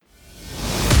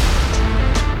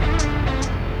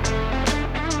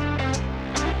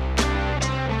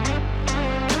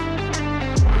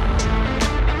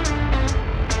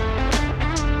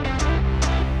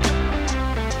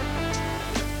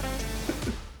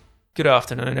Good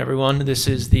afternoon, everyone. This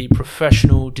is the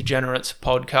Professional Degenerates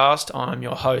podcast. I'm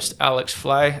your host, Alex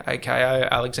Flay, aka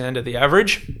Alexander the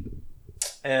Average.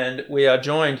 And we are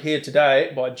joined here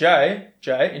today by Jay.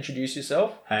 Jay, introduce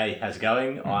yourself. Hey, how's it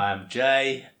going? I'm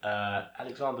Jay,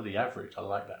 Alexander the Average. I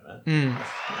like that, man. That's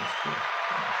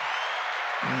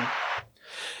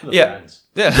cool. Yeah.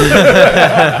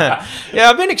 Yeah,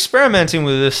 I've been experimenting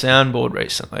with this soundboard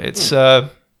recently. It's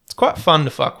quite fun to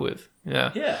fuck with.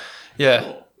 Yeah.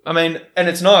 Sure. I mean, and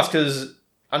it's nice because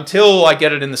until I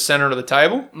get it in the center of the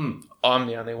table, I'm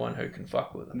the only one who can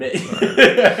fuck with it.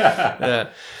 Yeah.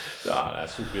 Oh,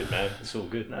 that's all good, man. It's all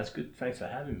good. No, it's good. Thanks for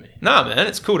having me. No, man,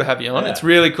 it's cool to have you on. Yeah. It's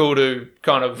really cool to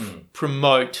kind of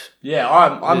promote. Yeah,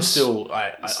 I'm still.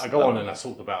 I go on and I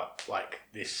talk about like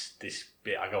this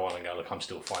bit. I go on and go, look, I'm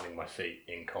still finding my feet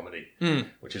in comedy,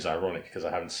 which is ironic because I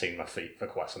haven't seen my feet for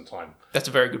quite some time. That's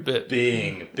a very good bit.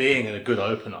 Being a good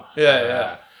opener.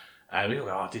 Yeah. And people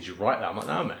go, oh, did you write that? I'm like,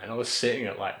 no, man. I was sitting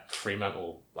at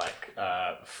Fremantle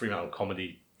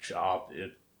comedy,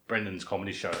 Brendan's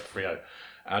comedy show at Frio.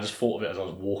 And I just thought of it as I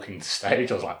was walking the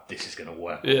stage. I was like, this is going to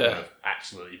work. Yeah.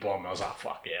 Absolutely bomb. I was like,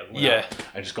 fuck yeah. Yeah.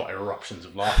 And just got eruptions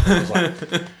of laughter. I was like,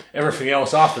 everything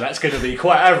else after that's going to be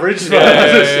quite average.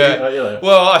 Yeah.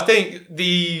 Well, I think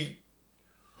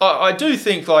I do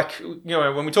think, like, you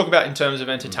know, when we talk about in terms of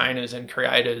entertainers and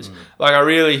creators, like, I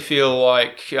really feel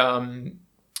like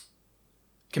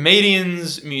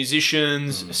comedians,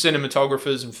 musicians,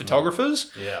 cinematographers and photographers,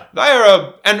 they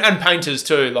are, and painters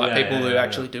too, like people who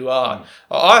actually do art.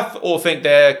 I all think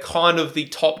they're kind of the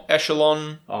top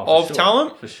echelon of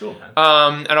talent. For sure, man.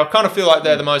 And I kind of feel like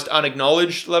they're the most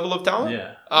unacknowledged level of talent.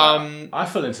 Yeah. I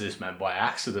fell into this, man, by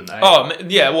accident. Oh,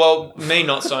 yeah, well, me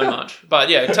not so much. But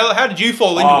yeah, how did you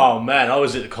fall into it? Oh, man, I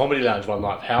was at the Comedy Lounge one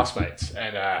night with housemates,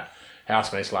 and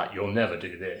housemate's like, you'll never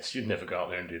do this. You'd never go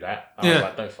up there and do that. I was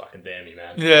like, don't fucking dare me,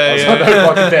 man. I was like,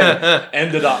 don't fucking dare me.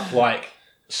 Ended up, like,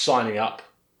 signing up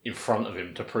in front of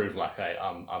him to prove, like, hey,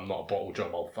 I'm not a bottle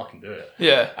job. I'll fucking do it.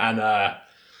 Yeah. And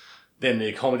then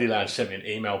the Comedy Lounge sent me an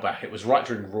email back. It was right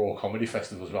during Raw Comedy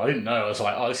Festival as well. I didn't know. I was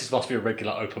like, oh, this must be a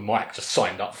regular open mic. Just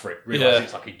signed up for it. Realised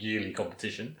it's like a yearly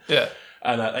competition. Yeah.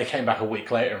 And they came back a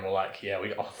week later and were like,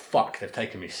 oh, fuck, they've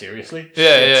taken me seriously.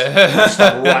 Yeah.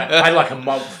 I had like a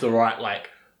month to write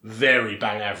like very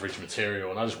bang average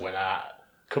material, and I just went out,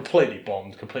 completely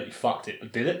bombed, completely fucked it,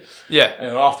 but did it. Yeah. And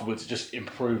then afterwards it just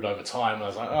improved over time. And I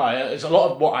was like, oh, yeah, it's a lot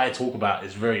of what I talk about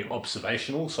is very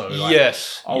observational. So like,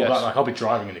 I'll be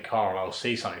driving in the car and I'll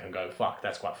see something and go, fuck,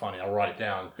 that's quite funny. I'll write it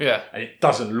down. Yeah. And it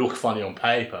doesn't look funny on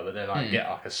paper, but then I get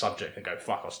like a subject and go,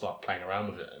 fuck, I'll start playing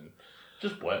around with it. And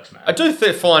just works, man. I do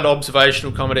find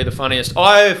observational comedy the funniest.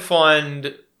 I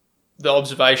find the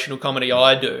observational comedy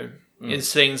I do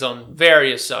is things on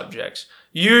various subjects,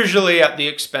 usually at the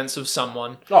expense of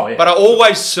someone. Oh, yeah. But I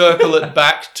always circle it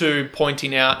back to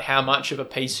pointing out how much of a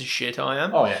piece of shit I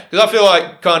am. Oh, yeah. Because I feel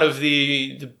like kind of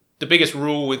the biggest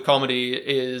rule with comedy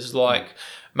is like,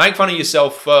 make fun of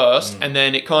yourself first, and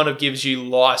then it kind of gives you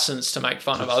license to make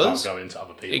fun of others. Go into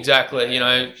other people. Exactly,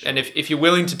 sure. And if you're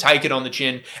willing to take it on the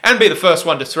chin and be the first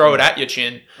one to throw it at your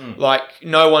chin, like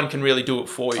no one can really do it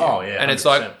for you. Oh yeah, and 100%. It's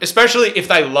like, especially if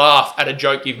they laugh at a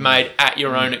joke you've made at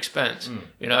your own expense,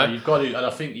 you know. You've got to, and I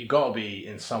think you've got to be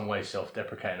in some way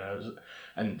self-deprecating.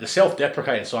 And the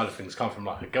self-deprecating side of things come from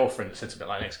like a girlfriend that sits a bit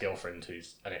like an ex-girlfriend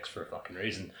who's an ex for a fucking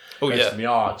reason. To me,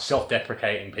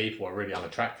 self-deprecating people are really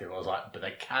unattractive. I was like, but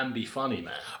they can be funny,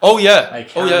 man. Oh yeah. They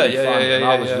can be funny. And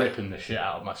I was ripping the shit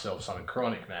out of myself, something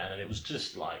chronic, man, and it was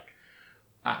just like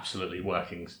absolutely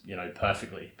working,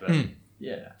 perfectly. But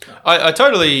I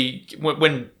totally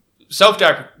when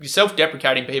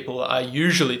self-deprecating people are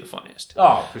usually the funniest.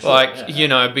 Oh, for sure. Like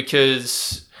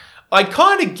because I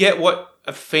kind of get why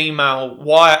a female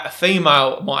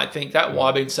might think that,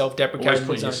 why being self-deprecating always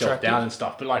putting yourself down and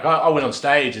stuff. But like I went on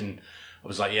stage and I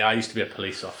was like, I used to be a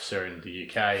police officer in the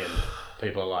UK, and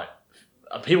people are like,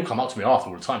 people come up to me after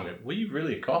all the time and go, were you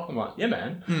really a cop? I'm like, yeah,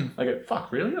 man. I go,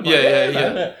 fuck, really? I'm like,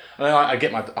 yeah. And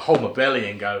then I hold my belly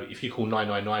and go, if you call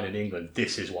 999 in England,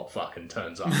 this is what fucking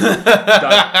turns up.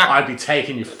 I'd be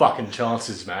taking your fucking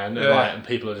chances, man. And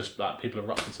people are just like, people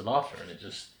erupt into laughter, and it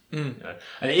just, and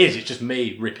it's just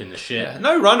me ripping the shit. Yeah.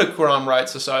 No wonder crime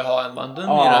rates are so high in London.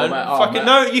 Man,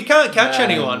 no, you can't catch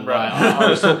anyone, bro. I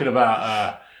was talking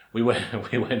about, we went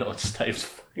on stage.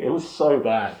 It was so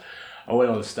bad. I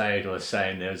went on stage. I was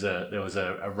saying there was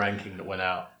a ranking that went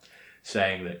out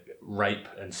saying that rape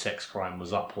and sex crime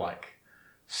was up like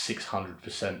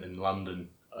 600% in London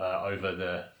over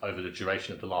the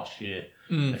duration of the last year.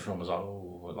 Everyone was like,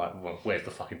 "Oh, like, well, where's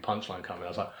the fucking punchline coming?" I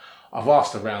was like, "I've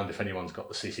asked around if anyone's got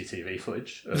the CCTV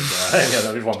footage." And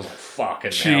everyone was like,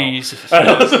 "Fucking Jesus. hell!" And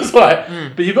I was just like,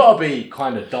 "But you've got to be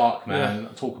kind of dark, man."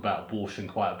 I talk about abortion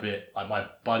quite a bit. Like my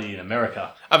buddy in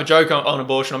America. I have a joke on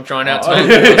abortion. I'm trying out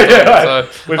tonight.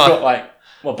 We've got like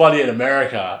my buddy in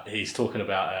America. He's talking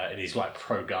about, and he's like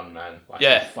pro-gun, man. Like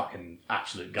a fucking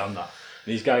absolute gun nut.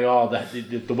 And he's going, "Oh,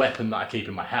 the weapon that I keep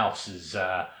in my house is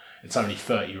it's only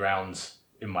 30 rounds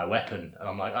in my weapon." And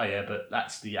I'm like, "Oh yeah, but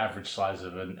that's the average size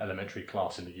of an elementary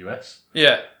class in the US."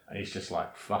 Yeah. And he's just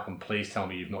like, "Fucking please tell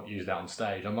me you've not used that on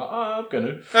stage." I'm like, "Oh, I'm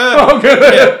gonna."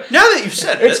 Yeah. Now that you've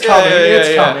said it's coming,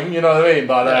 it's coming. You know what I mean?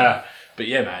 But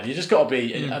yeah, man, you just got to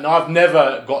be. And I've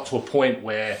never got to a point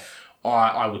where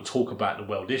I would talk about the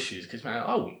world issues because, man,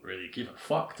 I wouldn't really give a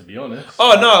fuck, to be honest.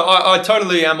 Oh, no, I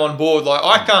totally am on board. Like,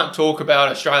 I can't talk about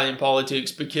Australian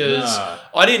politics because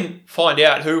I didn't find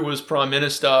out who was Prime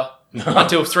Minister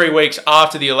until 3 weeks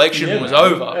after the election was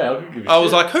over. Yeah, I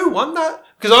was like, who won that?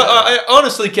 Because I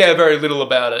honestly care very little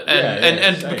about it.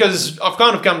 And because I've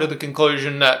kind of come to the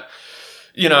conclusion that,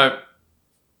 you know,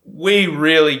 we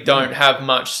really don't have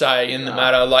much say in the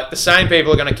matter. Like, the same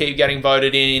people are going to keep getting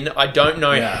voted in. I don't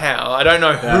know how. I don't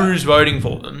know who's voting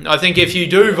for them. I think if you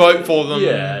do vote for them,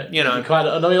 you know. You kind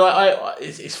of, I mean, like,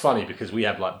 it's funny because we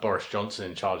have, like, Boris Johnson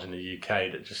in charge in the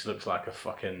UK that just looks like a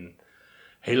fucking...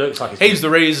 He looks like he's the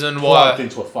reason why... plugged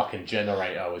into a fucking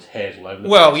generator with hairs all over the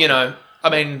place. Well, you know, I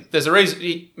mean, there's a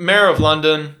reason... Mayor of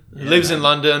London, lives in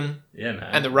London... Yeah, man.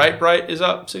 And the rape rate is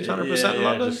up 600% in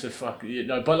London. Just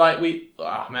but like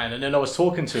man. And then I was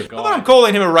talking to a guy. Not that I'm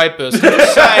calling him a rapist. I'm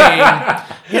just saying,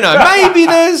 you know, maybe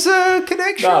there's a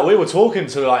connection. No, we were talking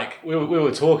to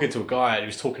a guy. He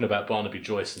was talking about Barnaby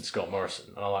Joyce and Scott Morrison,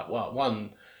 and I'm like, well,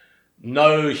 one,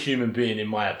 no human being, in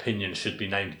my opinion, should be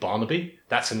named Barnaby.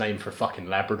 That's a name for a fucking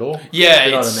Labrador. Yeah,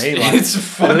 you know what I mean. Like, it's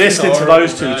fucking listening to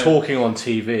those two man. talking on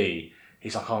TV.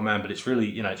 He's like, oh man, but it's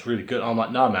really, it's really good. I'm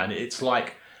like, no, man, it's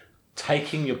like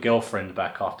taking your girlfriend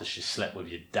back after she slept with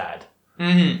your dad,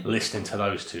 listening to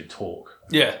those two talk.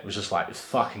 Yeah. It was just like, it's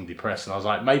fucking depressing. I was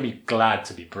like, made me glad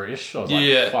to be British. I was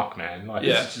like, fuck, man. Like,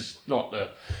 this is just not the...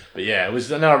 But yeah, it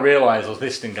was... And then I realised I was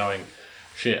listening going,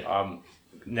 shit, I'm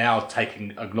now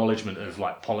taking acknowledgement of,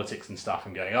 like, politics and stuff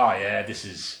and going, oh, yeah, this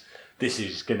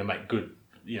is going to make good,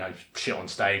 shit on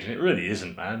stage. And it really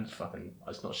isn't, man.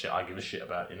 It's not shit I give a shit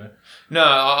about, No,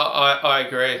 I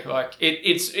agree. Like,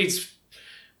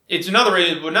 it's another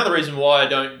reason why I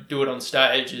don't do it on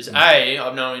stage is A,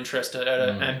 I've no interest in it,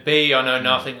 and B, I know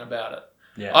nothing about it.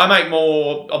 Yeah. I make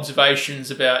more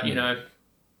observations about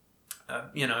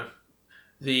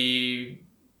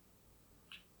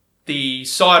the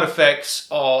side effects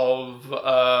of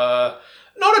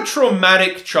not a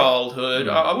traumatic childhood.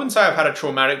 I wouldn't say I've had a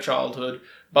traumatic childhood,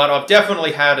 but I've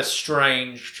definitely had a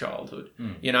strange childhood.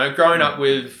 Growing up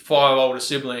with 5 older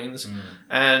siblings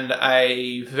and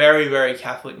a very, very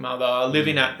Catholic mother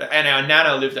and our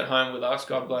Nana lived at home with us.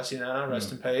 God bless you, Nana.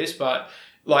 Rest in peace. But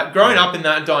like growing up in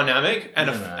that dynamic and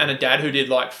a dad who did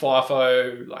like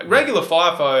FIFO, like regular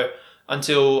FIFO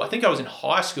until I think I was in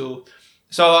high school.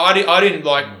 So I didn't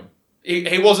like...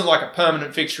 He wasn't like a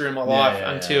permanent fixture in my life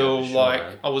until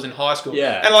I was in high school.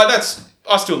 Yeah. And like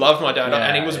I still loved my dad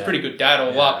and he was a pretty good dad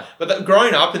all up. But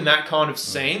growing up in that kind of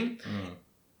scene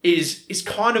is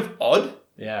kind of odd.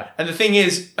 Yeah. And the thing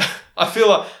is, I feel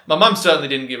like my mum certainly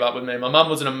didn't give up with me. My mum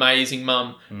was an amazing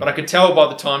mum. But I could tell by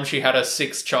the time she had her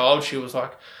 6th child, she was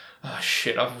like, oh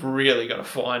shit, I've really got to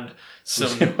find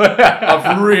some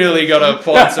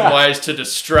ways to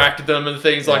distract them and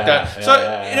things like that.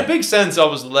 In a big sense, I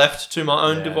was left to my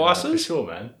own devices. No, for sure,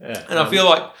 man. Yeah. And I feel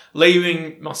like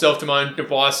leaving myself to my own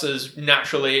devices,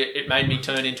 naturally, it made me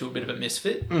turn into a bit of a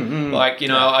misfit. Like,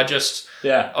 I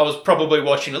was probably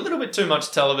watching a little bit too much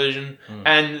television.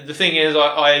 And the thing is,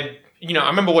 I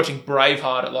remember watching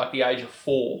Braveheart at like the age of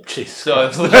 4. Jesus. So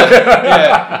it's like,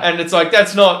 and it's like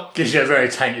that's not gives you a very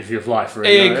tainted view of life,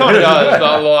 really. It kind of does,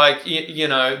 but like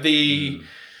the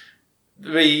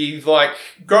like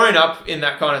growing up in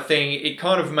that kind of thing, it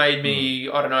kind of made me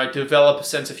develop a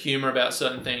sense of humor about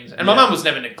certain things. And my mum was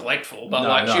never neglectful, but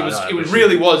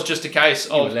was just a case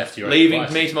of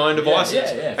leaving me to my own devices.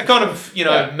 It kind of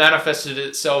manifested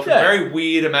itself in a very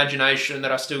weird imagination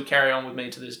that I still carry on with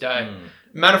me to this day.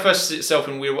 Manifests itself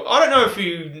in weird ways. I don't know if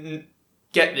you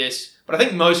get this, but I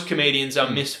think most comedians are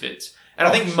misfits. And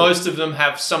I think most of them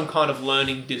have some kind of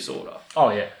learning disorder. Oh,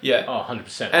 yeah. Yeah. Oh,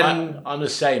 100%. And I'm the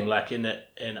same, like, I've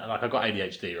got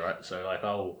ADHD, right? So, like,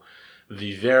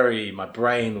 my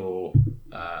brain will,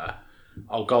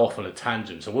 I'll go off on a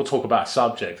tangent. So we'll talk about a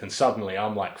subject, and suddenly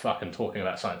I'm like fucking talking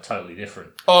about something totally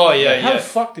different. Oh yeah, How the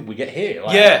fuck did we get here?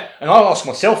 Like, yeah. And I ask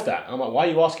myself that. And I'm like, why are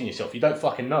you asking yourself? You don't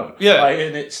fucking know. Yeah. Like,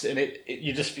 and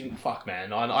you just think, fuck,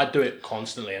 man. I do it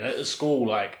constantly. And at school,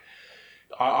 like,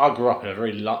 I grew up in a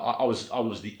very. I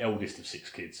was the eldest of 6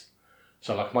 kids.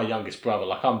 So like my youngest brother,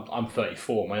 like I'm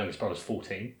 34, my youngest brother's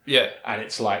 14. Yeah. And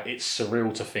it's like, it's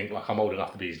surreal to think like I'm old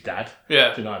enough to be his dad.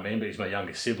 Yeah. Do you know what I mean? But he's my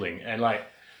youngest sibling. And like,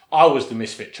 I was the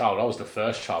misfit child. I was the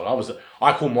first child.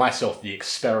 I call myself the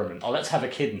experiment. Oh, let's have a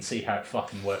kid and see how it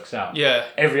fucking works out. Yeah.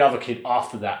 Every other kid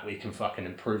after that we can fucking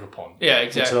improve upon. Yeah,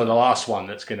 exactly. So the last one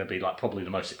that's going to be like probably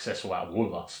the most successful out of all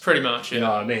of us. Pretty much, yeah. You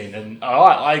know what I mean? And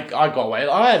I got away.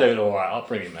 I had an alright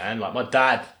upbringing, man. Like my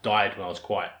dad died when I was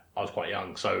quite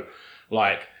young. So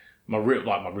like my real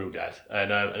dad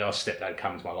and our stepdad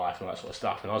came into my life and all that sort of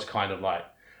stuff. And I was kind of like,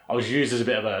 I was used as a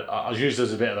bit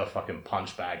of a fucking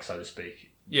punch bag, so to speak.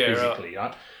 Yeah, physically, right. You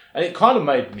know? And it kind of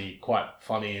made me quite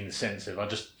funny in the sense of I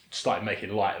just started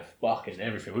making light of fucking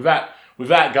everything without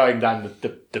going down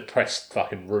the depressed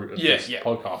fucking route of this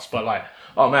podcast. But like,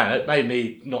 oh man, it made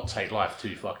me not take life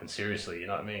too fucking seriously. You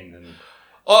know what I mean? And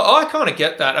I kind of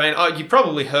get that. I mean, you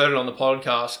probably heard it on the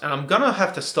podcast, and I'm going to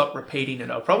have to stop repeating it.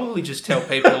 I'll probably just tell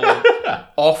people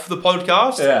off the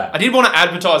podcast. Yeah. I did want to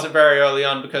advertise it very early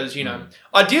on because, you know,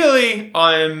 ideally,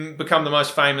 I'm become the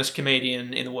most famous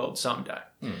comedian in the world someday.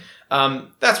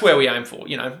 That's where we aim for.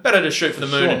 You know, better to shoot for the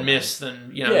moon and miss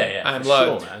than, you know, aim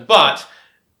low. Sure, man. But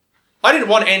I didn't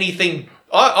want anything.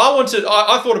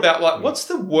 I thought about, like, what's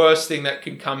the worst thing that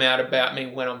can come out about me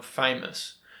when I'm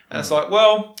famous? And it's like,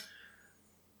 well,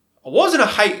 I was in a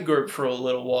hate group for a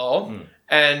little while.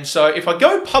 And so if I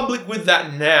go public with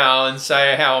that now and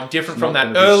say how I'm different from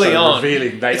that early on,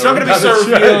 it's not going to be so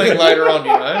revealing later on,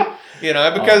 you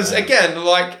know, because again,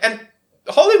 like, and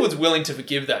Hollywood's willing to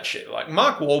forgive that shit. Like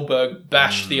Mark Wahlberg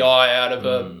bashed the eye out of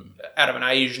an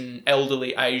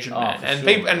elderly Asian man, and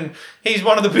sure, and he's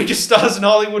one of the biggest stars in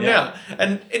Hollywood now.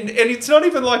 And it's not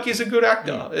even like he's a good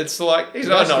actor. It's like he's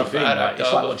not a bad actor.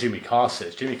 It's like what Jimmy Carr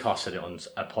says. Jimmy Carr said it on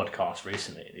a podcast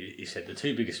recently. He said the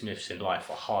 2 biggest myths in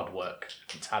life are hard work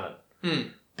and talent.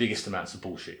 Biggest amounts of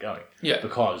bullshit going. Yeah.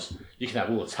 Because you can have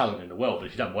all the talent in the world, but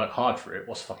if you don't work hard for it,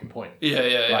 what's the fucking point?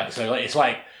 Yeah. So like, it's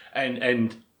like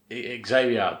and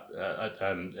Xavier at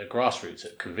Grassroots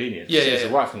at Convenience says the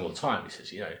right thing all the time. He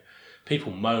says, you know,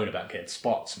 people moan about getting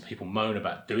spots and people moan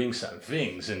about doing certain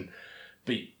things,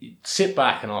 but you sit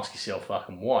back and ask yourself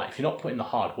fucking why. If you're not putting the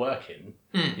hard work in,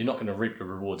 you're not going to reap the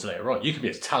rewards later on. You can be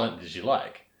as talented as you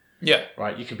like. Yeah.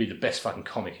 Right? You can be the best fucking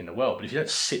comic in the world, but if you don't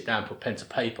sit down, put pen to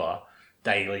paper,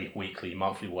 daily, weekly,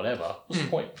 monthly, whatever, what's the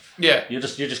point? Yeah. You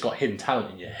just got hidden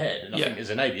talent in your head. And I think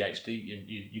as an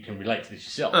ADHD, you can relate to this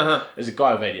yourself. As a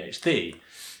guy with ADHD,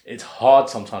 it's hard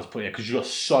sometimes putting it because you've got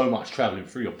so much travelling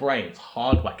through your brain. It's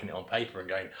hard whacking it on paper and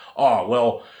going, oh,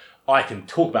 well, I can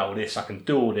talk about all this, I can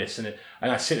do all this. And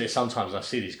I sit there sometimes and I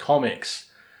see these comics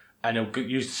and they'll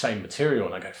use the same material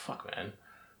and I go, fuck, man,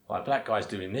 like that guy's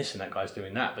doing this and that guy's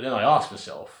doing that. But then I ask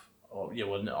myself, oh, yeah,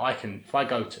 well, I can,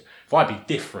 if I be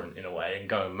different in a way and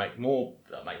go and make more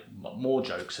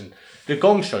jokes, and the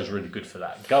Gong Show's really good for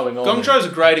that. Gong Show's a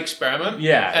great experiment.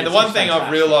 Yeah. And the one thing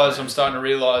I've realised, I'm starting to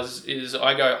realise, is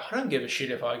I don't give a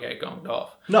shit if I get gonged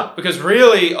off. No. Because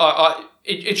really,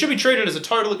 it should be treated as a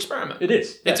total experiment. It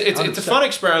is. Yeah, it's a fun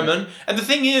experiment. Yeah. And the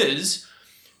thing is,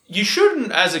 you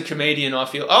shouldn't, as a comedian, I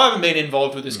haven't been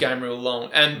involved with this game real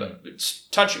long. And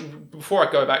before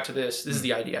I go back to this is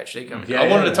the ADHD coming. I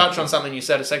wanted to touch on something you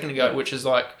said a second ago, which is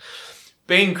like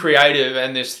being creative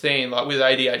and this thing, like with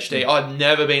ADHD, I've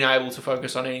never been able to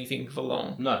focus on anything for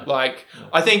long. No. Like,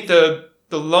 I think the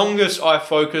longest I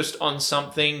focused on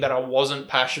something that I wasn't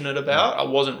passionate about, I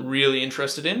wasn't really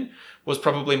interested in, was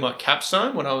probably my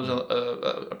capstone when I was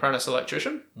an apprentice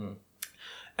electrician.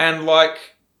 And like,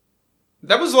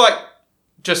 that was like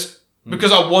just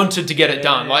because I wanted to get it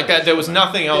done. Like that, there was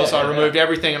nothing else. I removed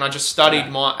everything and I just studied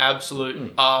my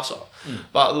absolute arse off.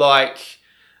 But like,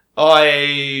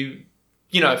 I,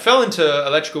 fell into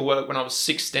electrical work when I was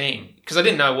 16 because I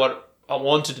didn't know what I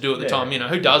wanted to do at the time.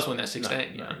 Who does when they're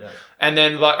 16? No. And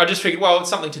then like I just figured, well, it's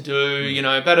something to do.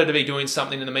 Better to be doing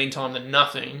something in the meantime than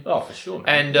nothing. Oh, for sure,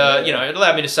 man. And it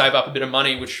allowed me to save up a bit of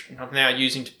money, which I'm now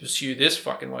using to pursue this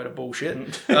fucking load of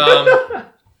bullshit.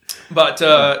 But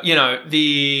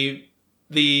the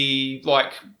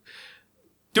like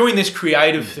doing this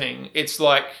creative thing, it's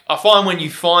like I find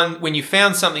when you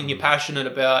found something you're passionate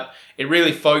about, it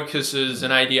really focuses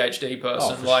an ADHD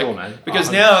person. Oh, for sure, man. Because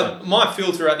 100%. Now my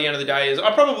filter at the end of the day is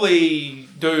I probably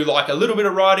do like a little bit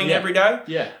of writing every day.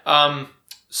 Yeah.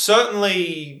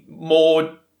 Certainly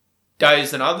more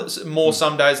days than others, more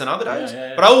some days than other days.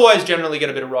 Yeah. But I always generally get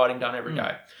a bit of writing done every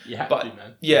day. You have But to,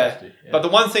 man. yeah. But the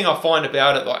one thing I find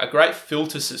about it, like a great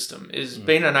filter system, is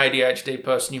being an ADHD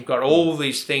person, you've got all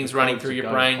these things running through your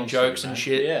brain, jokes and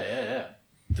shit. Yeah.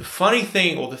 The funny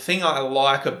thing, or the thing I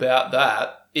like about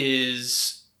that,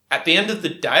 is at the end of the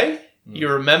day, you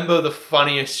remember the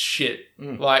funniest shit.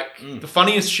 The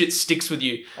funniest shit sticks with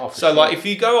you. Oh, for so, sure. like, if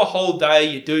you go a whole day,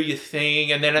 you do your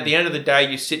thing, and then at the end of the day,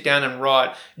 you sit down and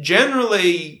write.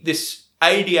 Generally, this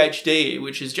ADHD,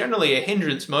 which is generally a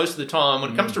hindrance most of the time,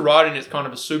 when it comes to writing, it's kind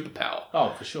of a superpower.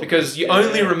 Oh, for sure. Because you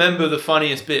only remember the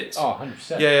funniest bits. Oh,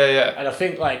 100%. Yeah. And I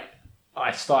think, like,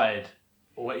 I started,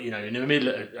 in the middle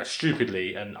of,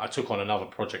 stupidly, and I took on another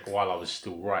project while I was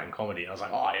still writing comedy, and I was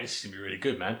like, oh, this is going to be really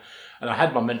good, man. And I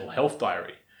had my mental health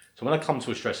diary. So when I come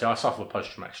to a stress, I suffer with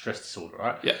post-traumatic stress disorder,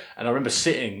 right? Yeah. And I remember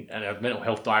sitting, and a mental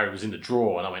health diary was in the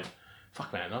drawer, and I went,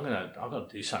 fuck, man, I've got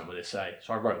to do something with this, eh?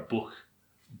 So I wrote a book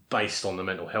based on the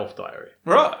mental health diary.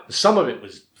 Right. Some of it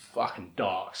was fucking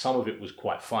dark. Some of it was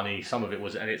quite funny. Some of it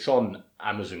was, and it's on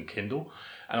Amazon Kindle.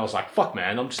 And I was like, fuck,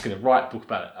 man, I'm just going to write a book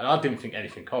about it. And I didn't think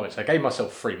anything of it. So I gave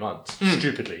myself 3 months,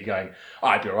 stupidly, going,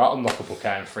 I'd be all right, I'll knock a book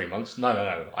out in 3 months. No.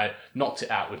 I knocked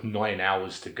it out with 9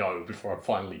 hours to go before I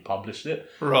finally published it.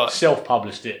 Right.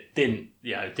 Self-published it. Didn't.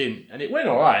 And it went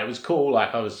all right. It was cool.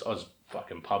 Like, I was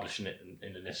fucking publishing it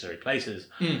in the necessary places.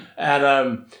 And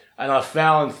I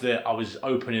found that I was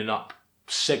opening up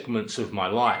segments of my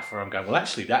life where I'm going, well,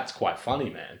 actually, that's quite funny,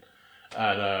 man.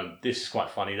 And this is quite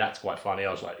funny, that's quite funny.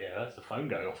 I was like, yeah, that's the phone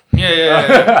going off.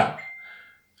 Yeah.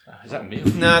 Is that me?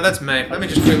 No, that's me. Let me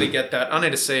just quickly get that. I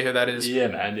need to see who that is. Yeah,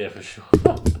 man, yeah, for sure.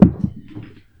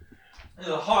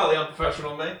 Highly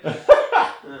unprofessional of me.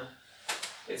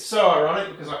 It's so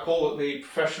ironic because I call it the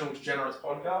Professional Degenerates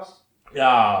Podcast.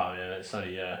 Yeah, it's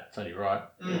only right.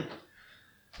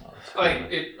 Oh, cool,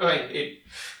 it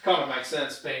kind of makes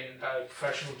sense being a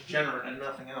professional degenerate and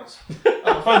nothing else.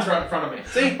 My phone's right in front of me.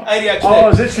 See? ADHD. Oh, I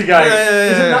was literally going,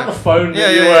 isn't that the phone?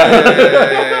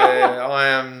 Yeah. I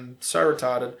am so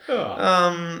retarded. Oh.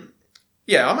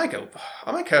 I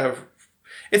make a...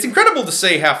 It's incredible to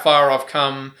see how far I've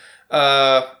come.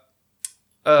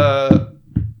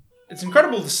 It's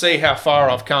incredible to see how far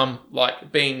I've come,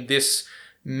 like, being this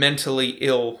mentally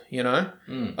ill, you know?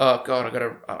 Oh, God, I got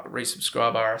to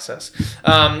resubscribe RSS.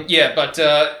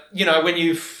 When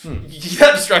you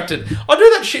get distracted, I do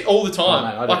that shit all the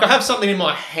time. Oh, man, I have something in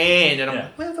my hand and I'm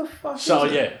like, where the fuck is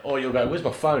it? Or you'll go, where's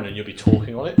my phone? And you'll be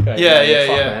talking on it. Going,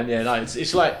 Man. Yeah, no,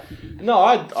 it's like, no,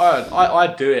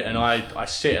 I do it and I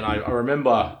sit and I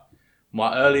remember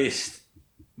my earliest,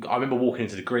 I remember walking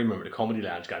into the green room at the Comedy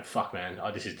Lounge going, fuck, man,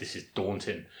 this is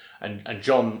daunting. And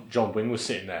John Wing was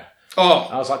sitting there. Oh,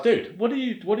 I was like, dude, what are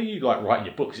you like writing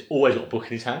your book? He's always got a book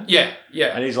in his hand. Yeah.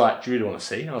 And he's like, do you really want to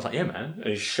see? And I was like, yeah, man. And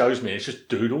he shows me, it's just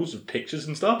doodles of pictures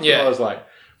and stuff. Yeah. And I was like,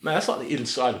 man, that's like the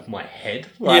inside of my head,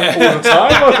 like, all the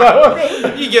time. I was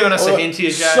like, you're giving us a hint here,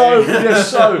 Jay.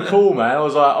 So cool, man. I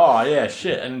was like, oh yeah,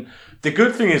 shit. And the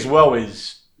good thing as well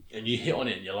is, and you hit on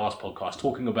it in your last podcast,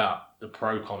 talking about the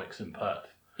pro comics in Perth.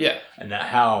 Yeah. And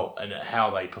how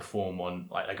they perform on,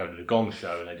 like, they go to the Gong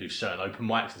Show and they do certain open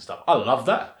mics and stuff. I love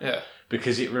that. Yeah.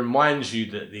 Because it reminds you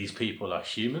that these people are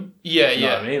human. Yeah, you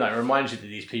know what I mean? Like, it reminds you that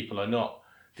these people are not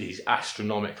these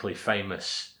astronomically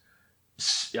famous,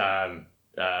 people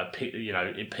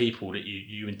that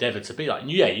you endeavour to be like.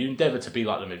 And you endeavour to be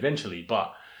like them eventually,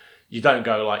 but you don't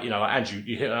go like, Andrew,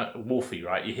 you hit Wolfie,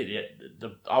 right? You hit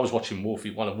I was watching Wolfie,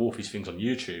 one of Wolfie's things on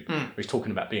YouTube, where he's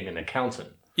talking about being an accountant.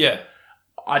 Yeah.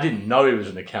 I didn't know he was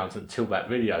an accountant until that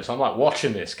video. So I'm like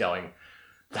watching this going,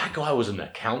 that guy was an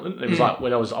accountant? And it was like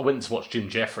when I went to watch Jim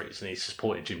Jeffries and he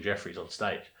supported Jim Jeffries on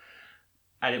stage.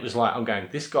 And it was like, I'm going,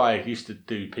 this guy used to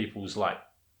do people's like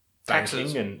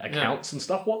banking and accounts and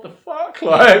stuff. What the fuck?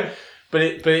 Like, but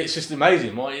it's just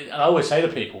amazing. And I always say to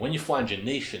people, when you find your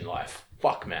niche in life,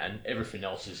 fuck, man, everything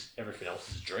else is a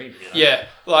dream. You know? Yeah,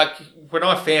 like when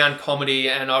I found comedy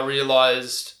and I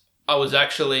realised I was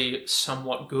actually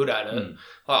somewhat good at it.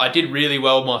 Like, I did really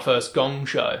well my first Gong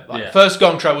Show. First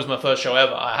Gong Show was my first show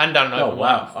ever. I hadn't done an open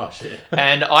mic. Oh, shit.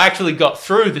 And I actually got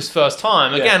through this first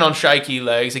time, again on shaky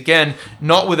legs, again,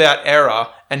 not without error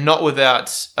and not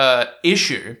without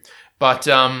issue, but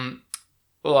I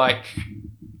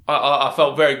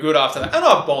felt very good after that. And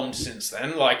I've bombed since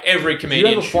then, like every comedian.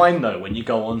 Do you ever find, though, when you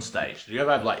go on stage, do you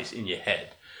ever have like this in your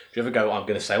head? Do you ever go, I'm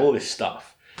going to say all this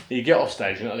stuff? And you get off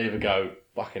stage and it'll either go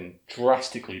fucking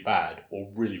drastically bad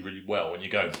or really, really well. And you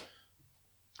go,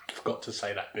 I forgot to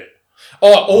say that bit.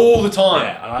 Oh, all the time.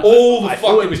 Yeah, I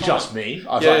thought it was just me.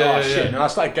 I was shit. Yeah. And I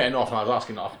started getting off and I was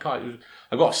asking, I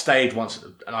got off stage once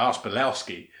and I asked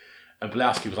Bilowski, And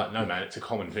Blowski was like, no, man, it's a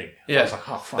common thing. Yeah. I was like,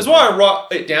 oh, fuck. That's why I write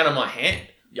it down on my hand.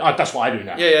 Yeah, that's what I do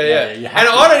now. Yeah. You And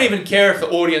I don't even care if the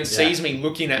audience sees me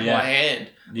looking at Yeah. my hand.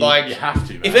 You have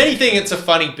to, man. If anything, it's a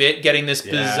funny bit getting this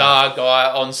bizarre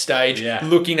guy on stage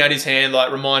looking at his hand,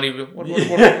 like reminding me, what was I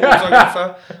going to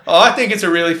say? I think it's a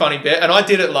really funny bit. And I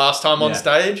did it last time on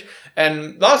stage.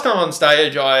 And last time on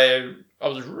stage, I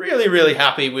was really, really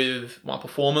happy with my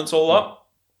performance all up.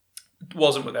 It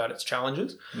wasn't without its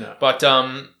challenges. No. But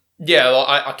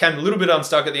I came a little bit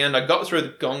unstuck at the end. I got through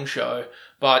the Gong Show,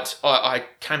 but I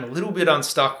came a little bit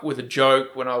unstuck with a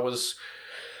joke when I was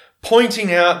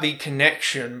pointing out the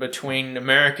connection between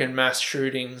American mass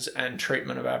shootings and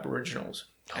treatment of Aboriginals.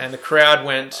 And the crowd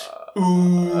went,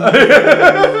 ooh.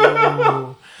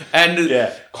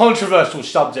 And controversial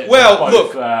subject. Well,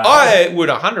 look, I would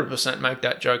 100% make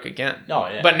that joke again. Oh,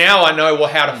 yeah. But now I know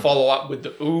how to follow up with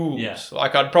the oohs. Yeah.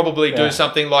 Like I'd probably do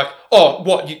something like, oh,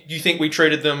 what, you think we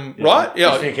treated them right?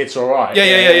 Yeah. You think it's all right?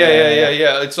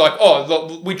 Yeah. It's like,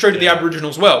 oh, we treated the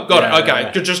Aboriginals well. Got it. Okay.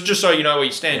 Yeah. Just so you know where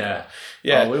you stand.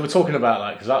 Yeah. We were talking about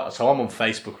like, so I'm on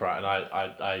Facebook, right? And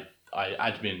I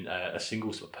admin a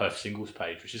Perth singles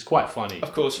page, which is quite funny.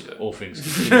 Of course you do. All things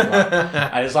considered, right?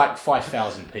 And there's like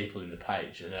 5,000 people in the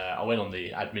page, and I went on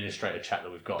the administrator chat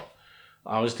that we've got.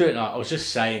 I was just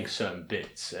saying certain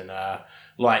bits, and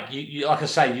like you like I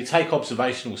say, you take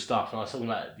observational stuff, and I was talking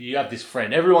about you have this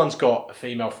friend. Everyone's got a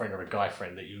female friend or a guy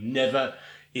friend that you never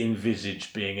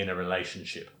envisage being in a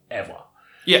relationship ever.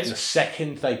 Yes. And the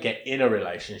second they get in a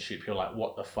relationship, you're like,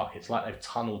 what the fuck? It's like they've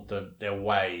tunneled their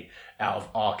way out of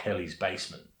R. Kelly's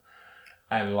basement.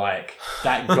 And like,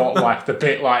 that got like the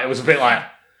bit like, it was a bit like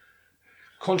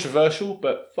controversial,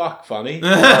 but fuck funny. You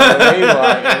know what I mean?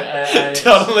 Like,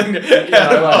 tunneling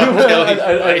out of R.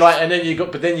 Kelly's and then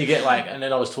you get like, and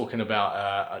then I was talking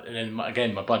about, and then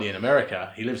again, my buddy in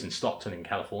America, he lives in Stockton in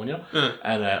California.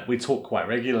 And we talk quite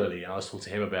regularly. And I was talking to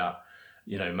him about,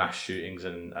 mass shootings,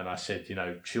 and I said,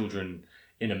 children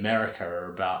in America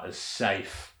are about as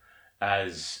safe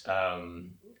as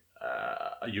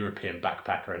a European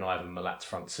backpacker in Ivan Milat's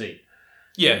front seat.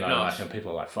 Yeah, nice. And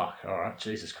people are like, "Fuck, all right,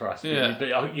 Jesus Christ." Yeah.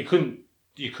 But you couldn't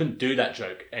do that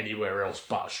joke anywhere else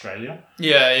but Australia.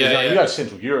 Yeah. You go to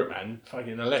Central Europe, man.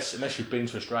 Fucking unless you've been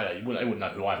to Australia, they wouldn't know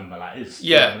who Ivan Milat is.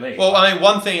 Yeah. You know what I mean? Well, I mean,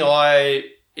 one thing I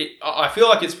feel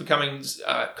like it's becoming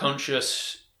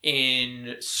conscious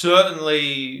in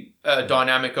certainly a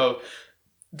dynamic of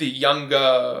the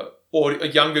younger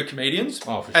comedians,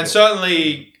 for sure. and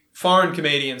certainly foreign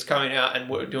comedians coming out and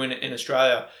doing it in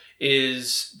Australia.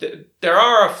 Is there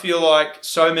are, I feel like,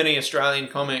 so many Australian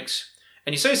comics,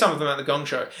 and you see some of them at the Gong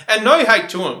Show, and no hate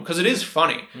to them because it is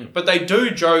funny, but they do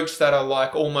jokes that are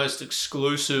like almost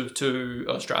exclusive to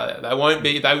Australia. They won't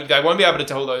be able to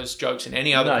tell those jokes in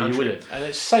any other country. No, you wouldn't, and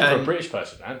it's the same for a British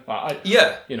person, man. Like,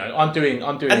 I'm doing,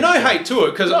 and no hate to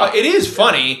it because it is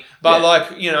funny, but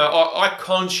I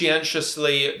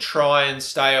conscientiously try and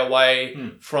stay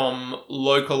away from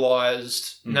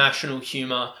localized national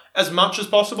humor as much as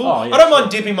possible. I don't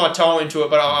mind dipping my toe into it,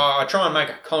 but I try and make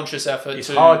a conscious effort. It's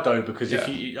hard though because if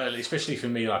you, especially for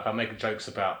me, like I make jokes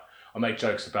about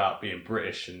being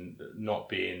British and not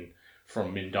being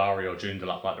from Mindarie or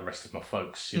Joondalup like the rest of my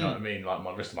folks. You know what I mean? Like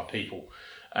the rest of my people,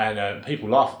 and people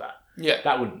laugh at that. Yeah,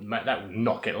 that would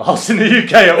not get laughs in the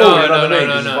UK at all.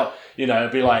 No.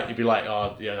 It'd be like,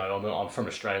 oh, I'm from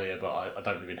Australia, but I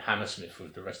don't live in Hammersmith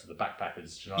with the rest of the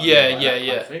backpackers. You know what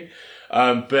I mean?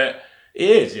 But it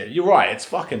is, you're right. It's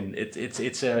fucking,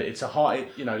 it's a hard,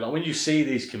 like when you see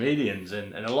these comedians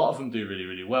and a lot of them do really,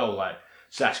 really well. Like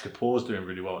Sash Kapoor's doing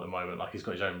really well at the moment. Like he's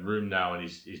got his own room now and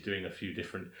he's doing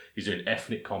he's doing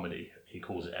ethnic comedy. He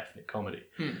calls it ethnic comedy.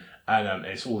 And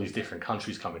it's all these different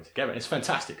countries coming together. It's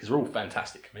fantastic because they're all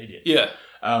fantastic comedians. Yeah.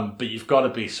 But you've got to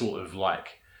be sort of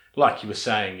like you were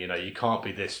saying, you can't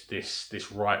be this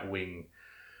right wing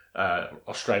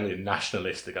Australian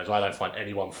nationalist that goes, I don't find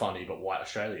anyone funny but white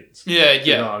Australians. Yeah.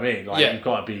 You know what I mean? Like you've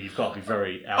got to be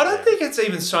very out I don't think it's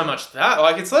even so much that.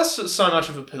 Like it's less so much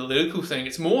of a political thing.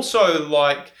 It's more so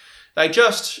like they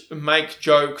just make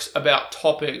jokes about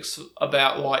topics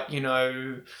about like,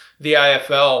 the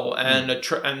AFL and an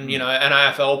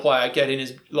AFL player getting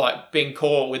his like being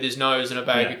caught with his nose in a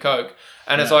bag of coke.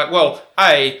 And it's like, well,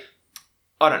 I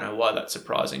don't know why that's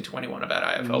surprising to anyone about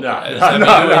AFL players. They've been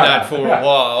doing that for a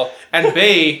while. And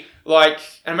B, like,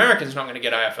 an American's not going to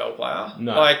get AFL player.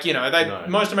 No. Like,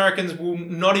 most Americans will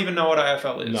not even know what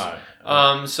AFL is.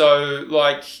 No. So,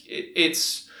 like,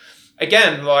 it's,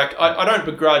 again, like, I don't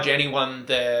begrudge anyone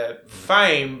their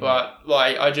fame, but,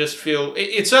 like, I just feel,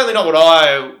 it's certainly not what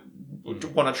I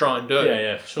want to try and do.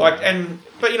 Yeah, for sure.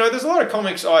 But there's a lot of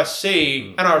comics I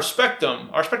see, and I respect them.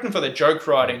 I respect them for their joke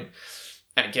writing.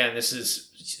 And again, this is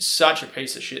such a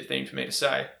piece of shit thing for me to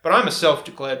say, but I'm a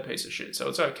self-declared piece of shit, so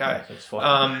it's okay. That's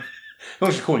fine. As long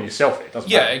as you're calling yourself it,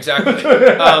 doesn't matter. Yeah, exactly.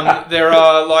 There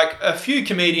are like a few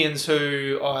comedians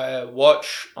who I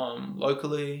watch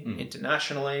locally,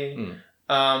 internationally,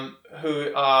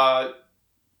 who are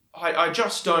I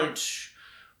just don't.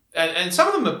 And some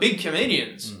of them are big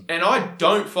comedians, and I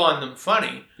don't find them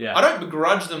funny. Yeah. I don't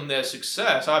begrudge them their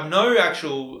success. I have no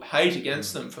actual hate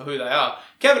against them for who they are.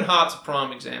 Kevin Hart's a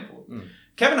prime example.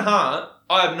 Kevin Hart,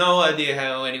 I have no idea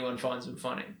how anyone finds him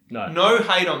funny. No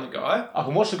hate on the guy. I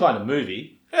can watch the guy in a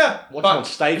movie. Yeah. Watch him on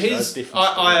stage, that's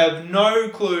different. I have no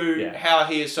clue how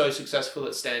he is so successful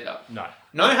at stand-up.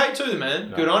 No hate to the man.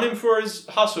 No. Good on him for his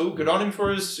hustle. Good on him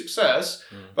for his success.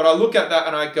 But I look at that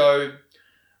and I go,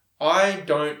 I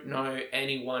don't know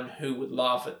anyone who would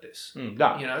laugh at this.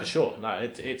 For sure. No,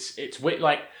 it's weird.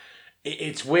 Like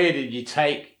it's weird that you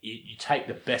take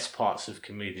the best parts of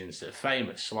comedians that are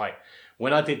famous. Like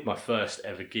when I did my first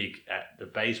ever gig at the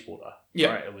Bayswater,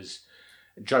 right, it was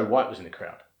Joe White was in the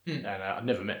crowd, and I'd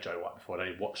never met Joe White before. I'd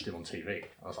only watched him on TV.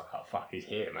 I was like, oh fuck, he's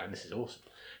here, man. This is awesome.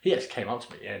 He actually came up to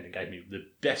me at the end and gave me the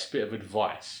best bit of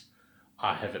advice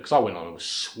I have, because I went on and was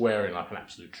swearing like an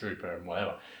absolute trooper and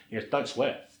whatever. He goes, don't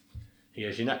swear. He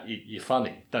goes, you're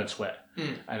funny, don't swear.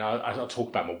 And I talk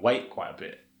about my weight quite a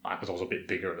bit, because I was a bit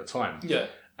bigger at the time. Yeah.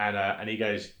 And he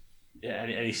goes,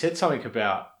 and he said something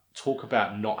about, talk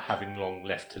about not having long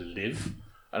left to live.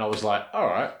 And I was like, all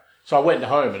right. So I went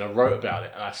home and I wrote about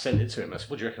it and I sent it to him. I said,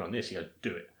 what do you reckon on this? He goes,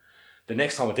 do it. The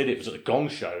next time I did it was at the Gong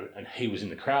Show and he was in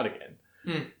the crowd again.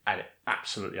 And it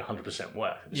absolutely 100%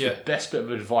 worked. It's the best bit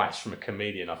of advice from a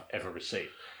comedian I've ever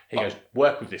received. He goes,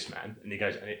 work with this man. And he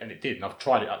goes, and it did. And I've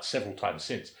tried it out several times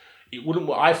since. It wouldn't.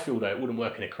 I feel though it wouldn't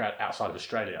work in a crowd outside of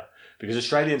Australia, because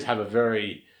Australians have a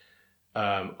very,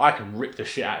 I can rip the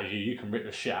shit out of you, you can rip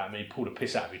the shit out of me, pull the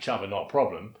piss out of each other, not a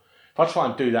problem. If I try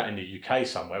and do that in the UK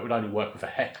somewhere, it would only work with a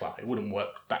heckler. It wouldn't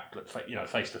work back,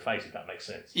 face to face, if that makes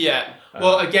sense. Yeah.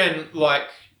 Well, again, like,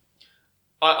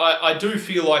 I do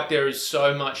feel like there is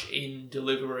so much in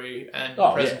delivery and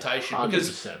presentation. Yeah,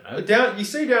 because man. You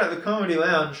see down at the Comedy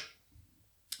Lounge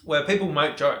where people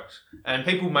make jokes and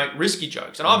people make risky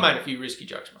jokes. And I've made a few risky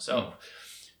jokes myself.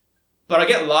 But I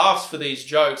get laughs for these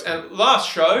jokes. And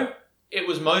last show, it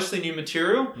was mostly new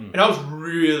material. And I was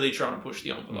really trying to push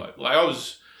the envelope. Like I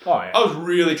was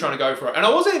really trying to go for it. And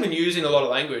I wasn't even using a lot of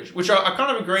language, which I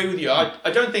kind of agree with you.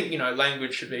 I don't think,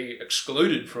 language should be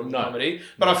excluded from comedy.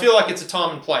 But I feel like it's a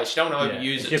time and place. You don't want to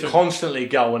overuse it. If you're constantly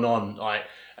going on, like...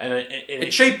 And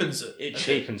it cheapens it. It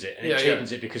cheapens it. And it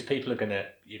cheapens it because you're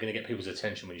gonna get people's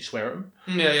attention when you swear at them.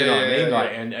 You know what I mean?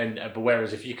 Like, but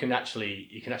whereas if you can actually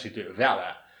do it without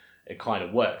that, it kind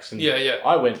of works. And I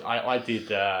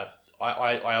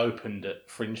opened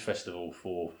at Fringe Festival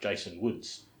for Jason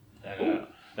Woods. And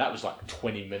that was like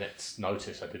 20 minutes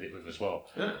notice I did it with as well.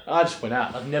 Yeah. I just went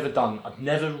out. I've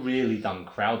never really done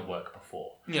crowd work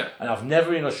before. Yeah. And I've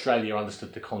never in Australia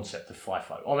understood the concept of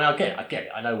FIFO. I mean, I get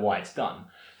it. I know why it's done.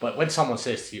 But when someone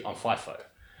says to you, I'm FIFO,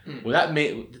 well, that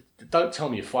mean, don't tell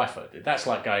me you're FIFO. That's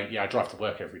like going, I drive to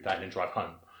work every day and then drive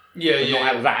home.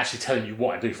 Not without actually telling you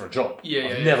what I do for a job.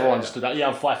 I've never understood that.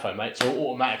 I'm FIFO, mate. So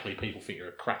automatically people think you're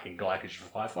a cracking guy because you're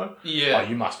FIFO. Yeah. Oh,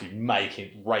 you must be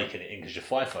raking it in because you're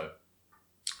FIFO.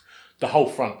 The whole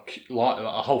front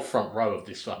row of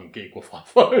this fucking gig were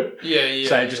FIFO.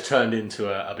 So it just turned into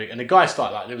a big... And the guy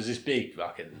started like... There was this big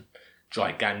fucking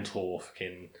gigantor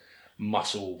fucking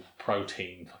muscle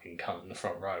protein fucking cunt in the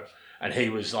front row. And he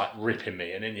was like ripping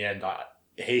me. And in the end,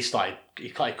 he started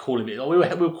calling me... We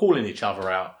were calling each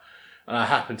other out. And I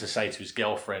happened to say to his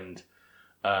girlfriend,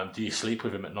 do you sleep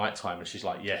with him at night time? And she's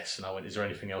like, yes. And I went, is there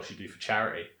anything else you do for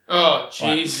charity? Oh,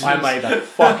 Jesus. I made a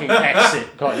fucking exit,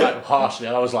 harshly.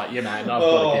 And I was like, man, I've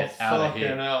got to get out of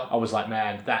here. Hell. I was like,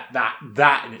 man,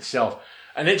 that in itself.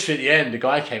 And literally at the end, the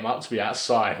guy came up to me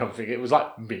outside. I'm thinking, it was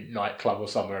like midnight club or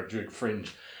somewhere during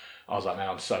Fringe. I was like, man,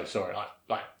 I'm so sorry.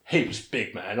 Like he was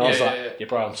big, man. I was like,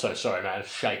 bro, I'm so sorry, man.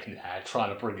 Shaking his hand,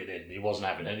 trying to bring it in. He wasn't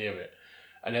having any of it.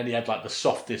 And then he had like the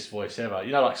softest voice ever.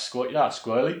 Like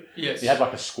Squirrely? Yes. He had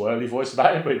like a squirrely voice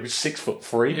about him, but he was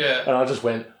 6'3". Yeah. And I just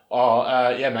went,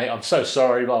 mate, I'm so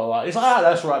sorry, blah, blah, blah. He's like,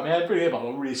 that's right, man. Bring it up.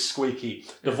 Really squeaky.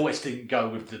 The voice didn't go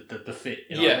with the fit,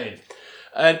 you know what I mean?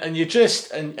 And you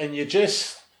just, I don't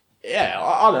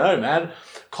know, man.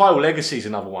 Kyle Legacy's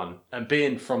another one. And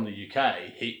being from the UK,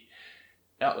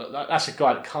 that's a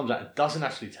guy that comes out and doesn't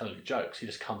actually tell any jokes. He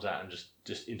just comes out and just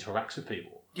interacts with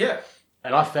people. Yeah.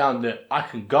 And I found that I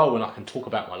can go and I can talk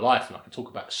about my life and I can talk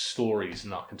about stories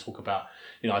and I can talk about,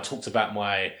 I talked about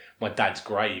my dad's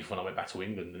grave when I went back to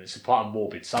England, and it's quite a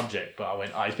morbid subject, but I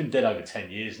went, he's been dead over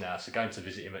 10 years now, so going to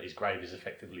visit him at his grave is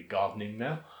effectively gardening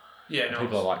now. Yeah, and nice.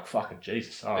 people are like, fucking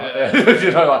Jesus. All right.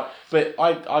 Yeah. But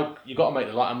you got to make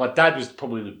the light. And my dad was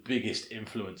probably the biggest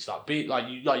influence. Like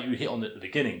you hit on at the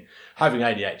beginning, having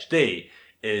ADHD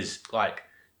is like,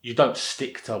 you don't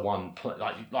stick to one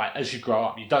like as you grow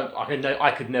up. You don't.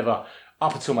 I could never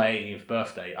up until my 18th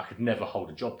birthday. I could never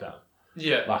hold a job down.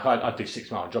 Yeah. Like I'd do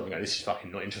 6 mile job and go, this is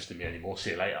fucking not interesting me anymore.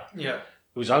 See you later. Yeah. It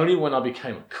was only when I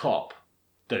became a cop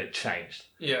that it changed.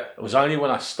 Yeah. It was only when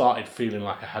I started feeling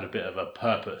like I had a bit of a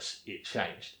purpose, it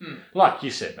changed. Mm. Like you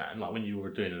said, man. Like when you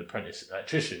were doing an apprentice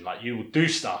electrician, like you would do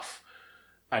stuff,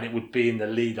 and it would be in the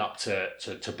lead up to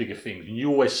bigger things, and you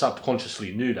always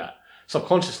subconsciously knew that.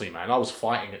 Subconsciously, man, I was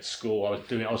fighting at school. I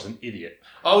was an idiot.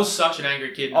 I was such an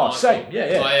angry kid. Same. Yeah.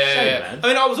 Same, man. I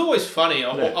mean, I was always funny.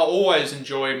 I always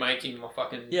enjoy making my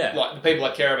fucking like the people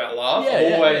I care about laugh.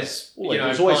 Yeah, always.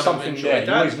 There's always something there.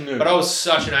 You always knew. But I was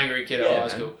such an angry kid at high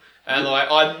school, and like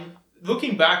I'm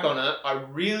looking back on it, I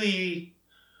really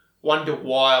wonder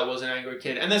why I was an angry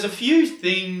kid. And there's a few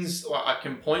things I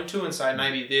can point to and say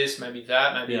maybe this, maybe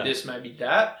that, maybe this, maybe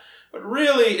that. But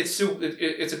really, it's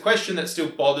a question that still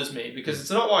bothers me because it's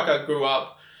not like I grew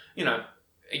up,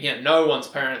 again, no one's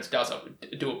parents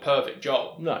do a perfect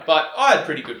job. No. But I had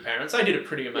pretty good parents. They did a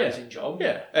pretty amazing job.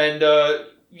 Yeah. And,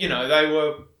 they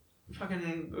were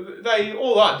they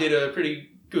all up did a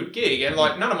pretty good gig. And,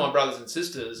 like, none of my brothers and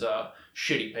sisters are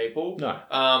shitty people.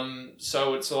 No.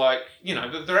 So it's like,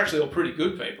 they're actually all pretty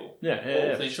good people. Yeah,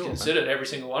 all things considered, every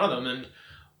single one of them. And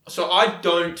so I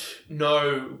don't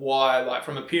know why, like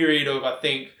from a period of, I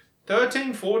think,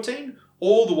 13, 14,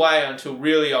 all the way until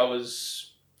really I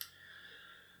was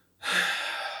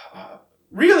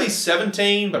really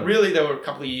 17, but really there were a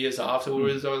couple of years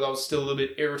afterwards I was still a little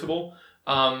bit irritable.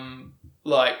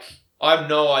 Like, I have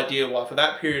no idea why for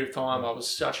that period of time I was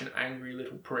such an angry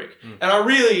little prick. And I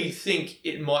really think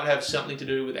it might have something to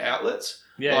do with outlets.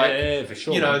 Yeah, for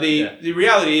sure. The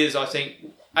reality is, I think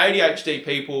ADHD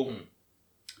people...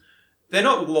 They're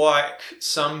not like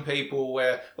some people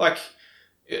where, like,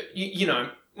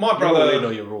 my brother... You're all in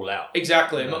or you're all out.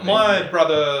 Exactly. My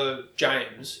brother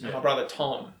James and my brother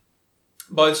Tom,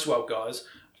 both swell guys.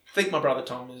 I think my brother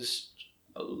Tom is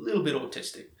a little bit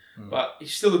autistic, but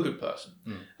he's still a good person.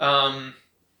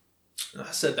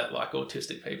 I said that like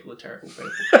autistic people are terrible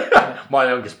people. My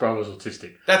youngest brother's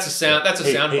autistic. That's a sound. That's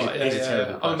a sound bite. He's a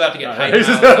terrible I'm about to get hate he's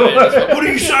mail. What are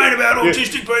you saying about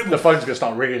autistic people? The phone's gonna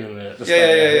start ringing in there.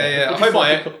 Yeah.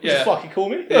 I hope Did you fucking call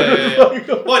me?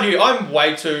 Yeah. Mind you, I'm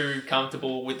way too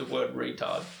comfortable with the word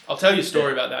retard. I'll tell you a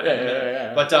story about that in a minute.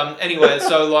 Yeah. But anyway,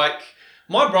 so like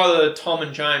my brother Tom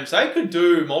and James, they could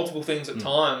do multiple things at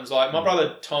times. Like my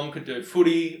brother Tom could do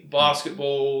footy,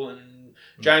 basketball, and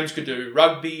James could do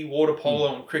rugby, water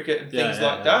polo, and cricket and things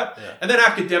like that. Yeah. And then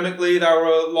academically, they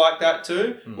were like that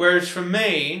too. Whereas for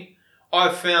me, I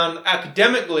found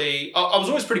academically, I was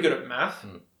always pretty good at math.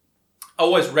 I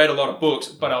always read a lot of books,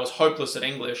 but I was hopeless at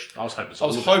English. I was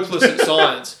hopeless at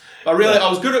science. But really, I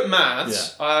was good at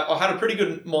maths. Yeah. I had a pretty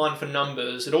good mind for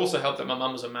numbers. It also helped that my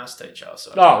mum was a maths teacher.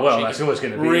 So that's always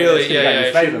going to be really, she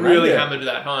really hammered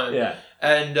that home. Yeah.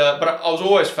 And but I was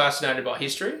always fascinated by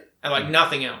history. And like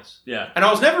nothing else. Yeah. And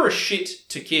I was never a shit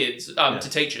to kids, to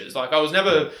teachers. Like I was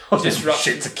never disruptive.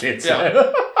 Shit to kids.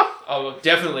 Yeah. I was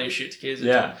definitely a shit to kids.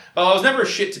 But I was never a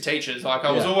shit to teachers. Like I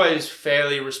was always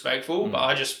fairly respectful, but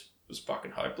I just was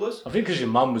fucking hopeless. I think because your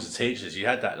mum was a teacher, you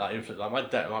had that like influence.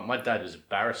 Like my dad was a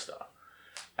barrister,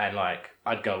 and like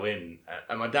I'd go in,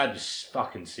 and my dad was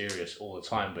fucking serious all the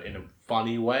time, but in a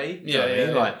funny way.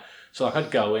 Like so, like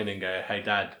I'd go in and go, "Hey,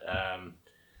 Dad."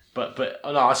 But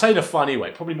no, I say in a funny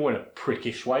way, probably more in a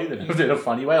prickish way than in a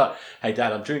funny way. Like, hey,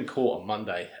 Dad, I'm doing court on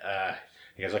Monday.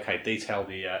 He goes, okay, detail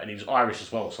the, and he was Irish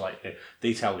as well, so like,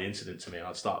 detail the incident to me, and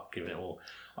I'd start giving it all.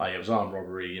 It was armed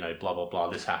robbery, blah blah blah.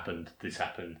 This happened.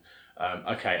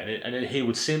 Okay, and then he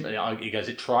would simply, he goes, is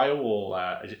it trial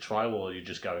or you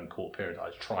just go in court period?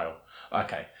 It's trial.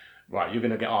 Okay. Right, you're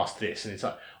going to get asked this, and it's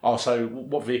like, so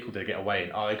what vehicle did they get away in?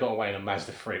 They got away in a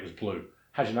Mazda 3. It was blue.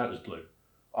 How do you know it was blue?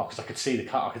 Because I could see the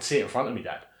car. I could see it in front of me,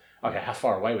 Dad. Okay, how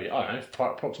far away were you? I don't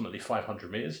know, approximately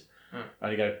 500 metres.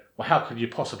 And you go, well, how could you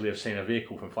possibly have seen a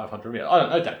vehicle from 500 meters? I don't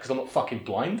know that because I'm not fucking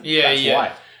blind. Yeah, That's yeah.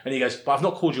 why. And he goes, but I've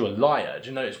not called you a liar. Do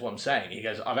you notice what I'm saying? He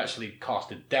goes, I've actually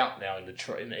cast a doubt now in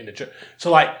the So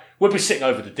like, we'd be sitting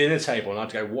over the dinner table and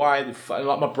I'd go, why the fuck?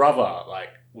 Like my brother, like,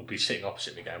 would be sitting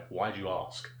opposite me going, why do you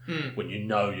ask? When you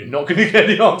know you're not going to get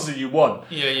the answer you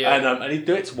want. Yeah, yeah. And he'd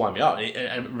do it to wind me up.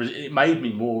 And it made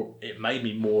me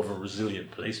more of a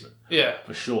resilient policeman. Yeah.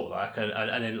 For sure. Like,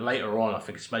 and then later on, I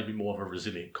think it's made me more of a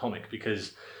resilient comic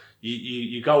because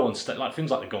you go on stage, like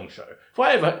things like the Gong Show.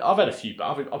 I've had a few, but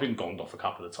I've been gonged off a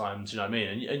couple of times, you know what I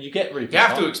mean? And you get really You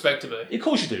have to expect to be. Of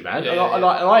course you do, man. Yeah, and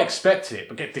I expected it,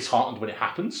 but get disheartened when it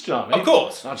happens, do you know what I mean? Of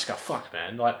course. And I just go, fuck,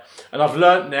 man. Like, and I've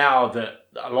learnt now that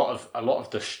a lot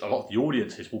of the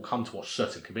audiences will come to watch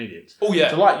certain comedians. Oh yeah.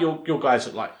 So like your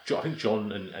guys, like I think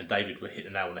John and David were hit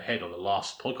the nail on the head on the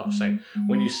last podcast, saying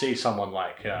when you see someone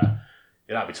like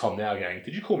that'd be Tom now going,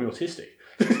 did you call me autistic?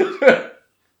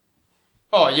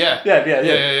 Oh yeah.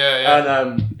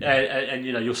 Yeah. And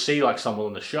you know, you'll see like someone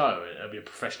on the show, and it'll be a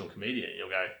professional comedian, and you'll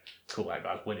go, cool, that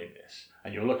guy's winning this.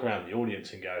 And you'll look around the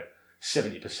audience and go,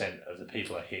 70% of the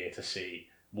people are here to see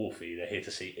Wolfie, they're here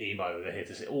to see Emo, they're here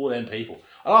to see all them people.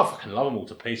 And I fucking love them all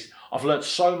to pieces. I've learnt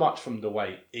so much from the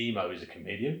way Emo is a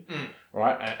comedian,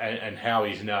 right? And how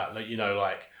he's now, you know,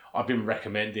 like, I've been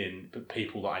recommending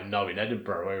people that I know in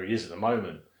Edinburgh, where he is at the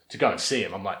moment, to go and see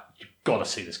him. I'm like, you've got to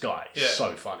see this guy. He's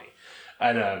so funny.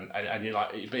 And you're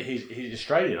like, but he's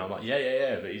Australian. I'm like,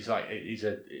 yeah. But he's like, he's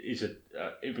a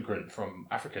immigrant from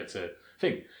Africa to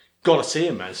thing. Got to see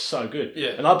him, man. It's so good. Yeah.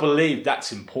 And I believe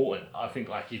that's important. I think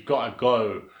like you've got to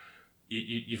go.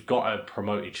 You've got to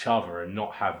promote each other and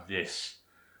not have this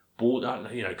board.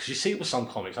 You know, because you see it with some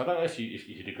comics. I don't know if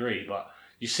you'd agree, but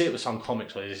you see it with some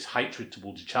comics where there's this hatred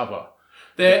towards each other.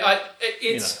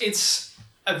 It's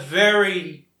a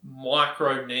very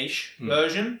micro niche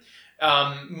version.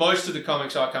 Most of the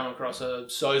comics I come across are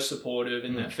so supportive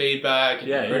in their feedback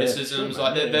and their criticisms. Sure,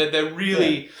 like they're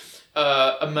really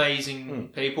amazing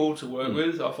people to work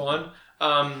with, I find.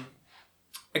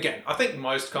 Again, I think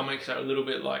most comics are a little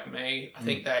bit like me. I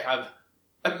think they have.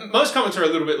 Most comics are a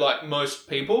little bit like most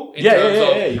people in terms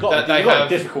of you got that they got have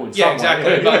difficult in yeah, some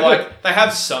exactly. way. But like they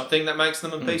have something that makes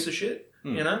them a piece of shit.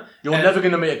 You know, You're never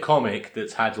going to meet a comic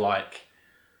that's had like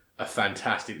a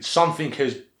fantastic something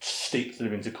has steeped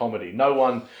them into comedy. No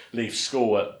one leaves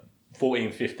school at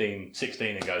 14, 15,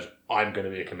 16 and goes, I'm going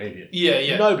to be a comedian.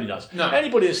 Yeah. Nobody does. No.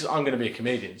 Anybody that says, I'm going to be a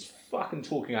comedian is fucking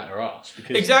talking out their ass.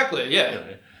 Because, exactly, yeah. You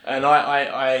know, and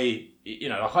I you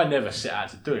know, like I never set out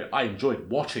to do it. I enjoyed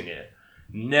watching it.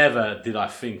 Never did I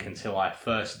think until I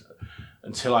first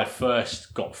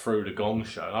got through the Gong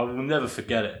Show. And I will never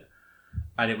forget it.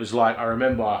 And it was like, I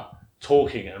remember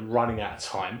talking and running out of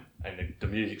time and the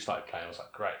music started playing. I was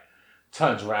like, great.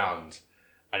 Turns around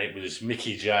and it was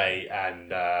Mickey J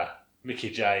and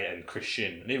Chris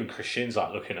Shin. And even Chris Shin's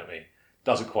like looking at me,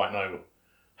 doesn't quite know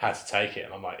how to take it.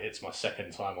 And I'm like, it's my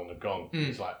second time on the Gong.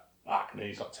 He's like, fuck. And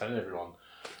he's like telling everyone.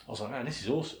 I was like, man, this is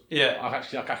awesome. Yeah. I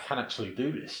can actually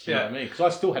do this. Do you know what I mean? Because I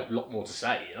still had a lot more to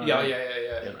say. You know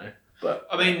Yeah. You know? But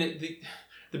I mean,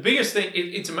 the biggest thing,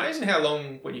 it's amazing how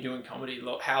long, when you're doing comedy,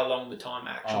 how long the time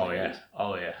actually is.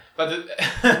 Oh, yeah. But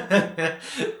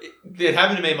it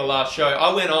happened to me in my last show.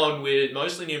 I went on with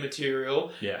mostly new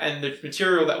material. Yeah. And the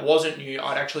material that wasn't new,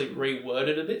 I'd actually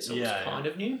reworded a bit, so it was kind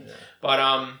of new. Yeah. But,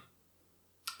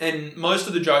 and most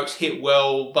of the jokes hit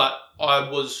well, but I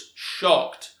was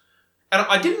shocked. And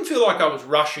I didn't feel like I was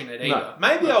rushing it either. No.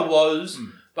 Maybe I was,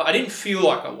 but I didn't feel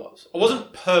like I was. I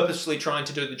wasn't purposely trying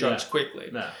to do the jokes quickly.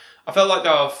 No. I felt like they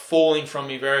were falling from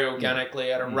me very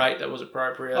organically at a rate that was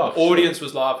appropriate. The audience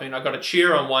was laughing. I got a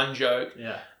cheer on one joke.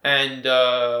 Yeah. And,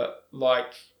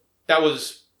 like, that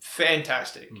was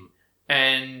fantastic.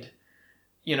 And,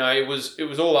 you know, it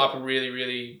was all up a really,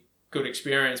 really good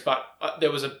experience. But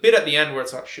there was a bit at the end where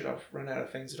it's like, shit, I've run out of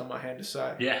things on my hand to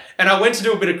say. Yeah. And I went to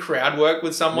do a bit of crowd work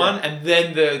with someone, and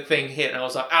then the thing hit, and I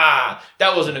was like,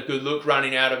 that wasn't a good look,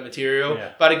 running out of material.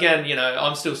 Yeah. But again, you know,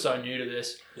 I'm still so new to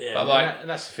this. Yeah. But like, and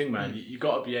that's the thing, man. You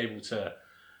got to be able to.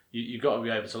 You got to be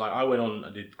able to, like, I went on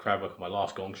and did crowd work on my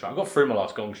last Gong Show. I got through my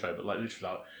last Gong Show, but like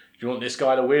literally, like, do you want this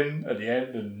guy to win at the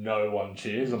end? And no one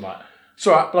cheers. I'm like, it's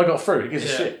all right, but I got through. It gives a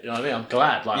shit. You know what I mean? I'm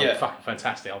glad. Like, I'm fucking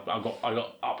fantastic. I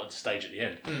got up at the stage at the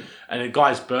end. And the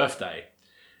guy's birthday,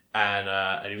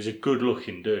 and he was a good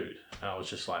looking dude. And I was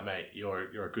just like, mate,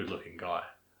 you're a good looking guy.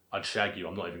 I'd shag you.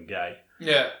 I'm not even gay.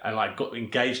 Yeah. And like got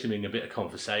engaged him in a bit of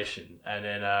conversation. And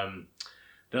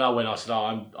then I went. I said,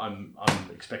 I'm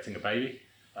expecting a baby.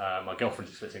 My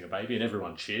girlfriend's expecting a baby, and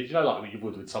everyone cheered. You know, like what you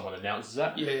would when someone announces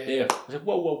that. Yeah. I said,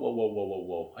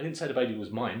 whoa. I didn't say the baby was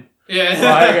mine. Yeah.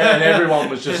 Like, and everyone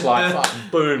was just like, fucking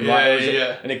boom. Yeah, Like, it was,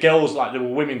 yeah. And the girls, like, there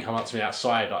were women come up to me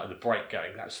outside, like, at the break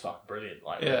going, that's fucking brilliant.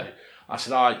 Like, Yeah. I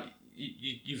said,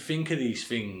 you think of these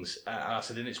things, and I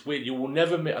said, and it's weird, you will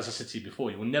never meet, as I said to you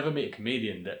before, you will never meet a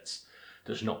comedian that's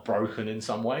not broken in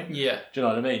some way. Yeah. Do you know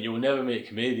what I mean? You will never meet a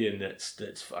comedian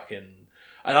that's fucking...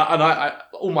 And I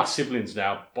all my siblings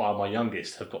now, by my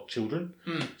youngest, have got children.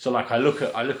 So like I look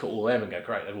at all them and go,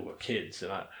 great, they've all got kids,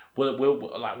 and when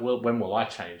will I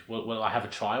change? Will I have a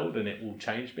child and it will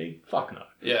change me? Fuck no.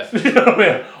 Yeah. You know what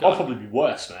I mean? I'll probably be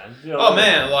worse, man. You know what I mean?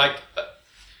 Man, like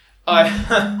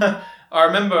I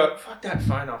remember. Fuck that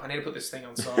phone off. I need to put this thing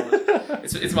on silent.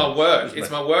 It's my work. It's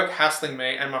my work hassling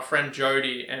me and my friend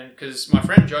Jody, and because my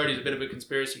friend Jody is a bit of a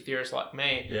conspiracy theorist like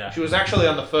me. Yeah. She was actually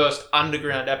on the first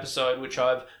Underground episode, which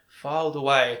I've filed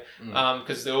away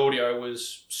because the audio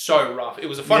was so rough. It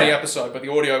was a funny episode, but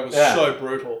the audio was so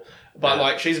brutal. But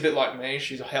like, she's a bit like me.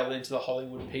 She's held into the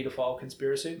Hollywood paedophile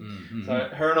conspiracy. So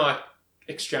her and I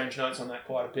exchanged notes on that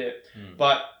quite a bit.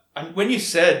 But when you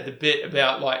said the bit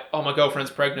about like, oh, my girlfriend's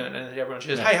pregnant, and everyone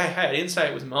says, hey, I didn't say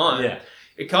it was mine. Yeah.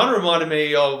 It kind of reminded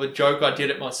me of a joke I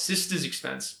did at my sister's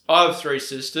expense. I have 3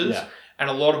 sisters. Yeah. And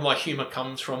a lot of my humour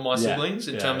comes from my siblings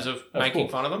in terms of making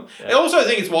fun of them. Yeah. I also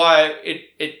think it's why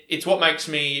it's what makes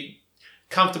me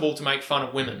comfortable to make fun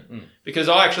of women. Because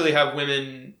I actually have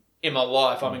women in my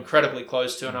life I'm incredibly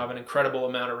close to and I have an incredible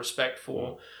amount of respect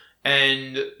for.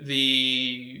 And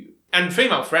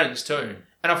female friends too.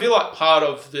 And I feel like part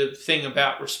of the thing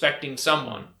about respecting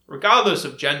someone, regardless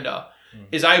of gender,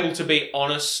 is able to be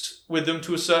honest with them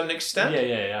to a certain extent.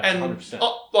 Yeah. 100%. And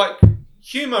like...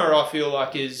 humour, I feel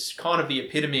like, is kind of the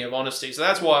epitome of honesty. So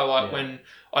that's why I like when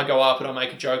I go up and I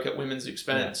make a joke at women's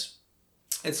expense.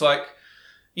 Yeah. It's like,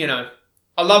 you know,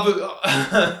 I love it.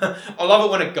 I love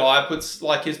it when a guy puts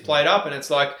like his plate up and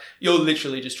it's like, you're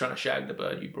literally just trying to shag the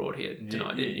bird you brought here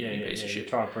tonight, didn't you, you piece of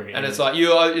shit. And it's like,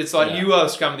 you are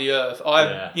scum of the earth.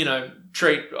 I,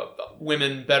 treat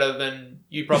women better than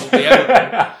you probably ever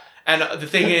will. And the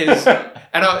thing is,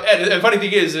 and the funny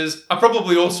thing is I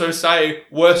probably also say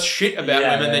worse shit about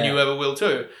women than you ever will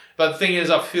too. But the thing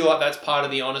is, I feel like that's part of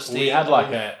the honesty of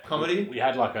comedy. We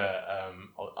had like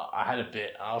I had a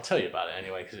bit, I'll tell you about it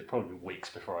anyway, because it probably be weeks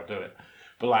before I do it.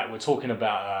 But like, we're talking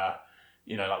about,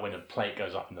 like when the plate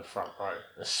goes up in the front row,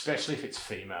 especially if it's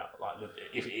female, like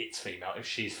if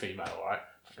she's female, right?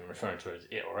 I've been referring to her as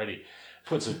it already.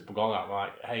 Puts a gong up,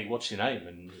 like, hey, what's your name?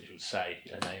 And she would say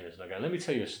her name is, and I go, let me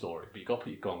tell you a story, but you got to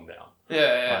put your gong down.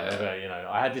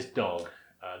 I had this dog.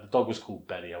 The dog was called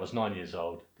Betty. I was 9 years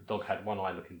old. The dog had one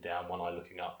eye looking down, one eye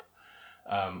looking up.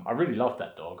 I really loved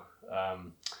that dog.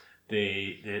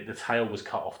 The tail was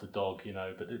cut off the dog,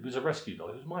 but it was a rescue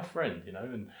dog. It was my friend,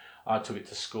 and I took it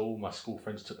to school. My school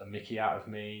friends took the mickey out of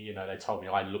me. They told me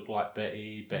I looked like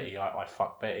Betty. I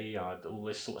fucked Betty. All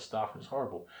this sort of stuff. It was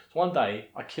horrible. So one day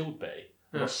I killed Betty.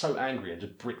 I was so angry and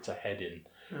just bricked her head in,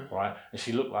 right? And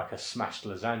she looked like a smashed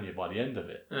lasagna by the end of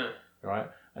it, right?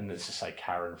 And let's just say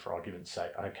Karen, for argument's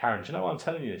sake. Karen, do you know why I'm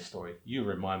telling you this story? You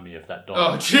remind me of that dog.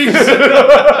 Oh, jeez.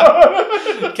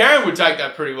 Karen would take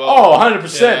that pretty well. Oh,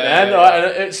 100%, man.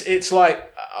 Yeah. It's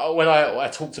like when I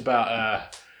talked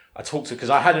about... because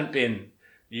I hadn't been...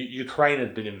 Ukraine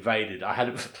had been invaded. I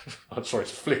hadn't... I'm sorry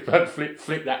to flip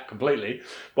that completely.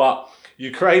 But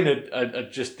Ukraine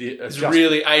had just... It's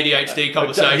really ADHD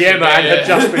conversation. Yeah, man. Had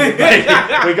just been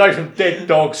invaded. We go from dead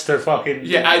dogs to fucking...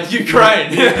 Ukraine.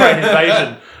 Ukraine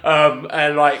invasion.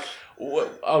 And like...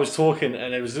 I was talking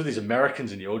and there was all these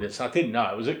Americans in the audience. And I didn't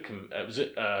know. It was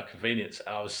at convenience.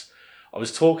 And I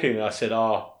was talking and I said,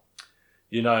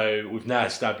 we've now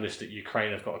established that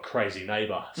Ukraine have got a crazy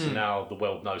neighbour, so now the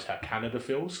world knows how Canada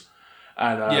feels.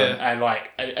 And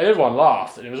everyone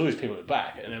laughed, and there was all these people at the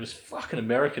back, and there was a fucking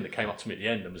American that came up to me at the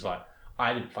end and was like,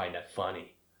 I didn't find that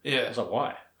funny. Yeah. I was like,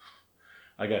 why?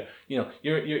 I go, you're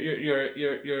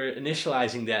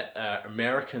initializing that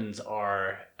Americans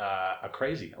are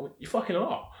crazy. I went, you fucking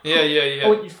are. Yeah. I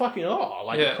went, you fucking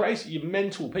are. You're crazy. You're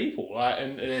mental people. Right?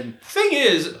 And the thing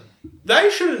is, they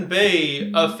shouldn't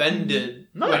be offended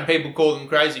when people call them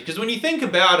crazy. Because when you think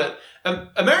about it,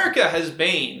 America has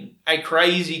been a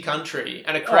crazy country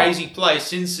and a crazy place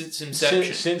since its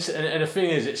inception. And the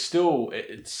thing is, it's still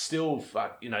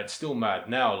mad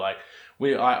now. Like,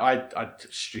 I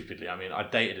stupidly, I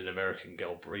dated an American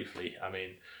girl briefly.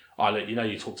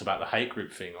 You talked about the hate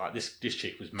group thing. Like, this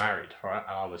chick was married, right?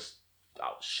 And I was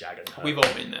shagging her. We've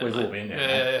all been there. We've all been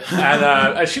there.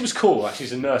 Yeah. And she was cool. Like,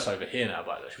 she's a nurse over here now,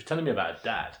 by the way. She was telling me about her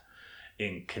dad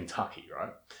in Kentucky,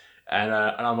 right? And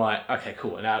I'm like, okay,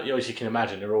 cool. And now, as you can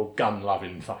imagine, they're all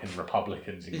gun-loving fucking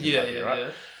Republicans in Kentucky, right?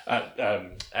 Yeah.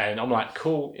 And I'm like,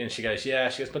 cool. And she goes, yeah.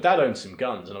 She goes, my dad owns some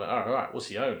guns. And I'm like, all right, what's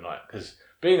he own? Like, because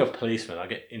being a policeman, I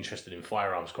get interested in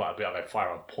firearms quite a bit. I've had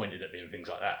firearms pointed at me and things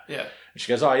like that. Yeah. And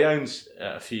she goes, oh, he owns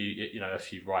a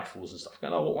few rifles and stuff. I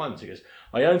go, oh, what ones? He goes,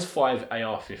 he owns 5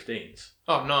 AR-15s.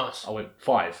 Oh, nice. I went,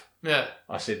 5? Yeah.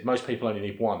 I said, most people only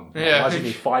need 1. Yeah. Why does he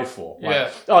need 5 for? Like,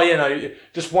 Yeah. Oh,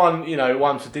 just one,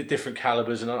 one for different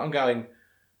calibers. And I'm going,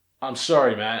 I'm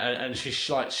sorry, man. And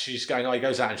she's going, oh, he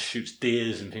goes out and shoots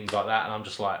deers and things like that. And I'm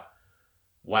just like,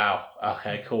 wow,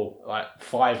 okay, cool. Like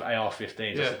 5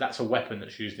 AR-15s. Yeah. I said, that's a weapon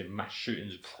that's used in mass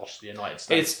shootings across the United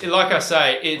States. It's like I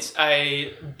say, it's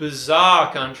a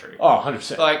bizarre country. Oh,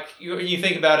 100%. Like you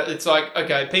think about it, it's like,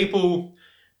 okay, people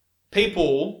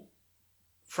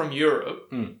from Europe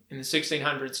in the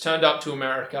 1600s turned up to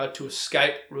America to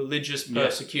escape religious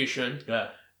persecution. Yeah.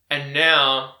 And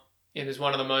now it is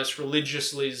one of the most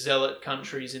religiously zealot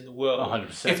countries in the world.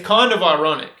 100%. It's kind of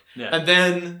ironic. Yeah. And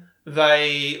then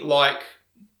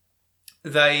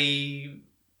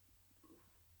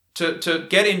to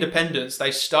get independence,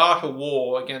 they start a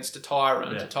war against a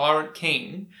tyrant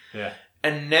king. Yeah.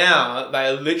 And now they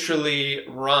are literally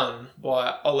run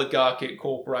by oligarchic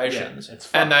corporations,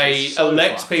 and they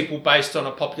elect people based on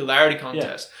a popularity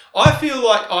contest. Yeah. I feel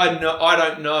like I didn't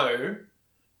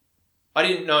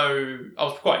know. I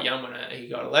was quite young when he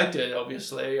got elected.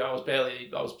 Obviously, I was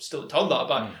still a toddler.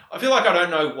 But I feel like I don't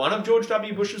know one of George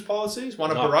W. Bush's policies, one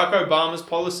of Barack Obama's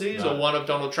policies, or one of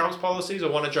Donald Trump's policies,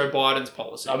 or one of Joe Biden's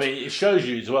policies. I mean, it shows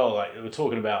you as well. Like we're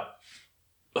talking about.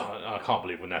 I can't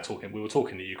believe we're now talking. We were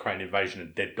talking the Ukraine invasion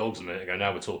and dead dogs a minute ago.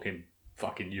 Now we're talking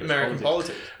fucking US American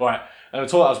politics. Right. And I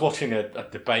was watching a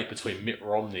debate between Mitt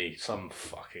Romney, some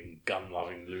fucking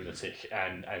gun-loving lunatic,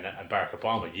 and Barack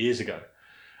Obama years ago.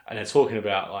 And they're talking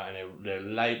about and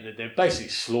they're basically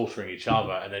slaughtering each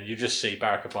other. And then you just see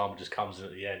Barack Obama just comes in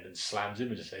at the end and slams him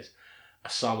and just says,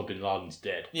 Osama bin Laden's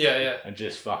dead. Yeah, yeah. And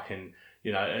just fucking,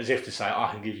 as if to say, I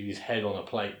can give you his head on a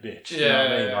plate, bitch. You know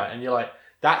what I mean? Like, and you're like,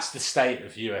 that's the state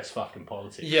of US fucking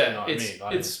politics. Yeah, you know what I mean?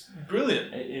 Like, it's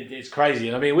brilliant. It's crazy.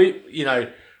 And I mean,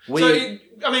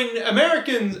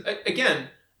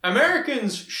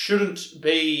 Americans shouldn't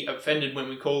be offended when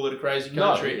we call it a crazy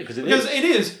country. No, because it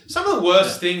is. Some of the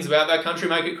worst things about that country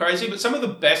make it crazy, but some of the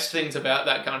best things about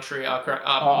that country are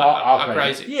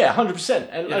crazy. Yeah, 100%.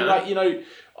 And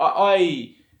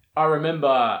I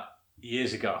remember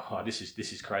years ago. Oh, this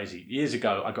is crazy. Years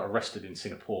ago, I got arrested in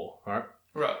Singapore. Right.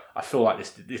 Right. I feel like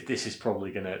this is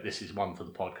probably this is one for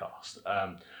the podcast.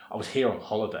 I was here on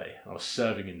holiday. I was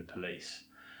serving in the police,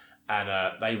 and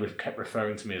they kept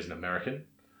referring to me as an American.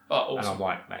 Oh, awesome. And I'm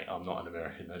like, mate, I'm not an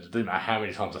American. It doesn't matter how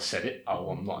many times I said it. Oh,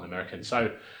 I'm not an American.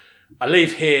 So I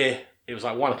leave here. It was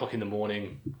like 1 o'clock in the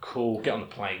morning. Cool. Get on the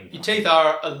plane. Your teeth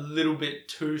are a little bit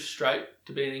too straight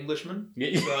to be an Englishman.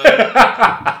 Yeah, so.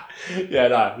 Yeah,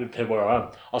 no, it depends where I am.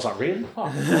 I was like, really? Oh.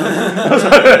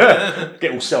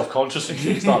 Get all self-conscious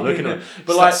and start looking at it.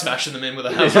 But start smashing them in with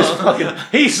a hammer.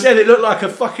 He said it looked like a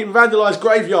fucking vandalised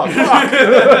graveyard. Fuck.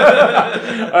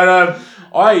 And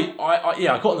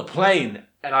I got on the plane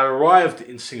and I arrived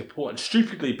in Singapore. And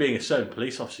stupidly, being a certain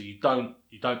police officer, you don't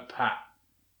pat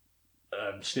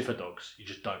sniffer dogs. You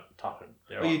just don't tuck them.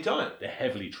 You don't? They're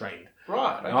heavily trained.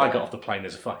 Right. And I got off the plane,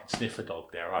 there's a fucking sniffer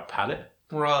dog there. I pat it.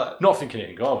 Right. Not thinking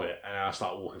anything of it. And I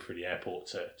start walking through the airport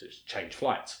to change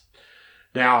flights.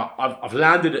 Now, I've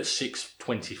landed at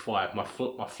 6:25.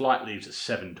 My flight leaves at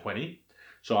 7:20.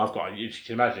 So I've got, you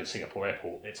can imagine in Singapore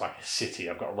airport, it's like a city.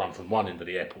 I've got to run from one end of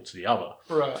the airport to the other.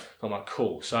 Right. So I'm like,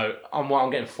 cool. So I'm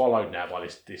getting followed now by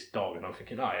this dog. And I'm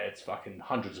thinking, oh yeah, it's fucking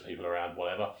hundreds of people around,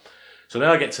 whatever. So then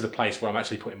I get to the place where I'm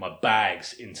actually putting my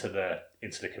bags into the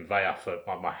conveyor for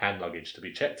my hand luggage to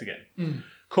be checked again. Mm.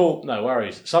 Cool, no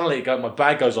worries. Suddenly my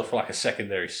bag goes off for like a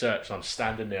secondary search and I'm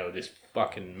standing there with this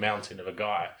fucking mountain of a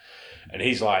guy. And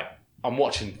he's like, I'm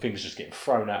watching things just getting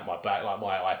thrown out my bag, like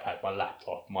my iPad, my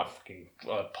laptop, my fucking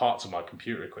parts of my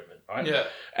computer equipment, right? Yeah.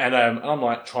 And I'm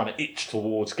like trying to itch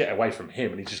towards get away from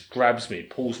him and he just grabs me,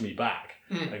 pulls me back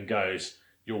and goes,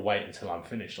 you'll wait until I'm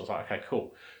finished. I was like, okay,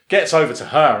 cool. Gets over to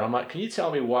her and I'm like, can you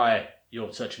tell me why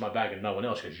you're searching my bag and no one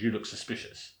else? She goes, you look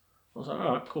suspicious. I was like,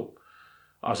 all right, cool.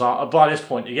 I was like, by this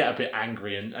point, you get a bit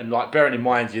angry and like, bearing in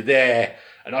mind, you're there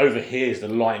and over here is the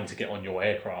line to get on your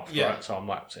aircraft, right? So I'm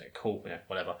like, cool, yeah,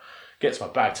 whatever. Gets my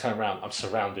bag, turn around, I'm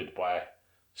surrounded by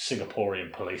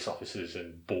Singaporean police officers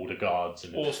and border guards.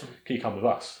 And awesome. Can you come with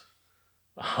us?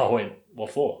 I went,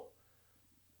 what for?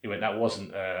 He went, that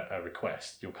wasn't a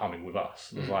request. You're coming with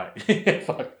us. I was like, yeah,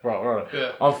 fuck, right.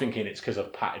 Yeah. I'm thinking it's because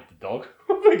I've patted the dog.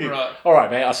 I'm thinking, right. All right,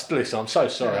 mate, listen, I'm so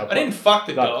sorry. I didn't fuck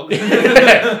the dog.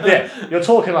 yeah, you're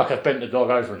talking like I've bent the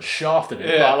dog over and shafted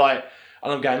it. Yeah. But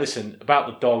And I'm going, listen, about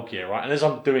the dog here, right? And as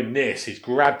I'm doing this, he's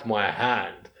grabbed my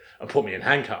hand and put me in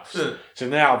handcuffs. So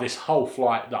now this whole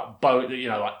flight, that boat,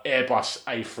 like Airbus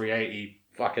A380,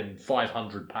 fucking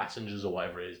 500 passengers or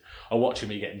whatever it is, are watching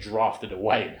me getting drafted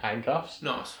away in handcuffs.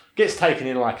 Nice. Gets taken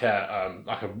in like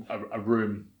a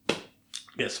room,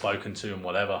 gets spoken to and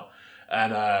whatever.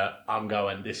 And I'm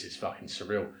going, this is fucking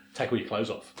surreal. Take all your clothes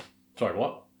off. Sorry,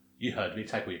 what? You heard me.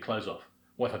 Take all your clothes off.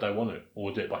 What if I don't want to? Or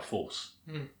we'll do it by force.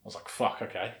 I was like, fuck,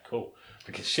 okay, cool.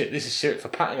 Because shit, this is serious for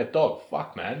patting a dog.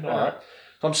 Fuck, man. All right.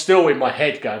 So I'm still in my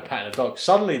head going, patting a dog.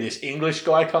 Suddenly this English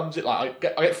guy comes in. Like,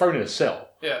 I get thrown in a cell.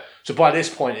 Yeah. So by this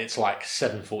point, it's like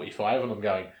 7:45 and I'm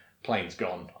going, plane's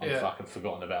gone. I'm fucking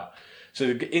forgotten about.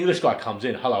 So the English guy comes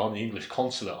in. Hello, I'm the English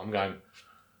consulate. I'm going,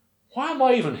 why am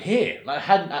I even here? Like,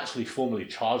 hadn't actually formally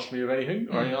charged me with anything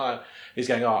or anything like that. He's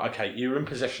going, oh, okay, you're in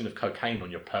possession of cocaine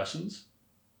on your persons.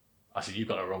 I said, you've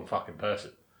got the wrong fucking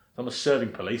person. I'm a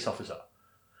serving police officer.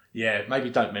 Yeah, maybe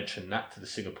don't mention that to the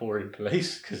Singaporean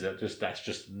police because that's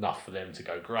just enough for them to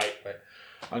go, great. But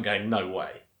I'm going, no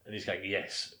way. And he's going,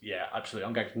 yes, yeah, absolutely.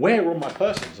 I'm going, where are all my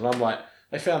persons? And I'm like,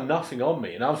 they found nothing on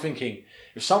me. And I'm thinking,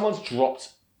 if someone's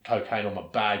dropped cocaine on my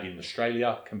bag in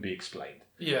Australia, can be explained.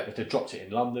 Yeah. If they dropped it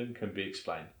in London, can be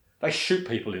explained. They shoot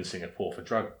people in Singapore for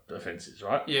drug offences,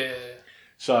 right? Yeah.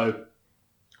 So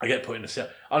I get put in a cell.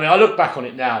 I mean, I look back on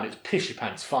it now and it's piss your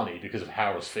pants funny because of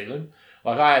how I was feeling.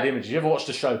 Like I had images. You ever watched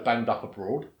the show Banged Up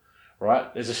Abroad?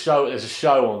 Right? There's a show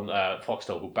on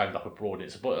Foxtel called Banged Up Abroad. And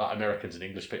it's about like Americans and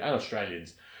English people and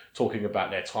Australians talking about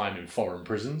their time in foreign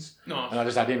prisons. Nice. And I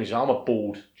just had images. I'm a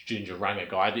bald ginger ranger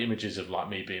guy. I had images of like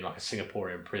me being like a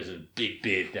Singaporean prison, big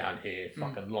beard down here,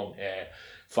 fucking long hair,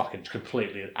 fucking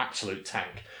completely an absolute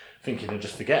tank, thinking they'll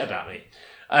just forget about me.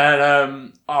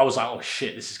 And I was like, oh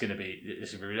shit, this is going to be,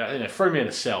 throw me in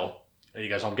a cell. And he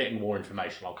goes, I'm getting more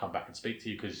information. I'll come back and speak to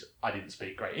you because I didn't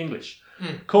speak great English.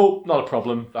 Cool, not a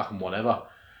problem, fucking whatever.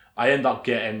 I end up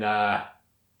getting,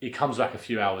 he comes back a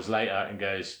few hours later and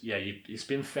goes, yeah, it's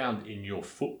been found in your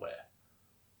footwear.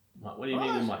 I'm like, what do you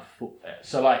mean in my footwear?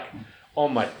 So like,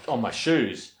 on my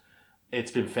shoes,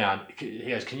 it's been found. He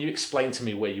goes, can you explain to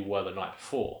me where you were the night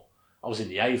before? I was in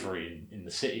the Aviary in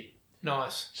the city.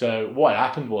 Nice. So what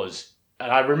happened was,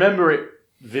 and I remember it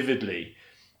vividly,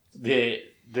 the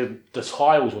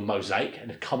tiles were mosaic and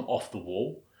had come off the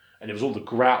wall, and it was all the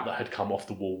grout that had come off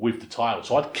the wall with the tiles.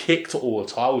 So I'd kicked all the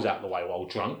tiles out of the way while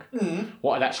drunk.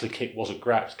 What I'd actually kicked wasn't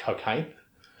grout, it was cocaine.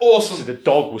 Awesome. So the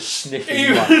dog was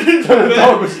sniffing.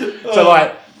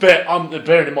 But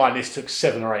bearing in mind this took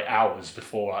 7 or 8 hours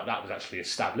before like, that was actually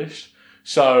established.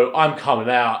 So I'm coming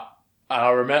out. And I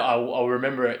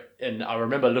remember it, and I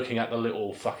remember looking at the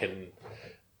little fucking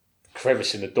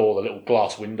crevice in the door, the little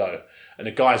glass window, and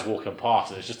the guy's walking past,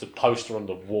 and there's just a poster on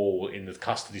the wall in the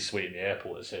custody suite in the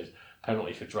airport that says,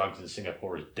 penalty for drugs in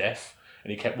Singapore is death.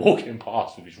 And he kept walking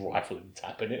past with his rifle and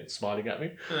tapping it and smiling at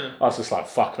me. I was just like,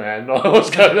 fuck, man, what's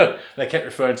going on? They kept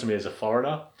referring to me as a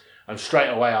foreigner. And straight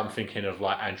away, I'm thinking of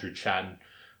like Andrew Chan,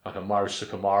 like a Maru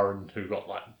Sukumaran who got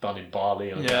like done in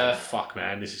Bali. And I'm like, fuck,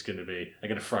 man, this is going to be, they're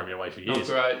going to throw me away for years.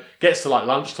 Oh, great. Gets to like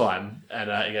lunchtime and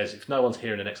he goes, if no one's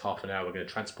here in the next half an hour, we're going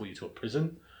to transport you to a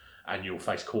prison and you'll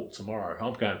face court tomorrow.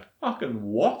 I'm going, fucking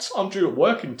what? I'm due at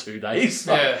work in 2 days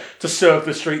to serve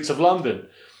the streets of London.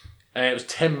 And it was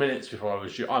 10 minutes before I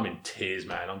was due. I'm in tears,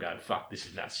 man. I'm going, fuck, this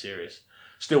is not serious.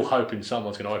 Still hoping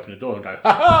someone's going to open the door and go,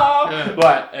 ha ha!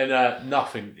 Right, and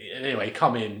nothing. And anyway,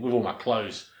 come in with all my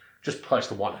clothes, just close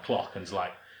to 1 o'clock, and it's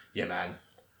like, yeah, man,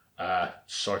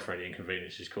 sorry for any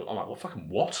inconvenience. He's cool. I'm like, well, fucking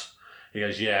what? He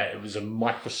goes, yeah, it was a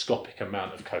microscopic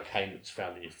amount of cocaine that's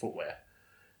found in your footwear.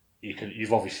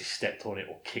 You've obviously stepped on it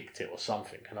or kicked it or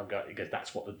something. And I'm going, he goes,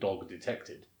 that's what the dog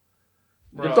detected.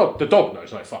 Right. The dog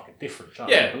knows no fucking difference.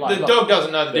 Yeah, the dog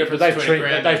doesn't know the difference between a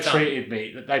ground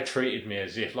and they've treated me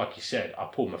as if, like you said, I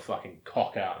pulled my fucking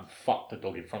cock out and fucked the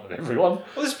dog in front of everyone. Well,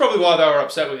 this is probably why they were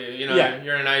upset with you. You know,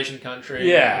 you're in an Asian country.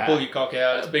 Yeah, you pull your cock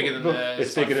out. It's bigger than theirs.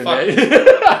 It's bigger than theirs.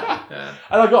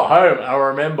 And I got home and I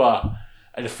remember,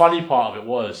 and the funny part of it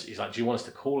was, he's like, "Do you want us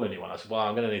to call anyone?" I said, "Well,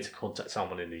 I'm going to need to contact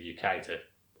someone in the UK to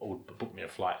book me a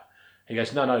flight." He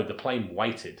goes, "No, the plane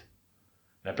waited."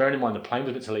 Now, bearing in mind, the plane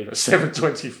was meant to leave at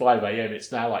 7:25 a.m.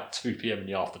 It's now like 2 p.m. in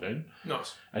the afternoon.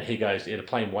 Nice. And he goes, yeah, the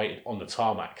plane waited on the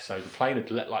tarmac. So the plane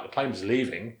the plane was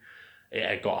leaving. It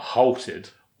had got halted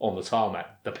on the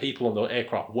tarmac. The people on the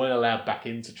aircraft weren't allowed back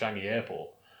into Changi Airport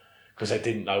because they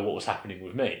didn't know what was happening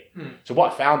with me. So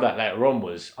what I found out later on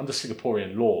was, under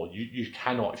Singaporean law, you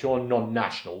cannot, if you're a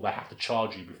non-national, they have to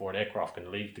charge you before an aircraft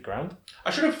can leave the ground. I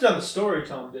should have done the story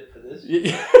time bit for this.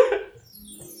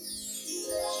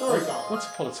 Story time. Once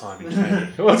upon a time in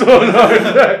Kenya. Once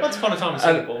upon a time in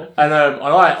Singapore. And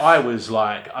I was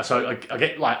like, so I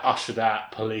get like ushered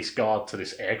out, police guard to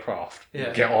this aircraft.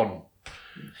 Yeah. Get on.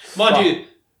 Mind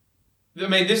you, I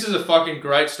mean, this is a fucking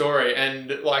great story,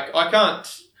 and like I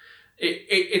can't.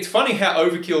 It's funny how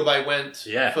overkill they went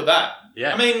for that.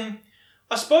 Yeah. I mean,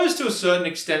 I suppose to a certain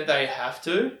extent they have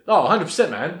to. Oh, 100%,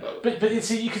 man. But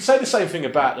you could say the same thing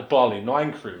about the Bali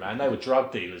 9 crew, man. They were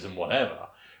drug dealers and whatever,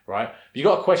 right? But you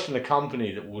got to question the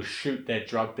company that will shoot their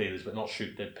drug dealers but not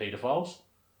shoot their paedophiles.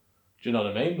 Do you know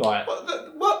what I mean? Like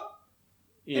what?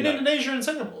 In Indonesia and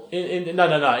Singapore?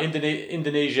 No.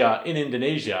 Indonesia. In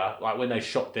Indonesia, like when they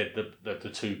shot dead the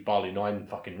 2 Bali 9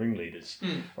 fucking ringleaders,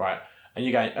 right? And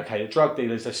you're going, okay, the drug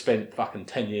dealers, they've spent fucking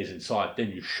 10 years inside,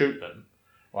 then you shoot them,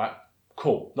 right?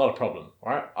 Cool, not a problem,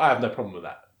 right? I have no problem with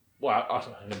that. Well,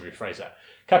 let me rephrase that.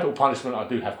 Capital punishment, I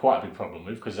do have quite a big problem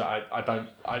with, because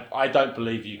I don't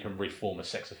believe you can reform a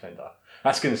sex offender.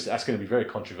 That's gonna be very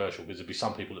controversial, because there'll be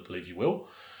some people that believe you will,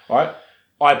 right?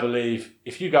 I believe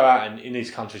if you go out and in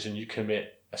these countries and you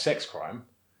commit a sex crime,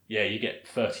 yeah, you get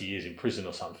 30 years in prison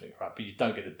or something, right? But you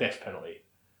don't get the death penalty.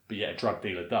 But yet a drug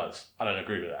dealer does. I don't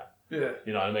agree with that. Yeah.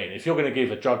 You know what I mean? If you're going to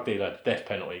give a drug dealer the death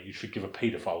penalty, you should give a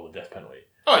paedophile the death penalty.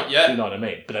 Oh yeah. You know what I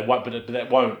mean? But it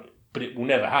will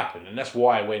never happen, and that's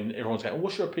why when everyone's going,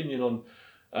 "What's your opinion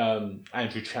on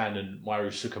Andrew Chan and Mairo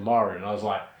Sukumaru?" and I was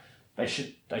like, they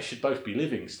should both be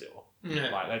living still. Yeah.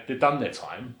 Like they've done their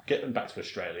time, get them back to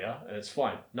Australia, and it's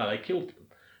fine. No, they killed them,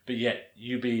 but yet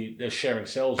they're sharing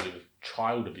cells with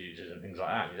child abusers and things like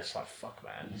that. And you're just like, fuck,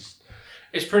 man.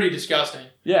 It's pretty disgusting.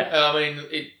 Yeah. I mean,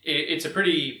 it's a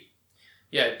pretty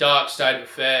dark state of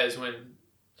affairs when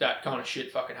that kind of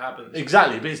shit fucking happens.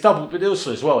 Exactly, but it's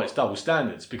double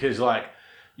standards, because like,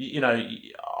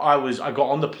 I got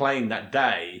on the plane that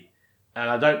day, and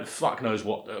I don't fuck knows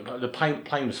what the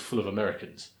plane was full of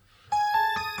Americans.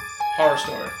 Horror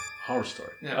story.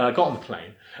 Yeah. I got on the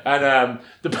plane, and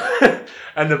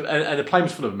the plane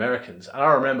was full of Americans, and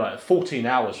I remember 14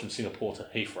 hours from Singapore to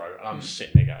Heathrow, and I'm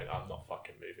sitting there going, I'm not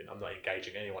fucking moving. I'm not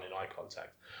engaging anyone in eye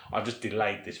contact. I've just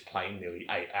delayed this plane nearly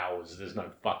 8 hours. There's no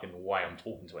fucking way I'm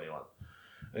talking to anyone.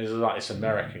 And there's like this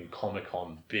American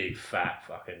Comic-Con big fat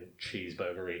fucking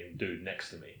cheeseburger eating dude next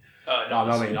to me.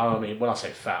 I mean, when I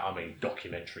say fat, I mean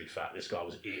documentary fat. This guy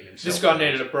was eating himself. This guy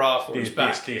needed a bra for his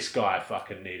back. This guy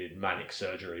fucking needed manic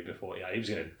surgery before. He was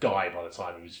going to die by the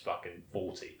time he was fucking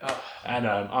 40. Oh. And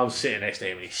I'm sitting next to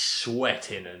him, and he's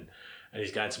sweating, and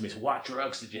he's going to me, so what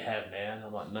drugs did you have, man?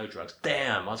 I'm like, no drugs.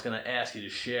 Damn, I was going to ask you to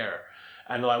share.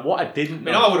 And like, what I didn't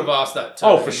know... I would have asked that too.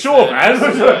 Oh, for sure, man.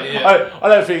 Yeah. I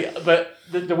don't think... But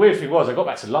the weird thing was, I got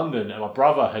back to London, and my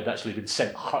brother had actually been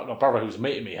sent... My brother who was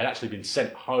meeting me had actually been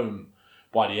sent home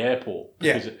by the airport.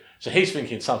 So he's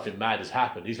thinking something mad has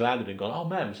happened. He's landed and gone, oh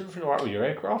man, is everything all right with your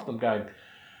aircraft? I'm going,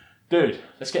 dude,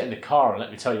 let's get in the car and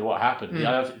let me tell you what happened.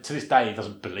 To this day, he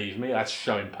doesn't believe me. I had to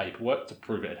show him paperwork to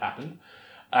prove it had happened.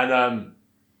 And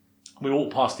we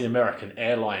walked past the American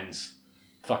Airlines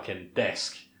fucking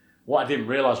desk. What I didn't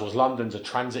realise was London's a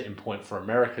transiting point for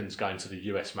Americans going to the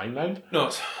US mainland.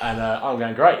 Nice. And I'm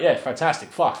going, great, yeah, fantastic.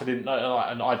 Fuck, I didn't know.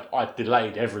 And I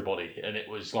delayed everybody. And it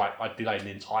was like, I delayed an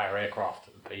entire aircraft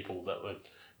of people that were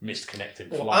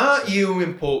misconnecting flights. Aren't you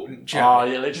important, Jack? Oh,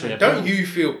 yeah, literally. Don't you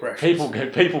feel precious?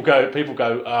 People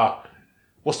go,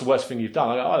 what's the worst thing you've done?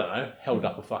 I go, I don't know, held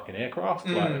up a fucking aircraft,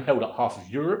 like held up half of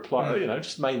Europe, like,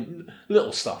 just made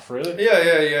little stuff, really.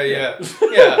 Yeah.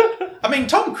 I mean,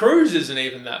 Tom Cruise isn't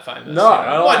even that famous. No.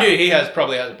 Well, I knew he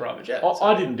probably has a private jet.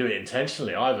 I didn't do it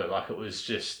intentionally either. Like, it was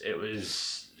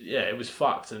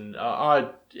fucked. And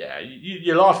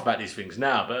you laugh about these things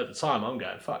now, but at the time I'm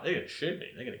going, fuck, they're going to shoot me.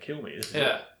 They're going to kill me.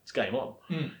 It's game on.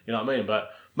 You know what I mean?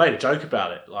 But made a joke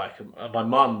about it. Like,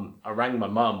 I rang my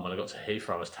mum when I got to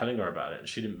Heathrow. I was telling her about it, and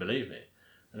she didn't believe me.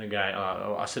 And then going,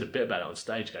 I said a bit about it on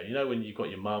stage, going, when you've got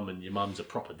your mum and your mum's a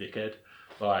proper dickhead,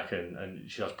 like, and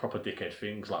she does proper dickhead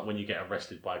things, like when you get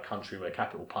arrested by a country where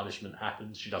capital punishment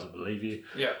happens, she doesn't believe you.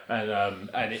 Yeah.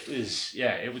 And it was,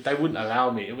 they wouldn't allow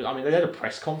me. They had a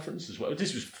press conference as well.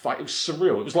 This was it was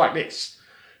surreal. It was like this.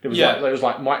 There was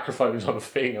like microphones on the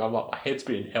thing, and I'm like, my head's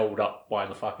being held up by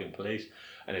the fucking police,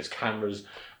 and there's cameras.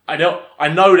 I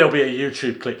know there'll be a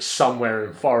YouTube clip somewhere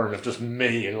in foreign of just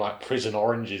me in like prison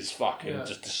oranges, fucking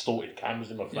just distorted cameras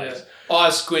in my face. Yeah.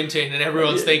 Eyes squinting, and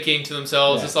everyone's thinking to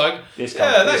themselves, it's like,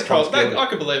 I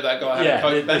could believe that guy had a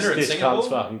coke bender in Singapore. This cunt's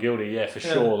fucking guilty, for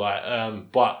sure.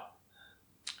 Like, but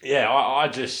I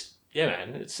just,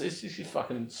 man, it's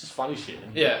just funny shit.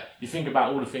 And you think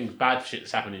about all the bad shit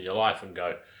that's happened in your life, and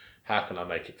go, how can I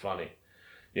make it funny?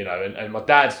 And my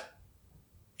dad,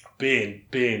 being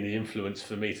the influence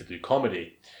for me to do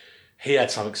comedy, he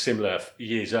had something similar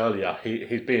years earlier.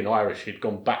 He'd being Irish, he'd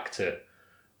gone back to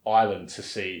Ireland to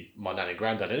see my nan and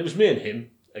granddad, and it was me and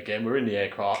him again. We're in the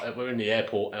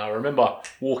airport, and I remember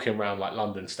walking around like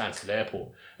London Stansted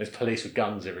Airport. There's police with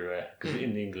guns everywhere because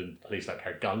in England, police don't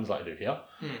carry guns like they do here.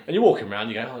 And you're walking around,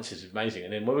 you go, "Oh, this is amazing."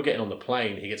 And then when we're getting on the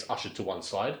plane, he gets ushered to one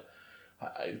side,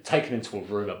 taken into a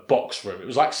room, a box room. It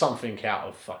was like something out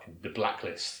of fucking The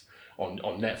Blacklist on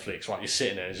Netflix. Right, you're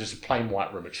sitting there. There's just a plain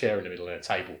white room, a chair in the middle, and a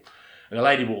table. And a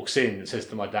lady walks in and says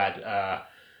to my dad,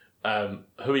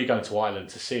 "Who are you going to Ireland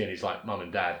to see?" And he's like, "Mum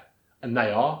and Dad." And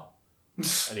they are.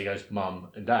 And he goes, "Mum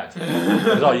and Dad." He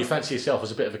goes, "Oh, you fancy yourself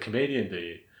as a bit of a comedian, do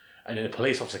you?" And then a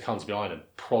police officer comes behind and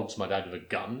prods my dad with a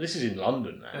gun. This is in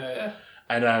London, man. Yeah.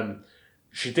 And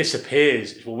she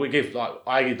disappears. Well,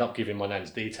 I ended up giving my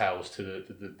nan's details to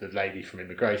the lady from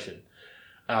immigration.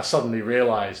 And I suddenly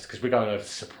realised, because we're going over to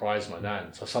surprise my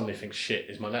nan, so I suddenly think, shit,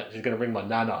 is going to ring my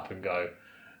nan up and go,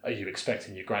 "Are you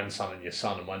expecting your grandson and your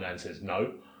son?" And my nan says,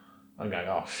 "No." I'm going,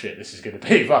 "Oh shit, this is going to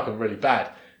be fucking really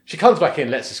bad." She comes back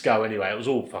in, lets us go anyway. It was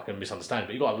all fucking misunderstanding.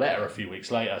 But you got a letter a few weeks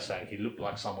later saying he looked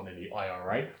like someone in the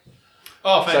IRA.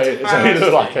 Oh, fantastic. So he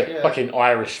looked like a fucking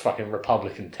Irish fucking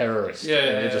Republican terrorist. Yeah,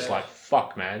 and you're just like,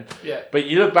 fuck, man. Yeah. But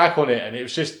you look back on it, and it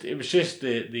was just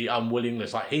the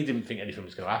unwillingness. Like, he didn't think anything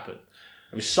was going to happen.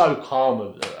 He was so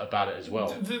calm about it as well.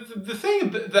 The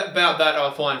thing about that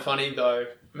I find funny, though,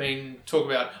 I mean, talk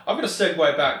about... I've got to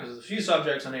segue back because there's a few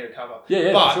subjects I need to cover.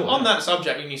 Yeah, but sure, on that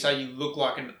subject, when you say you look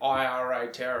like an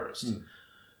IRA terrorist,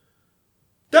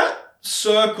 that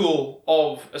circle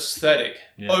of aesthetic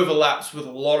overlaps with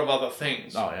a lot of other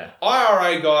things. Oh, yeah.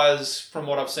 IRA guys, from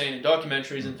what I've seen in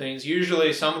documentaries and things,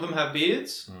 usually some of them have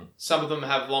beards, some of them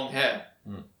have long hair.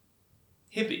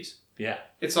 Hippies. Yeah.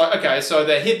 It's like, okay, so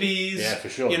they're hippies. Yeah, for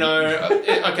sure. You know,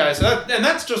 okay, so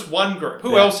that's just one group.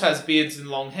 Who else has beards and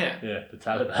long hair? Yeah, the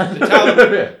Taliban.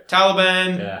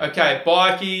 Taliban, Yeah. okay,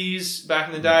 bikies back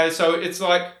in the day. So it's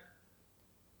like,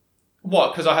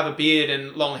 what? Because I have a beard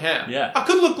and long hair. Yeah. I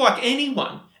could look like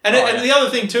anyone. And the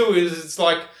other thing too is it's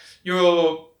like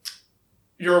you're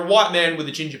a white man with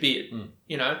a ginger beard.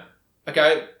 You know,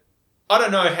 okay. I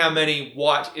don't know how many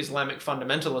white Islamic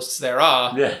fundamentalists there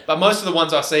are, but most of the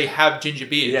ones I see have ginger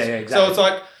beards. Yeah, exactly. So it's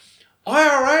like,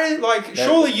 IRA, like,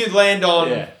 surely you'd land on...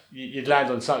 Yeah, you'd land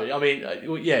on something. I mean,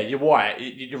 you're white.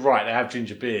 You're right, they have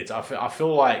ginger beards. I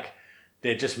feel like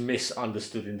they're just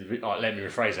misunderstood individuals. Let me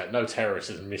rephrase that. No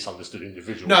terrorist is a misunderstood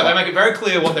individual. No, they make it very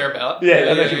clear what they're about.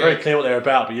 They make it very clear what they're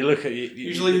about, but you look at...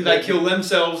 Usually they kill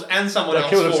themselves and someone else.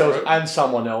 They kill themselves and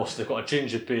someone else. They've got a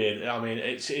ginger beard. I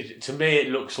mean, to me, it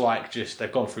looks like just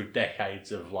they've gone through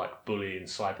decades of like bullying,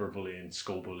 cyberbullying,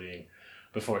 school bullying,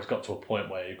 before it's got to a point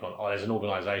where you've gone, there's an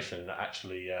organisation that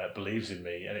actually believes in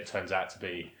me, and it turns out to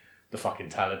be the fucking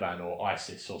Taliban or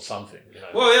ISIS or something. You know?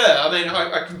 Well, yeah, I mean,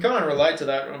 I can kind of relate to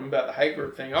that about the hate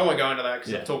group thing. I won't go into that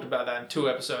because I've talked about that in 2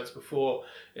 episodes before,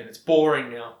 and it's boring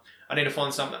now. I need to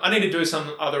find something. I need to do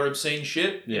some other obscene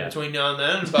shit in between now and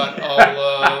then, but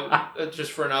I'll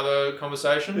just for another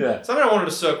conversation. Yeah. Something I wanted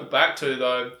to circle back to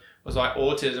though was like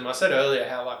autism. I said earlier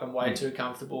how like I'm way too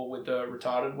comfortable with the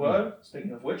retarded word.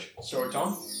 Speaking of which, story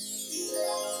time.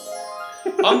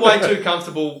 I'm way too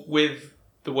comfortable with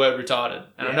the word retarded.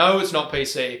 And I know it's not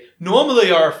PC.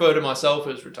 Normally I refer to myself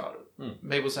as retarded.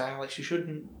 People say, Alex, you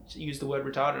shouldn't use the word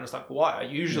retarded. And it's like, why?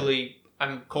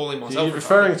 I'm calling myself so you're retarded.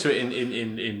 referring to it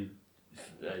in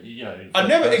you know... I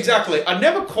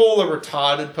never call a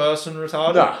retarded person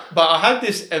retarded. No. But I had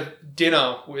this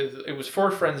dinner it was for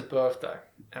a friend's birthday.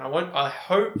 And I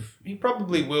hope, he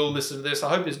probably will listen to this. I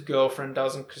hope his girlfriend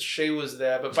doesn't because she was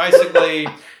there. But basically,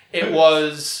 it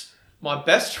was... my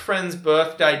best friend's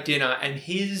birthday dinner and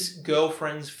his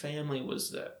girlfriend's family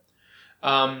was there.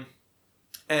 And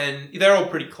they're all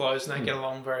pretty close and they get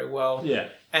along very well. Yeah.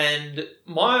 And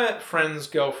my friend's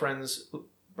girlfriend's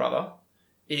brother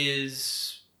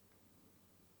is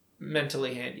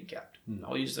mentally handicapped.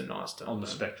 I'll use the nice term. On the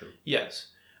spectrum. Yes.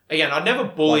 Again, I'd never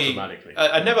bully Automatically.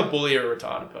 I'd never bully a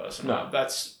retarded person. No.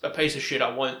 That's a piece of shit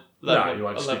I won't You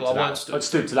won't stoop to that. I'd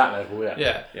stoop to that level,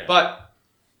 yeah. But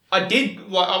I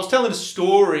was telling a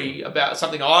story about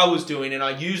something I was doing and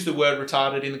I used the word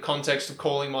retarded in the context of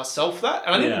calling myself that.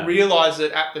 And I didn't realise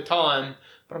it at the time,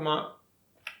 but I'm like,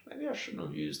 maybe I shouldn't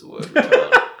have used the word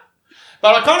retarded.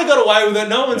 But I kind of got away with it.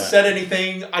 No one said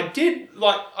anything. I did,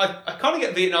 I kind of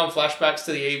get Vietnam flashbacks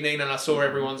to the evening and I saw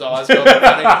everyone's eyes go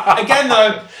funny. Again,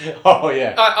 though,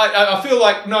 I feel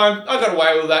like, no, I got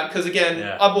away with that because, again,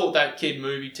 I bought that kid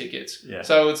movie tickets. Yeah.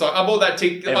 So it's like, I bought that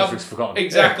ticket. Everything's forgotten.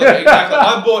 Exactly.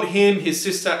 I bought him, his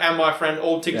sister, and my friend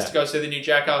all tickets to go see the new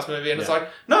Jackass movie. And it's like,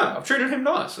 no, I've treated him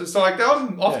nice. It's like,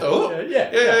 I'm off the hook.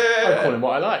 I'm calling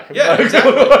what I like. Yeah,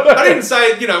 exactly. I didn't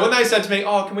say, when they said to me,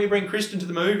 can we bring Christian to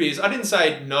the movies? I didn't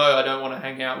say, no, I don't want to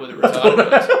hang out with a retarded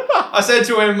person. I said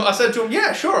to him,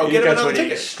 yeah, sure, I'll get him another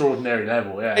ticket. Extraordinary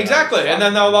level, yeah. Exactly. And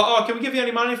then they were like, can we give you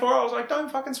any money for it? I was like,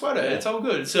 don't fucking sweat it. It's all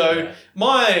good. So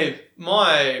my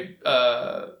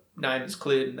name is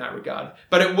cleared in that regard.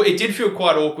 But it did feel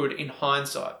quite awkward in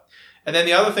hindsight. And then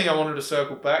the other thing I wanted to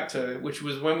circle back to, which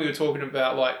was when we were talking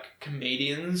about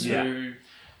comedians who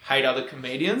hate other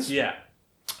comedians. Yeah.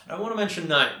 I don't want to mention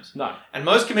names. No. And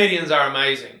most comedians are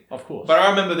amazing. Of course. But I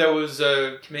remember there was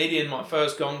a comedian, my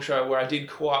first Gong show, where I did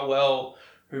quite well,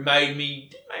 who made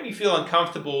me feel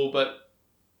uncomfortable, but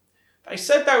they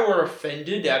said they were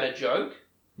offended at a joke,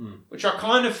 which I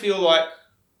kind of feel like,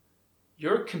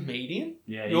 you're a comedian.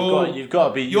 Yeah, you've got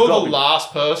to be. You're the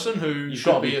last person who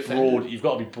should be offended. Broad. You've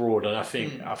got to be broad, and I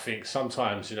think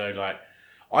sometimes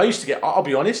I used to get. I'll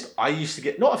be honest. I used to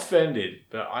get not offended,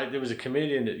 but there was a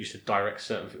comedian that used to direct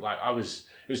certain. It was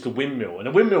the Windmill, and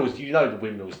the Windmill was. The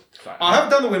Windmill's. I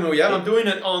haven't done the Windmill yet. I'm doing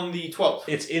it on the 12th.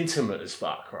 It's intimate as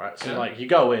fuck, right? So you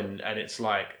go in, and it's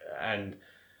and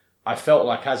I felt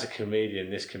like as a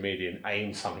comedian, this comedian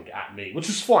aimed something at me, which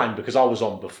was fine because I was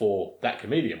on before that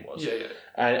comedian was. Yeah.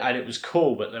 And it was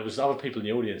cool, but there was other people in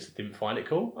the audience that didn't find it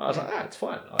cool. I was like, it's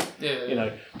fine. But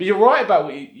you're right about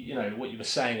what you were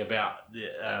saying about the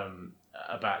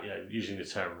about using the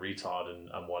term retard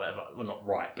and whatever. Well, not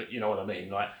right, but you know what I mean.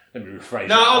 Like, let me rephrase.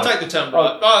 No, I'll take the term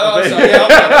right. I'll take it.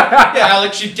 Yeah,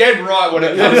 Alex, you're dead right when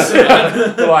it comes to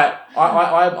that. Like,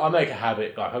 I make a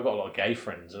habit. Like, I've got a lot of gay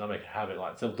friends, and I make a habit.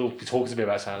 Like, they'll be talking to me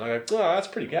about something, and I go, "Oh, that's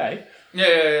pretty gay."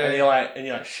 Yeah. And you're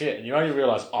like, shit, and you only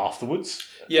realise afterwards.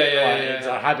 Yeah. It's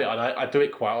a habit. I do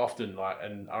it quite often. Like,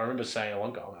 and I remember saying at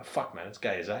one go, "Fuck, man, it's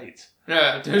gay as AIDS."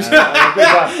 Yeah, dude.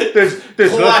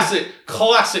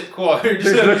 Classic quote. Dude's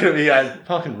looking at me going,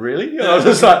 "Fucking really?" And I was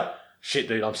just like, "Shit,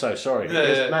 dude, I'm so sorry."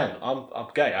 Man, I'm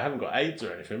gay. I haven't got AIDS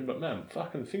or anything, but man,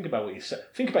 fucking think about what you say.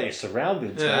 Think about your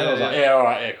surroundings, man. I was like, all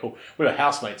right, cool. We were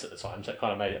housemates at the time, so it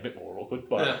kind of made it a bit more awkward.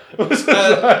 But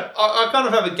I kind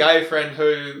of have a gay friend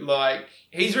who,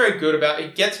 he's very good about it.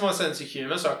 He gets my sense of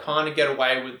humour, so I kind of get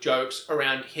away with jokes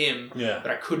around him that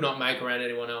I could not make around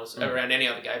anyone else, around any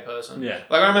other gay person. Yeah.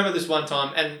 I remember this one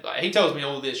time, and he tells me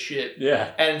all this shit.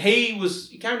 Yeah. And he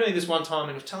came to me this one time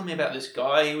and he was telling me about this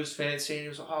guy he was fancy, and he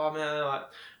was like, "Oh man, I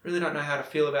really don't know how to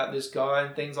feel about this guy,"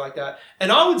 and things like that.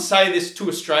 And I would say this to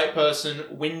a straight person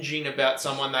whinging about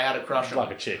someone they had a crush on.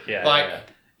 Like a chick, yeah.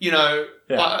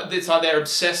 It's like they're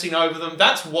obsessing over them.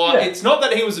 That's why it's not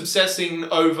that he was obsessing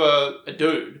over a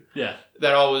dude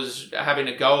that I was having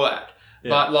a go at.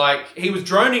 Yeah. But he was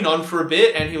droning on for a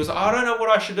bit and he was like, "I don't know what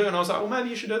I should do." And I was like, "Well, maybe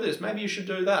you should do this. Maybe you should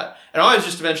do that." And I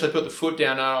just eventually put the foot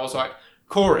down and I was like,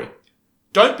 "Corey,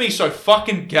 don't be so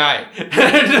fucking gay."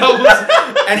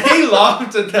 And he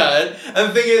laughed at that. And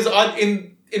the thing is,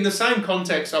 in the same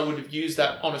context, I would have used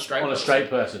that on a straight person. On a straight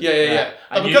person. Yeah.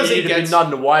 And because you'd have been none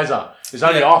the wiser. It's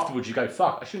only afterwards you go,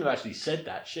 "Fuck, I shouldn't have actually said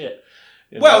that shit."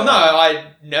 Well, no,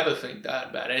 I never think that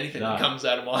about anything that comes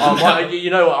out of my mouth.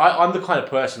 I'm the kind of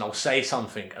person, I'll say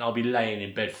something and I'll be laying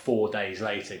in bed 4 days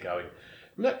later going,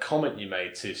 "Remember that comment you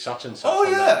made to such and such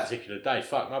on that particular day?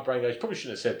 Fuck, my brain goes, probably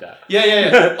shouldn't have said that."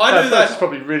 Yeah. I do that. That's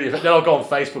probably really... Then I'll go on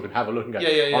Facebook and have a look and go,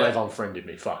 "Oh, they've unfriended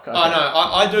me. Fuck." Okay. I know.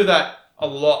 I do that a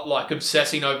lot,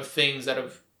 obsessing over things that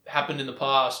have happened in the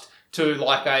past to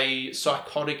a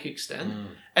psychotic extent.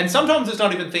 And sometimes it's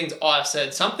not even things I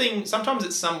said. Sometimes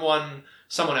it's someone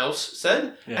else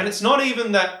said. Yeah. And it's not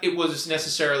even that it was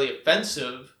necessarily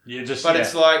offensive. It's like,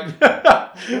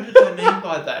 what did I mean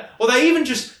by that? Or they even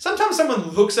sometimes someone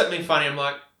looks at me funny, I'm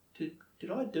like,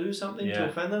 did I do something to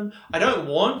offend them? I don't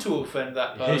want to offend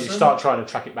that person. You start trying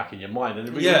to track it back in your mind. And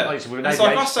it's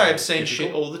like I say obscene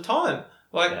shit all the time.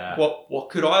 What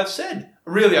could I have said?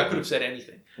 Really, I could have said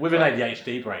anything. With an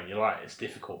ADHD brain, you're right, it's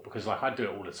difficult because I do it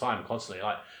all the time, constantly.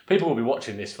 People will be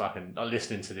watching this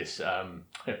listening to this,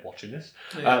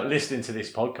 listening to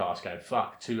this podcast going,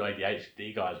 "Fuck, 2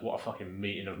 ADHD guys, what a fucking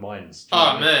meeting of minds."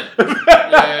 Oh, man.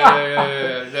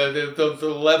 Yeah. The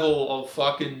level of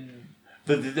fucking...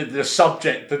 The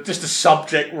subject, just the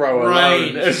subject row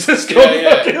alone. It's just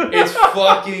it's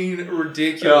fucking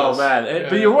ridiculous. Oh, man.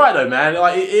 But you're right, though, man.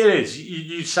 It is.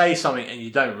 You say something and you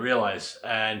don't realise.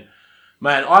 And,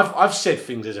 man, I've said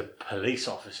things as a police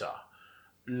officer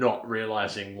not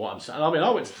realising what I'm saying. I mean, I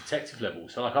went to detective level,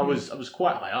 so like I was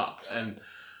quite high up, and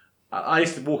I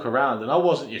used to walk around, and I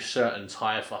wasn't your shirt and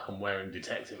tie fucking wearing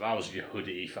detective. I was your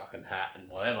hoodie, fucking hat, and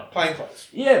whatever. Plain clothes.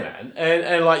 Yeah, man.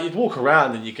 And like you'd walk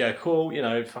around and you go, cool,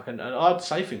 fucking. And I'd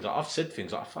say things like I've said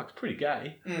things like, "Fuck, it's pretty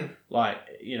gay." Like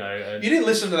And, you didn't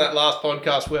listen to that last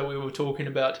podcast where we were talking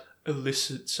about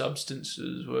illicit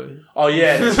substances, were you? Oh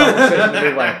yeah, someone said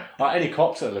to me, like, any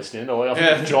cops are listening, or I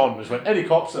think John was when any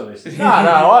cops are listening.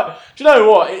 No. Do you know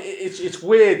what? It's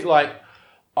weird. Like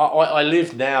I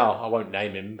live now. I won't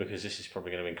name him because this is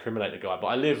probably going to incriminate the guy. But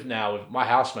I live now with my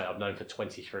housemate. I've known for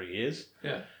 23 years.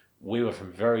 Yeah. We were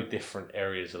from very different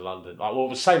areas of London. Like, well,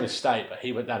 the same estate, but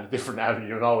he went down a different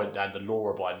avenue, and I went down the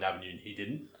law-abiding avenue, and he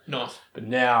didn't. Nice. But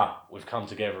now we've come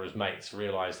together as mates,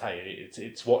 realised, hey,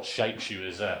 it's what shapes you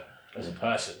as a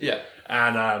person. Yeah.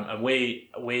 And we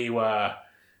were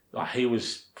like,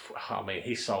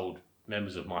 he sold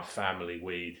members of my family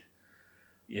weed.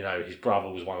 His brother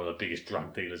was one of the biggest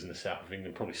drug dealers in the south of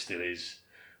England, probably still is.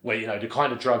 Where, the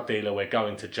kind of drug dealer where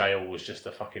going to jail was just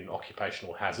a fucking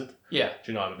occupational hazard. Yeah.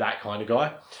 Do you know, that kind of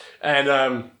guy? And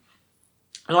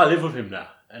I live with him now.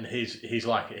 And he's in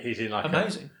like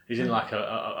amazing. He's in like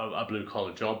a blue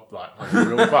collar job, like a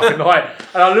real fucking night.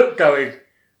 And I look going,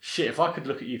 shit, if I could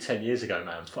look at you 10 years ago,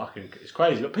 man, fucking, it's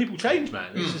crazy. But people change, man.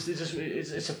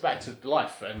 It's a fact of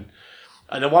life. And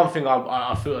the one thing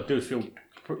I do feel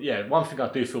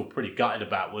pretty gutted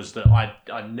about was that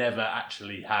I never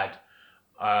actually had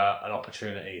an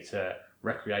opportunity to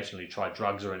recreationally try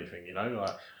drugs or anything,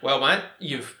 Well, mate,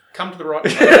 you've come to the right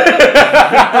place.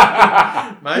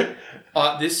 Mate,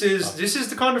 this is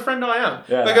the kind of friend I am.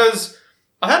 Yeah. Because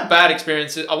I had bad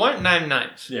experiences. I won't name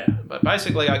names. Yeah. But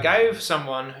basically, I gave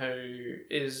someone they're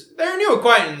a new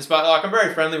acquaintance, but like I'm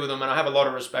very friendly with them and I have a lot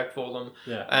of respect for them.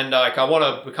 Yeah. And like I want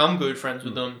to become good friends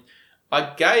with them.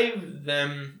 I gave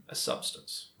them a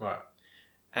substance. Right.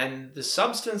 And the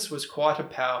substance was quite a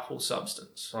powerful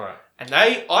substance. Right. And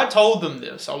I told them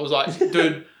this. I was like,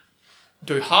 dude,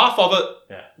 do half of it.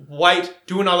 Yeah. Wait,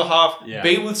 do another half. Yeah.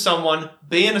 Be with someone.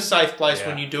 Be in a safe place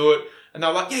when you do it. And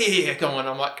they're like, yeah, go on.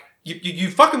 I'm like,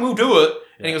 you fucking will do it.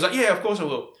 And he was like, yeah, of course I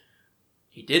will.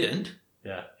 He didn't.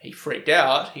 Yeah. He freaked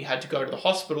out. He had to go to the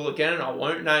hospital again. I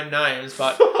won't name names,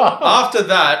 but after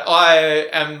that, I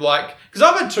am like, because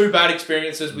I've had 2 bad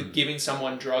experiences with giving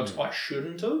someone drugs I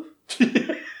shouldn't have.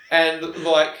 And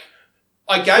like,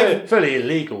 I gave fairly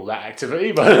illegal, that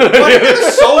activity, but I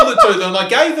never sold it to them. I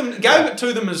gave it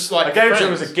to them as like I gave it to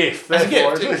friends. them as a gift. As a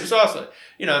gift, precisely.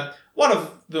 One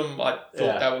of them, I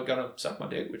thought they were going to suck my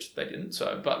dick, which they didn't.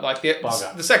 So, but like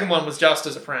the second one was just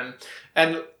as a friend.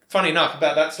 And funny enough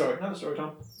about that story, another story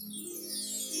time.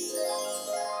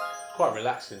 Quite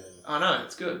relaxing. I know,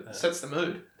 it's good. It sets the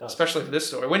mood, especially for this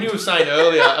story. When you were saying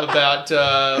earlier about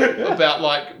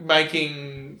like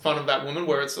making fun of that woman,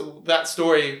 where it's that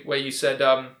story where you said,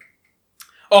 the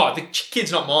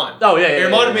kid's not mine. Oh, yeah. It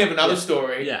reminded me of another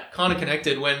story, kind of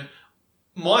connected, when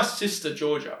my sister,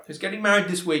 Georgia, who's getting married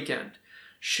this weekend,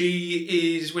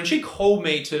 when she called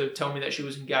me to tell me that she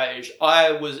was engaged,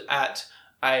 I was at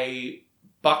a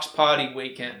Bucks party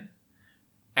weekend.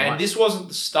 And this wasn't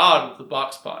the start of the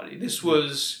Bucks party. This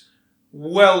was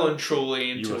well and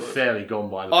truly into it. You were fairly gone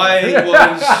by the I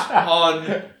was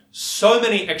on so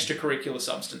many extracurricular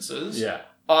substances. Yeah.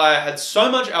 I had so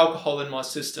much alcohol in my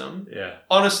system. Yeah.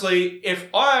 Honestly, if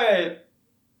I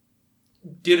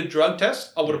did a drug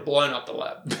test, I would have blown up the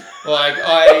lab.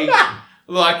 I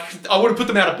would have put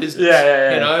them out of business.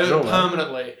 Yeah.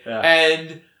 Permanently. Yeah.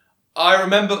 And I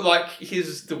remember,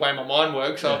 here's the way my mind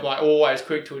works. I'm always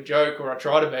quick to a joke, or I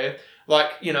try to be.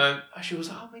 She was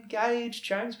like, I'm engaged.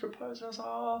 James proposed. And I was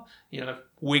like,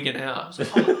 wigging out. I was like,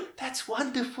 oh, that's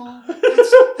wonderful.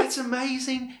 That's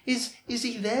amazing. Is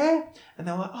he there? And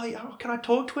they were like, oh, yeah, can I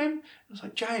talk to him? I was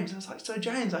like, James. I was like, so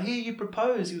James, I hear you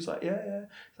proposed. He was like, yeah.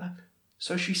 Like,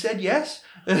 so she said yes?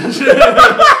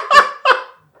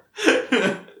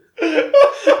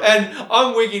 And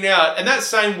I'm wigging out. And that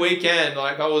same weekend,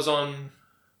 I was on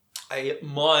a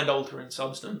mind-altering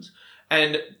substance.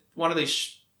 And one of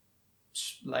these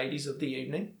ladies of the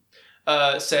evening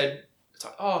said, it's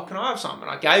like, oh, can I have some? And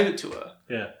I gave it to her.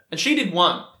 Yeah. And she did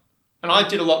one. And I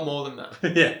did a lot more than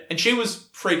that. Yeah. And she was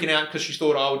freaking out because she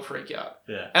thought I would freak out.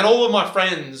 Yeah. And all of my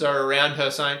friends are around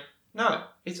her saying, no,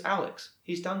 it's Alex.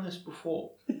 He's done this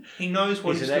before. He knows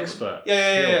what he's doing. He's an expert.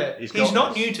 Yeah. He's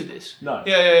not new to this. No.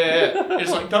 Yeah.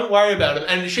 It's like, don't worry about him.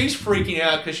 And she's freaking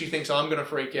out because she thinks I'm going to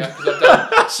freak out because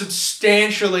I've done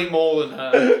substantially more than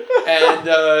her.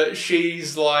 And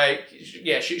she's like,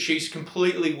 she's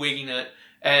completely wigging it.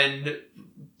 And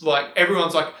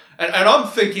everyone's like, And I'm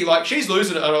thinking, like, she's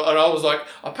losing it. And I was like,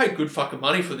 I paid good fucking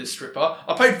money for this stripper.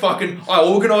 I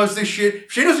organised this shit.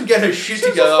 If she doesn't get her shit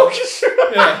together.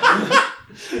 Yeah.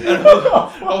 And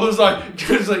I was like,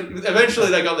 eventually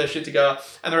they got their shit together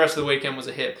and the rest of the weekend was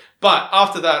a hit. But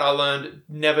after that, I learned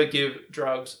never give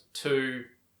drugs to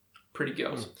pretty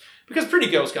girls. Because pretty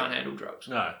girls can't handle drugs.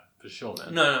 No, for sure,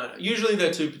 man. No. Usually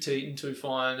they're too petite and too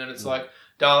fine. And it's like,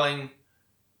 darling,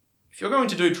 if you're going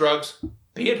to do drugs,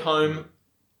 be at home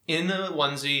in a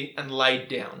onesie and laid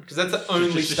down. Because that's the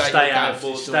only state you're capable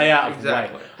of doing. Stay out of the way.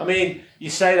 I mean, you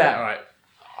say that, right?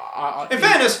 In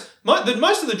fairness,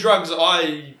 most of the drugs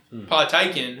I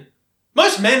partake in,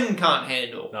 most men can't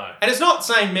handle. No. And it's not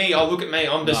saying me, oh, look at me,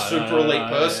 I'm this super elite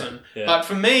person. Yeah. But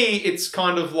for me, it's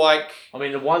kind of like... I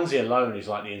mean, the onesie alone is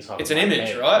like the inside It's of an my image,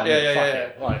 head. right? I mean,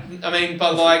 Yeah. Like, I mean,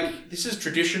 but like, this is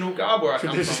traditional garb where I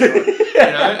come from.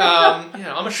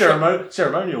 I'm a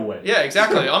ceremonial wear. Yeah,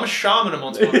 exactly. I'm a shaman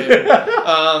amongst my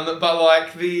people. But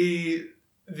like, the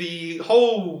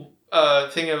whole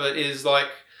thing of it is like,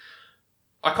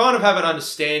 I kind of have an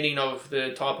understanding of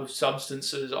the type of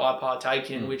substances I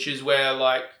partake in, which is where,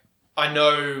 like, I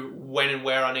know when and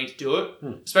where I need to do it,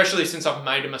 especially since I've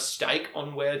made a mistake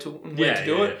on where to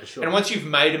do it. For sure. And once you've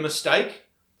made a mistake,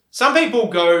 some people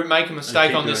go make a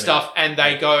mistake on this stuff and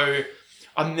they go,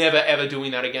 I'm never ever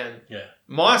doing that again. Yeah.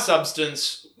 My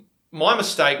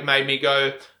mistake made me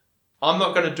go, I'm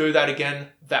not going to do that again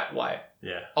that way.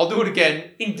 Yeah. I'll do it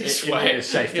again in this way. In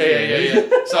safety. Yeah.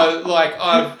 So, like,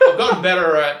 I've gotten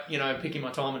better at, picking my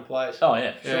time and place. Oh,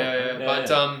 yeah. Sure. Yeah. But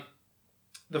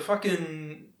the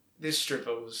fucking... This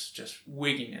stripper was just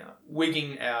wigging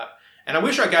out. And I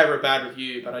wish I gave her a bad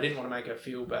review, but I didn't want to make her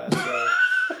feel bad. So...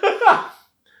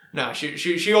 No,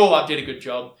 she all up did a good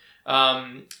job.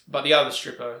 But the other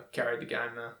stripper carried the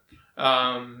game there.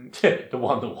 The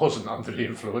one that wasn't under the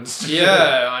influence.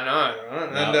 Yeah, I know.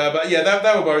 Right? And but yeah,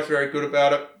 they were both very good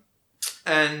about it.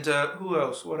 And who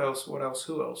else? What else?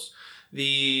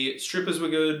 The strippers were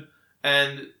good,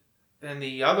 and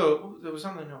the other, there was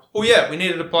something else. Oh yeah, we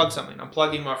needed to plug something. I'm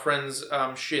plugging my friend's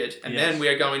shit, and then we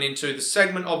are going into the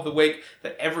segment of the week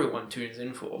that everyone tunes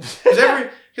in for.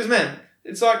 Because man,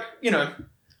 it's like,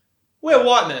 we're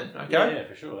white men, okay? Yeah,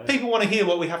 for sure. Yeah. People want to hear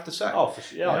what we have to say. Oh, for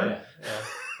sure. Yeah.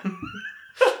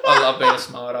 I love being a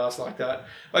smart ass like that.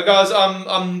 But guys,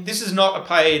 this is not a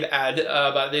paid ad,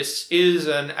 but this is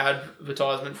an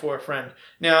advertisement for a friend.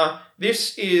 Now,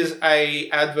 this is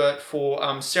a advert for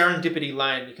Serendipity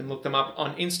Lane. You can look them up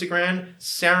on Instagram,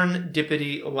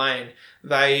 Serendipity Lane.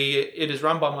 It is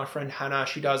run by my friend Hannah.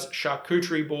 She does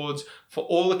charcuterie boards for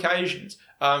all occasions,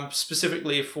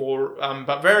 specifically for,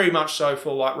 but very much so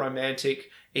for like romantic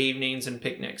evenings and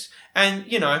picnics. And,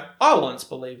 I once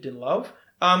believed in love.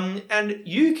 And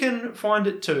you can find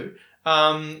it too.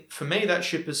 For me, that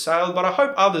ship has sailed, but I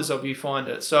hope others of you find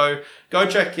it. So go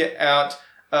check it out,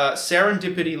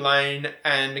 Serendipity Lane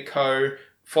and Co.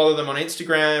 Follow them on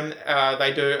Instagram.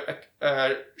 They do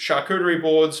charcuterie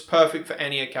boards, perfect for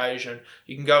any occasion.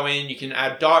 You can go in, you can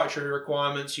add dietary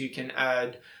requirements, you can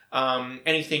add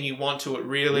anything you want to it,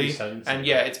 really. And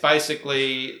yeah, it's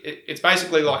basically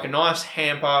like a nice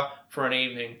hamper for an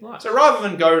evening. Nice. So rather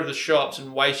than go to the shops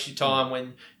and waste your time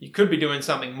when you could be doing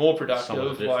something more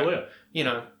productive, like,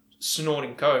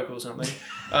 snorting coke or something,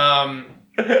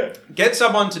 get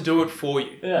someone to do it for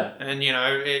you. Yeah. And,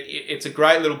 it's a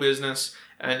great little business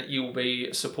and you'll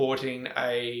be supporting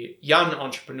a young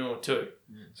entrepreneur too.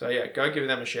 So yeah, go give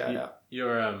them a shout out.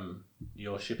 Your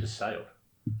ship has sailed.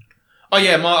 Oh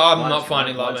yeah, I'm not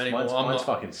finding love anymore. Mine's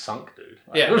fucking sunk, dude.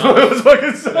 Yeah. It was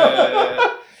fucking sunk.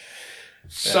 Yeah.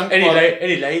 Sunk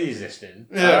any ladies listening?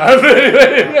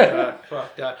 Yeah.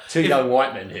 Fuck that. Two young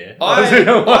white men here.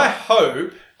 I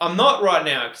hope, I'm not right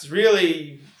now, because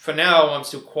really, for now, I'm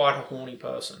still quite a horny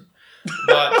person.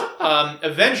 But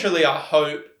eventually, I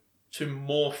hope to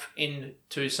morph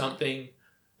into something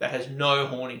that has no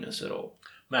horniness at all.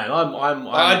 Man,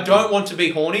 I don't want to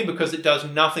be horny because it does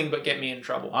nothing but get me in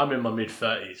trouble. I'm in my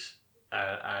mid-30s,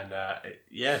 and I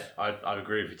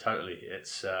agree with you totally.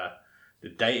 It's the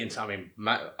dating. I mean,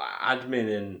 admin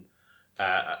in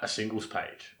a singles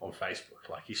page on Facebook.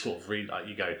 Like you sort of read, like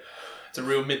you go, it's a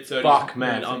real mid-30s. Fuck,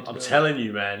 man, I'm telling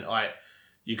you, man. Like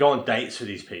you go on dates with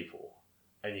these people.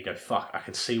 And you go, fuck, I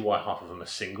can see why half of them are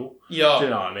single. Yeah. Do you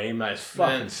know what I mean? Man, it's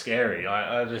fucking scary.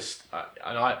 I'm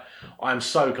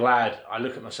so glad. I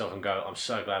look at myself and go, I'm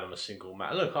so glad I'm a single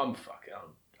man. Look,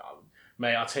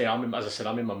 mate, I'll tell you, as I said,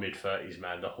 I'm in my mid-30s,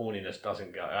 man. The horniness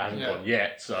hasn't gone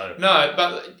yet, so. No,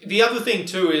 but the other thing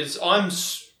too is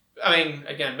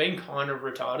again, being kind of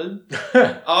retarded,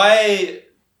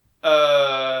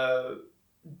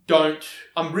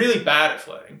 I'm really bad at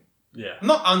flirting. Yeah. I'm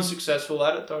not unsuccessful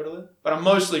at it totally, but I'm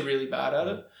mostly really bad at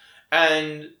it.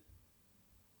 And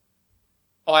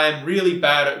I am really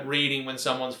bad at reading when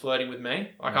someone's flirting with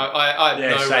me. Like I have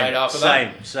no radar for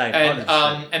that. Same.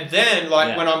 And then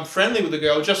when I'm friendly with a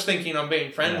girl, just thinking I'm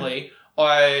being friendly,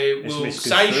 I will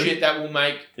say shit that will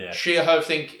make she or her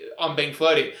think I'm being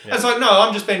flirty. Yeah. It's like, no,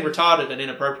 I'm just being retarded and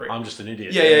inappropriate. I'm just an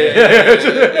idiot. Yeah.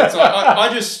 It's like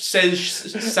I just say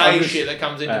shit that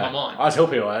comes into my mind. I tell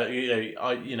people,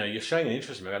 you're showing an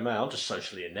interest in me. Like, man, I'm just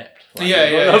socially inept. Like,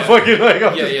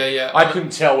 I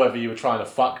couldn't tell whether you were trying to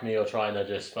fuck me or trying to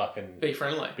just fucking be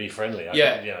friendly.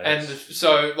 And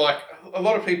so like a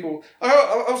lot of people.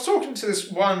 I was talking to this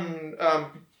one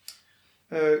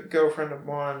girlfriend of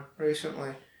mine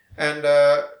recently, and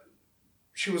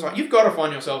she was like, "You've got to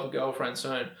find yourself a girlfriend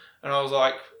soon." And I was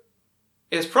like,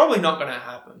 "It's probably not going to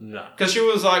happen." No, because she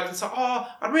was like, "It's like,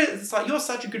 it's like you're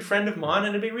such a good friend of mine,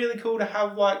 and it'd be really cool to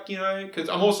have because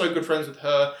I'm also good friends with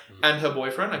her and her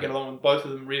boyfriend. I get along with both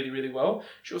of them really, really well."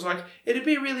 She was like, "It'd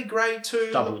be really great to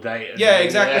double date." Yeah,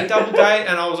 exactly, double date.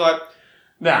 And I was like,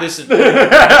 "Nah, listen, shit is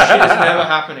never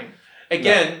happening."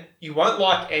 Again, you won't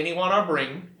like anyone I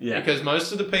bring because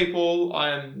most of the people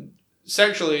I'm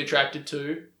sexually attracted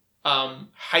to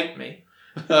hate me.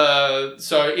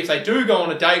 So if they do go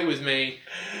on a date with me,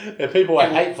 people I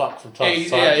hate fuck from time to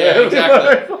time. Yeah,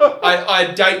 exactly.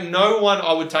 I date no one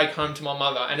I would take home to my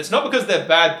mother, and it's not because they're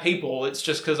bad people. It's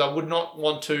just because I would not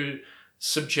want to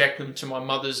subject them to my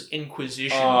mother's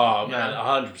inquisition. Oh man,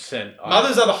 100%.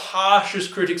 Mothers are the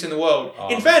harshest critics in the world.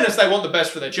 In fairness, they want the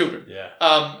best for their children. Yeah.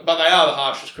 But they are the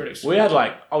harshest critics.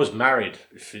 I was married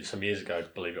some years ago,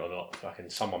 believe it or not.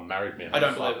 Fucking someone married me. I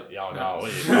don't believe it. Yeah, no,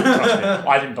 trust me.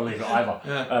 I didn't believe it either.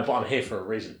 Yeah. But I'm here for a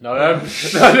reason. No,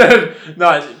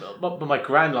 but my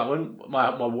grand, like when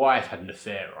my wife had an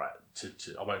affair, right?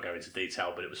 I won't go into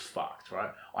detail, but it was fucked, right?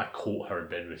 I caught her in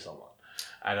bed with someone.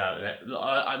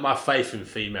 And my faith in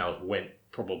females went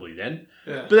probably then.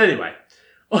 Yeah. But anyway,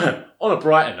 on a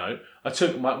brighter note, I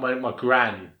took my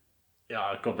gran,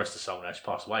 God rest her soul now, she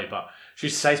passed away, but she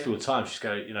used to say to people all the time, she'd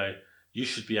go, you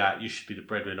should be the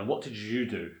breadwinner. What did you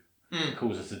do to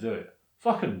cause us to do it?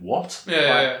 Fucking what?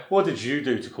 What did you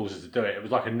do to cause us to do it? It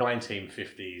was like a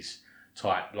 1950s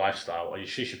type lifestyle.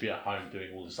 She should be at home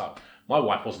doing all this stuff. My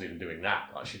wife wasn't even doing that.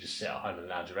 Like, she just sat at home and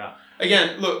lounge around.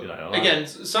 Again, look,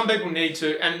 some people need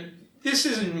to, and this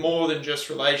isn't more than just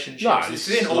relationships. No, it's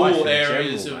in all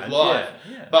areas of life.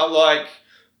 Yeah. But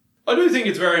I do think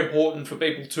it's very important for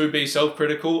people to be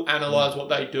self-critical, analyse what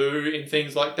they do in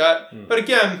things like that. But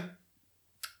again,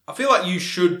 I feel like you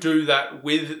should do that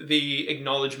with the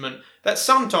acknowledgement that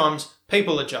sometimes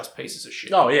people are just pieces of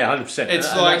shit. Oh yeah, 100%.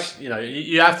 It's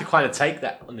you have to kind of take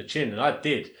that on the chin, and I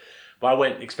did. But I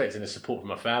went expecting the support from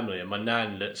my family, and my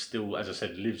nan, that still, as I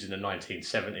said, lives in the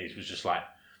 1970s, was just like,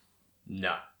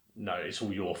 no, it's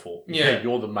all your fault. Yeah.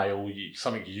 You're the male,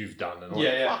 something you've done. And I'm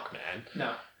like, fuck, man.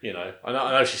 No. I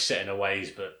know she's set in her ways,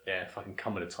 but fucking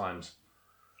come with the times.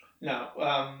 No.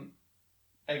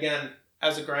 Again,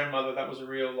 as a grandmother, that was a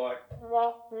real, that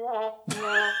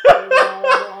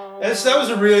was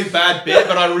a really bad bit,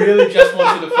 but I really just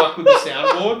wanted to fuck with the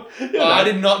soundboard. I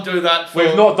did not do that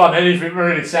We've not done anything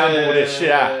really soundboardish,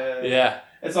 yeah.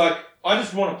 It's like, I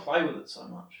just want to play with it so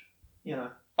much,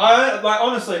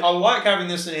 honestly, I like having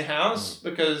this in your house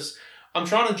because I'm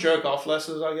trying to jerk off less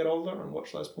as I get older and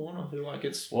watch less porn. I feel like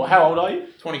it's... Well, how old are you?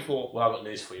 24. Well, I've got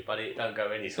news for you, buddy. Don't go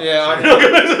anytime. Yeah, I know.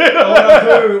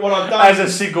 What I've done... As a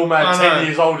single man 10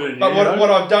 years older than you. But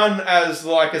what I've done as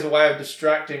a way of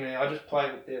distracting me, I just play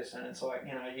with this and it's like,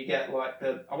 you get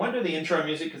the... I won't do the intro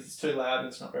music because it's too loud and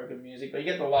it's not very good music, but you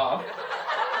get the laugh.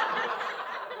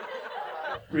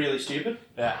 Really stupid.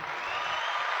 Yeah.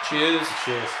 Cheers.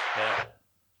 Yeah.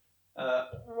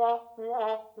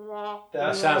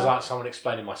 That sounds like someone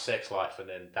explaining my sex life and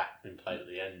then that being played at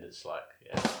the end. It's like,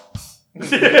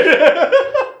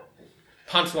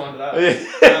 punchline to that.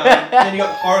 Then you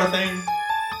got the horror thing.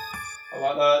 I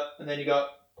like that. And then you got...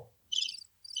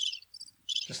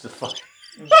 Just the fuck.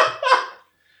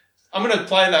 I'm going to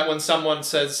play that when someone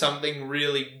says something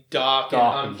really dark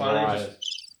and unfunny.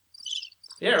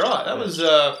 Yeah, right. That was...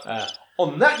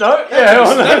 on that note,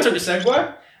 that took a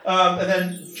segue. And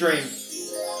then Dream.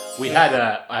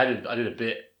 I did a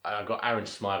bit. I got Aaron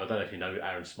Smythe. I don't know if you know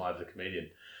Aaron Smythe, the comedian.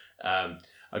 I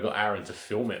got Aaron to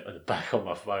film it at the back of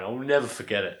my phone. I'll never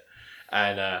forget it.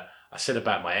 And I said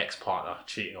about my ex-partner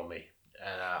cheating on me.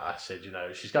 And I said,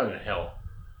 she's going to hell.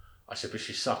 I said, but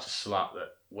she's such a slut that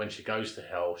when she goes to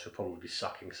hell, she'll probably be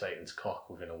sucking Satan's cock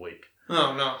within a week.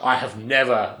 Oh, no. I have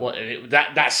never...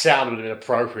 that sound would have been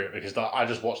appropriate because I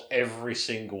just watched every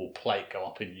single plate go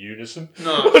up in unison.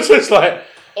 No. It's just like...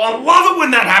 I love it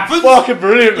when that happens! Fucking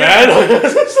brilliant, man.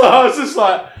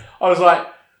 I was like...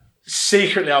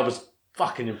 Secretly, I was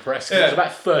fucking impressed. Yeah. There was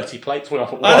about 30 plates went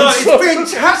up at once. I know,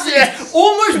 it's fantastic. Yes. It's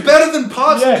almost better than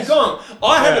parts of the gong.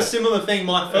 I had Yeah. a similar thing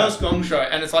my first gong show,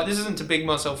 and it's like, this isn't to big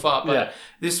myself up, but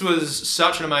this was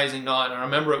such an amazing night, and I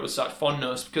remember it with such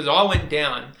fondness because I went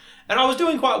down, and I was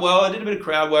doing quite well. I did a bit of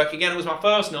crowd work. Again, it was my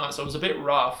first night, so it was a bit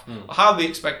rough. I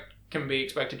hardly can be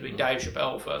expected to be Dave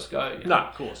Chappelle first go. No,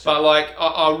 of course. But like,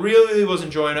 I really was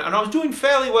enjoying it, and I was doing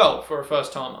fairly well for a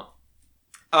first timer.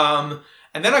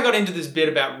 And then I got into this bit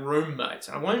about roommates,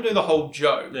 and I won't do the whole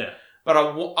joke. Yeah. But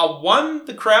I won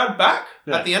the crowd back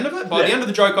at the end of it. By the end of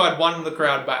the joke, I'd won the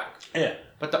crowd back. Yeah.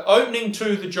 But the opening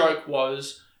to the joke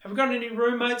was, have we got any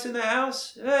roommates in the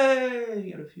house? Hey,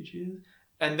 you got a few cheers.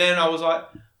 And then I was like,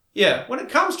 yeah, when it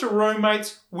comes to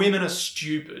roommates, women are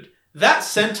stupid. That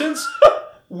sentence,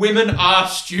 women are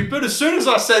stupid. As soon as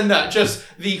I said that, just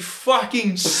the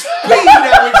fucking speed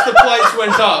at which the place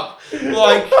went up.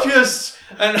 Like, just...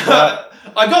 And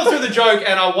I got through the joke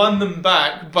and I won them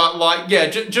back, but like, yeah,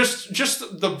 just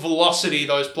the velocity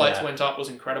those plates went up was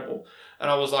incredible. And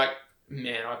I was like,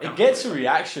 man, I can't. It gets a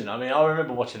reaction. I mean, I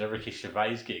remember watching a Ricky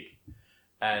Gervais gig,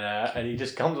 and he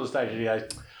just comes on stage and he goes,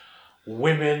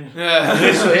 "Women." Yeah.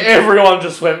 Literally, everyone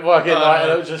just went fucking like,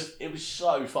 and it was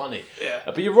so funny. Yeah.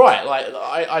 But you're right. Like,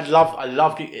 I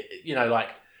love, you know, like.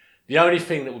 The only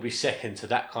thing that would be second to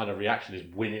that kind of reaction is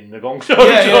winning the gong show.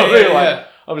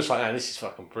 I'm just like, man, this is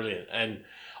fucking brilliant. And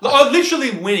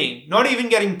literally winning, not even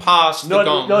getting past the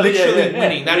gong. Literally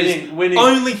winning. That is the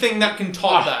only thing that can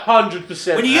top that.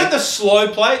 100%. When you get the slow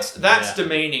plates, that's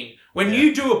demeaning. When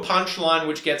you do a punchline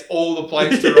which gets all the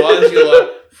plates to rise, you're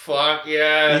like, fuck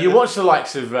yeah. You watch the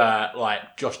likes of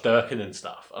like Josh Durkin and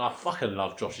stuff, and I fucking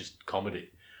love Josh's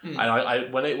comedy. And I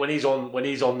when he's on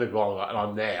the gong and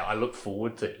I'm there, I look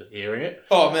forward to hearing it.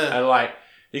 Oh man! And like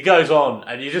he goes on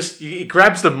and he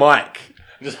grabs the mic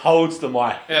and just holds the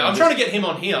mic. Yeah, I'm trying to get him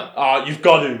on here. Oh, you've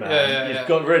got to, man.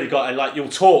 You've got and like you'll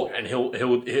talk and he'll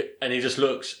and he just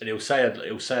looks and he'll say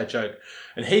a joke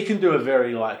and he can do a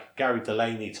very like Gary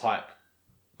Delaney type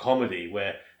comedy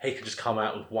where he can just come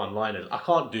out with one-liners. I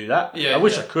can't do that. I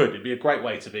wish I could. It'd be a great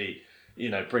way to be,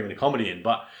 bring the comedy in,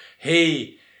 but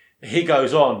he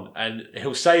goes on and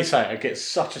he'll say something and get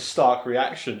such a stark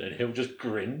reaction and he'll just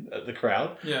grin at the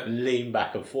crowd and lean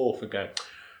back and forth and go,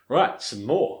 right, some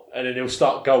more. And then he'll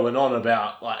start going on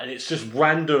about, like, and it's just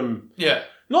random. Yeah.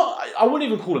 I wouldn't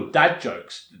even call them dad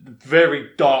jokes.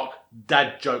 Very dark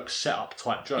dad joke setup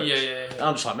type jokes. Yeah. And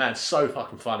I'm just like, man, it's so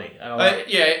fucking funny. And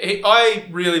I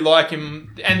really like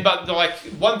him. But like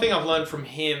one thing I've learned from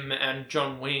him and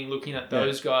John Wing, looking at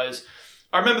those guys,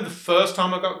 I remember the first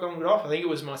time I got gonged off, I think it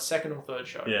was my second or third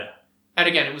show. Yeah. And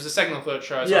again, it was the second or third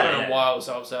show, so I don't know why I was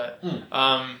so upset.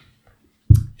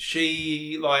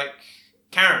 She, like,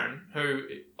 Karen, who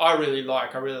I really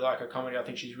like her comedy, I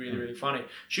think she's really, really funny.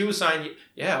 She was saying,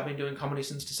 I've been doing comedy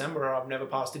since December, I've never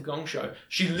passed the gong show.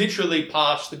 She literally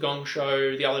passed the gong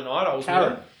show the other night. I was with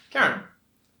her. Karen.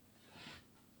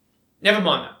 Never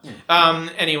mind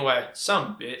that. Anyway,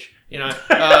 some bitch,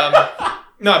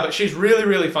 No, but she's really,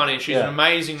 really funny. She's an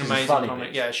amazing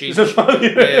comic. Yeah, she's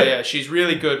she's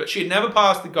really good. But she had never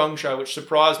passed the gong show, which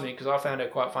surprised me because I found her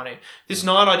quite funny. This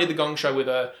night I did the gong show with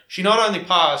her. She not only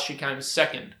passed, she came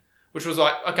second, which was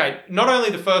like, okay, not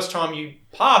only the first time you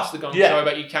passed the gong show,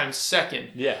 but you came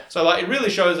second. Yeah. So like, it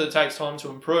really shows that it takes time to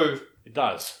improve. It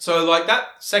does. So like that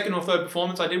second or third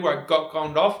performance I did where I got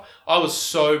gonged off, I was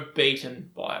so beaten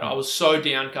by it. I was so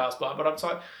downcast by it. But I was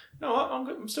like, you know what?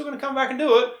 I'm still going to come back and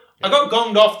do it. I got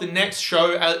gonged off the next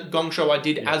gong show I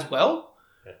did as well,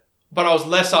 but I was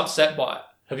less upset by it.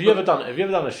 Have you ever done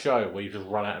a show where you've just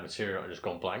run out of material and just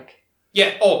gone blank?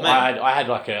 Yeah. Oh man. I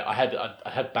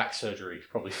had back surgery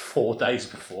probably 4 days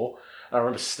before. And I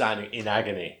remember standing in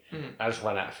agony. I just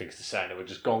ran out of things to say, and there were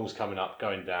just gongs coming up,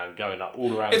 going down, going up,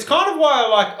 all around. It's kind of why I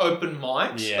like open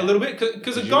mics a little bit,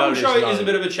 because a gong show is a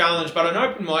bit of a challenge, but an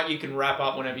open mic you can wrap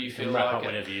up whenever you feel like it. Wrap up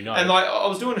whenever you know. And like I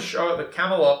was doing a show at the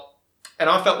Camelot. And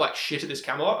I felt like shit at this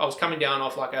Camelot. I was coming down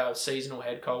off like a seasonal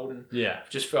head cold and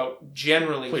just felt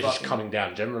generally fucking... just coming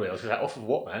down generally. I was like, off of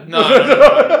what, man? No.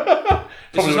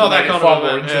 This is not that kind of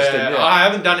more interesting. I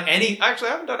haven't done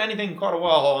anything in quite a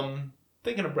while. I'm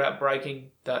thinking about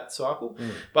breaking that cycle.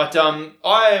 But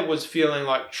I was feeling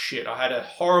like shit. I had a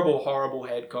horrible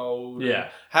head cold. Yeah.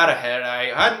 Had a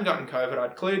headache. I hadn't gotten COVID.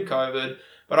 I'd cleared COVID.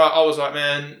 But I was like,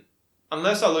 man...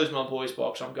 unless I lose my voice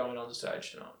box, I'm going on the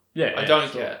stage tonight. Yeah, I don't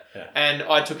sure. care. Yeah. And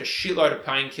I took a shitload of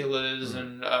painkillers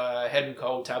and head and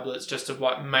cold tablets just to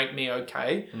like make me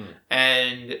okay.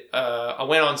 And I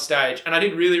went on stage and I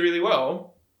did really, really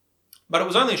well. But it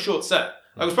was only a short set.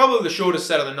 It was probably the shortest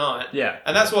set of the night. Yeah.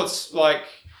 And that's what's like,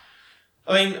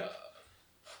 I mean,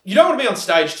 you don't want to be on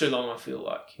stage too long, I feel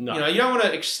like. No. You know, you don't want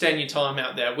to extend your time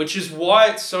out there, which is why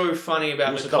it's so funny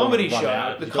about the comedy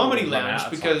show, the comedy lounge,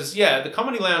 because, the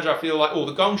comedy lounge, I feel like, or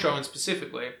the Gong Show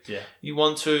specifically, you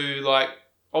want to, like,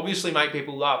 obviously make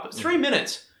people laugh. But 3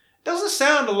 minutes doesn't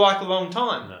sound like a long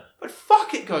time. No. But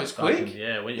fuck, it goes quick.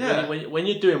 When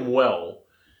you're doing well,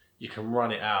 you can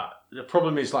run it out. The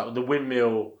problem is, like, the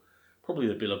windmill, probably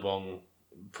the Billabong,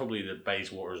 probably the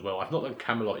Bayswater as well. I've not done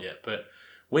Camelot yet, but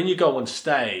when you go on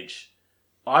stage,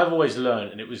 I've always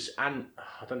learned, and it was I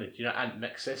don't know, you know Ant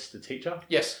Mexis, the teacher?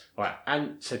 Yes. Right,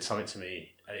 Ant said something to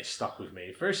me, and it stuck with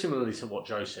me. Very similarly to what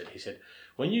Joe said. He said,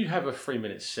 when you have a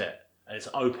 3-minute set, and it's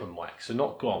open mic, so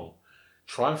not gong,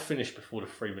 try and finish before the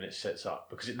 3-minute set's up,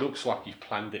 because it looks like you've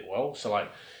planned it well. So,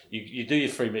 like, you do your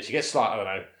 3 minutes, you get to, like, I don't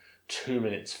know, 2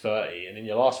 minutes 30, and in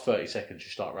your last 30 seconds you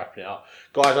start wrapping it up.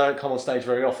 Guys, I don't come on stage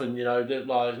very often, you know,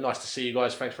 like, nice to see you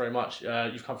guys, thanks very much,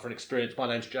 you've come for an experience, my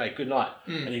name's Jay, good night.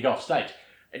 And you go off stage,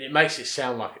 and it makes it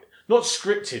sound like, not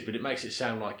scripted, but it makes it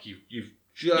sound like you've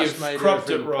made cropped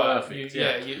it everything right. perfect.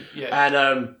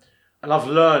 And I've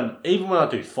learned, even when I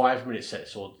do 5-minute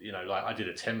sets, or, you know, like I did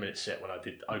a 10-minute set when I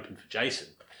did open for Jason,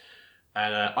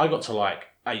 and I got to like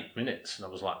 8 minutes, and I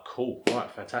was like, cool, right,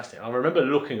 fantastic. And I remember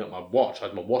looking at my watch, I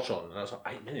had my watch on, and I was like,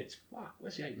 8 minutes? Fuck,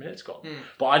 where's the 8 minutes gone?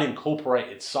 But I'd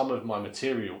incorporated some of my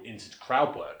material into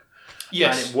crowd work.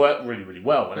 Yes. And it worked really, really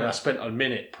well. And then I spent a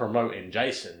minute promoting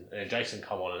Jason, and then Jason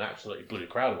come on and absolutely blew the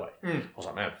crowd away. I was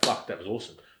like, man, fuck, that was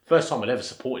awesome. First time I'd ever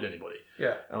supported anybody.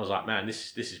 Yeah. And I was like, man,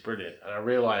 this is brilliant. And I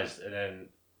realised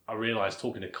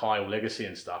talking to Kyle Legacy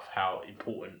and stuff, how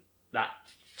important that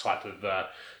type of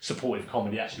supportive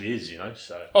comedy actually is, you know.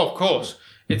 So of course,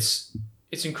 it's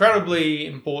incredibly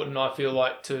important. I feel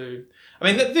like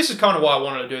this is kind of why I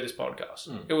wanted to do this podcast.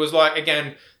 It was like,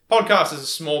 again, podcast is a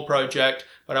small project,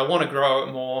 but I want to grow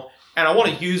it more, and I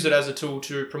want to use it as a tool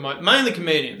to promote mainly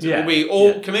comedians.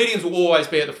 Comedians will always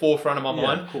be at the forefront of my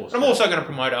mind. Of course, and I'm also going to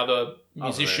promote other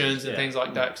musicians and things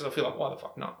like that, because I feel like, why the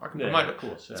fuck not? I can promote it. Of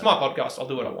course, it's my podcast. I'll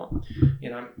do what I want.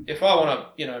 You know, if I want to,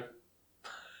 you know,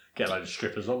 get a load of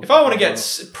strippers on. If I want to get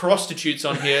prostitutes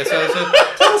on here, so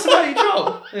tell us about your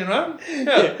job, you know?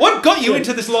 Yeah. What got you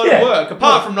into this line of work,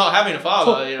 apart from not having a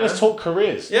father, you know? Let's talk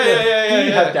careers. Do you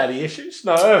have daddy issues?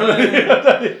 No.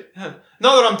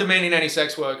 Not that I'm demeaning any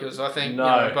sex workers, I think,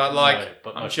 but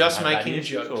I'm just making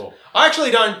jokes. Or... I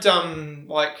actually don't,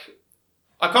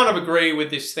 I kind of agree with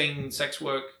this thing, sex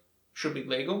work should be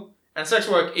legal. And sex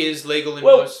work is legal in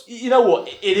most... you know what?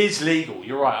 It is legal.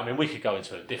 You're right. I mean, we could go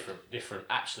into a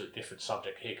absolute different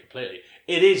subject here completely.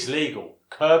 It is legal.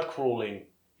 Curb crawling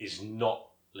is not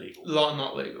legal.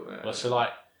 Not legal, yeah. Well, so, like,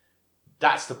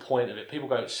 that's the point of it. People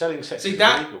go, selling sex is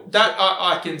illegal. illegal. That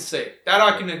I can see. That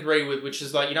I can agree with, which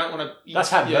is like, you don't want to... That's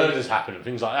how murders happen and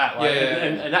things like that. Like,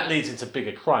 and that leads into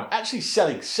bigger crime. Actually,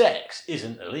 selling sex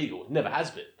isn't illegal. It never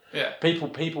has been. Yeah.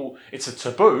 People, it's a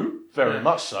taboo, very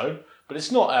much so. But it's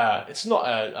not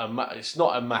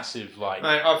a massive, like...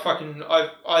 Mate,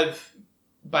 I've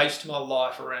based my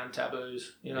life around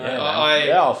taboos. You know,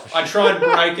 I try and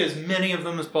break as many of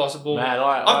them as possible. Man,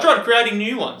 I've tried creating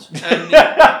new ones. And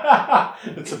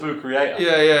the taboo creator.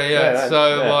 Yeah.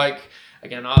 So, like,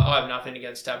 again, I have nothing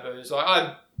against taboos. Like,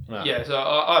 I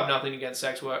have nothing against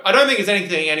sex work. I don't think it's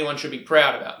anything anyone should be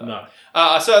proud about, though. No.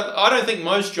 So I don't think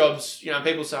most jobs, you know,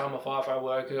 people say I'm a FIFO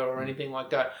worker or anything like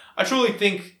that. I truly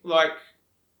think, like,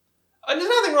 there's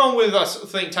nothing wrong with us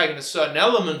taking a certain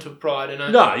element of pride in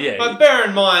it. No, yeah. But bear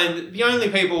in mind, the only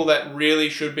people that really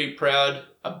should be proud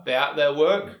about their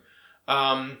work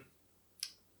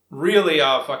really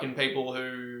are fucking people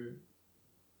who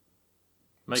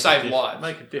save lives.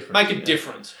 Make a difference. Make a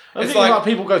difference. I think like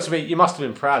people go to me, you must have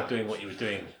been proud doing what you were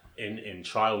doing in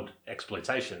child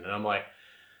exploitation. And I'm like,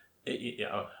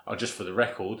 just for the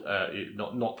record,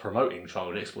 not promoting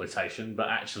child exploitation, but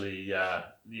actually,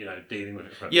 dealing with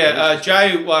it.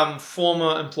 Jay,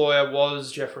 former employer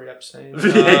was Jeffrey Epstein.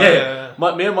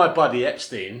 Me and my buddy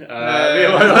Epstein.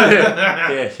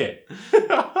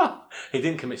 He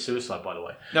didn't commit suicide, by the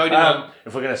way. No, he didn't.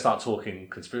 If we're going to start talking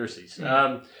conspiracies,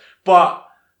 but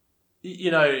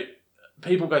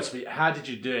people go to me, how did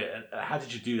you do it? How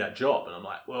did you do that job? And I'm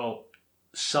like, well,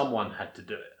 someone had to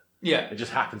do it. Yeah. It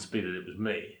just happened to be that it was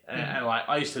me. And like,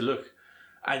 I used to look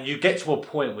And you get to a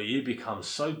point where you become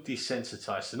so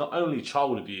desensitized to not only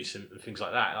child abuse and things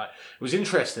like that. Like, it was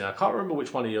interesting. I can't remember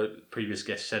which one of your previous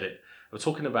guests said it. We're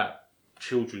talking about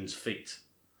children's feet.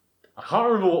 I can't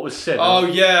remember what was said. Oh,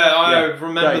 yeah, I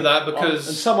remember that because...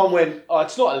 And someone went,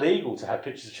 it's not illegal to have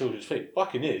pictures of children's feet.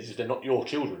 Fucking is, if they're not your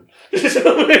children. No,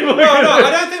 I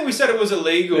don't think we said it was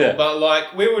illegal, but,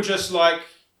 like, we were just, like...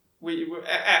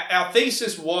 Our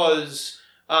thesis was...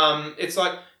 it's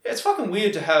like... It's fucking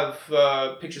weird to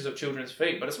have pictures of children's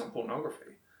feet, but it's not pornography.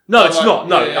 No, it's not.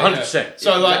 No, 100%.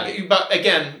 So, like, but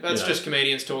again, that's just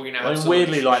comedians talking out. And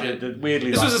weirdly, like,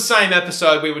 this was the same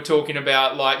episode we were talking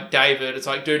about, like, David. It's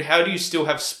like, dude, how do you still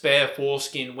have spare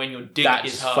foreskin when your dick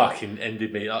is hard? That's fucking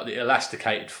ended me. Like, the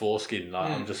elasticated foreskin,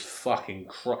 like, I'm just fucking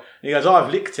he goes,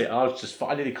 I've licked it. I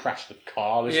nearly crashed the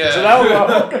car.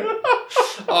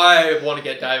 I want to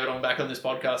get David on back on this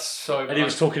podcast so much. And he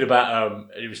was talking about,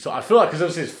 I feel like, because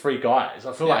obviously there's 3 guys,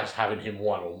 I feel like just having him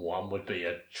one-on-one would be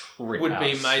a trip. Would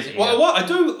be amazing. Well, what I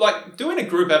do like doing a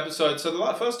group episode. So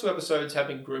the first 2 episodes have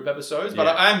been group episodes, but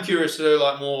I am curious to do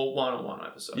like more one-on-one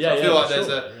episodes. Yeah, I feel like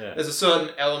there's a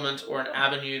certain element or an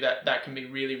avenue that can be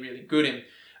really, really good in.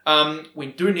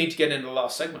 We do need to get into the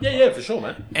last segment. Yeah, for sure,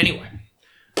 man. Anyway,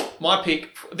 my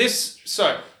pick for this.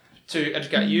 So to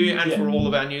educate you and for all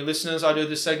of our new listeners, I do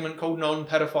this segment called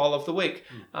Non-Pedophile of the Week.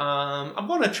 I'm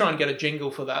going to try and get a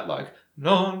jingle for that, like.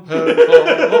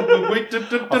 Non-pedophile of the week.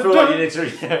 I feel like you need to.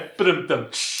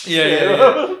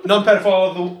 Yeah.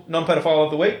 Non-pedophile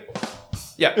of the week.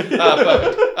 Yeah,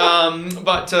 perfect.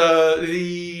 But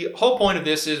the whole point of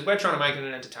this is we're trying to make it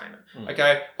an entertainment.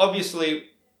 Okay, obviously,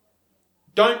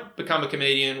 don't become a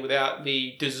comedian without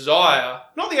the desire,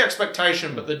 not the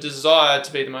expectation, but the desire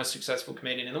to be the most successful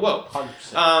comedian in the world.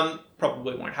 100%.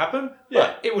 Probably won't happen.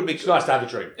 But it would be It's nice to have a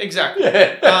dream. Exactly.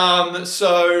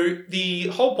 So the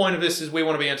whole point of this is we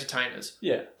want to be entertainers.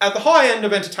 Yeah. At the high end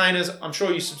of entertainers, I'm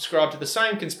sure you subscribe to the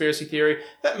same conspiracy theory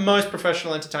that most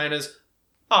professional entertainers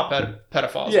are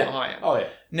pedophiles at the high end. Oh, yeah.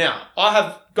 Now, I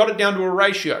have got it down to a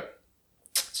ratio.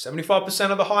 75%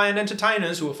 of the high end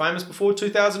entertainers who were famous before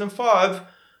 2005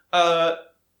 are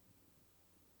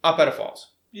pedophiles.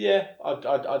 Yeah, I'd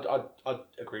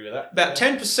agree with that. About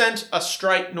 10% are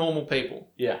straight, normal people.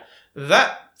 Yeah.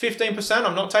 That 15%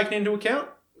 I'm not taking into account,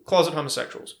 closet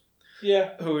homosexuals.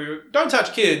 Yeah. Who don't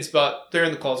touch kids, but they're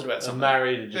in the closet about something. They're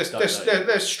married and just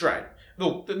they're straight.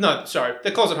 No, sorry.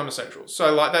 They're closet homosexuals.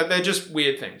 So, like, they're just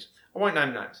weird things. I won't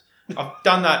name names. I've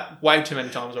done that way too many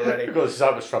times already. Because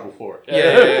so much trouble for it.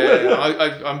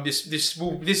 Yeah.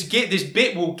 This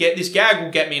gag will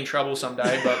get me in trouble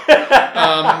someday. But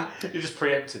you're just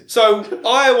preempted. So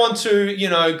I want to,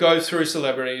 go through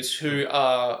celebrities who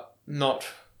are not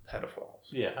pedophiles.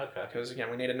 Yeah. Okay. Because again,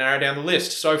 we need to narrow down the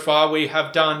list. So far, we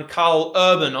have done Carl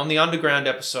Urban on the Underground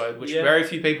episode, which very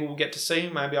few people will get to see.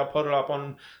 Maybe I'll put it up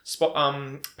on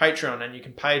Patreon, and you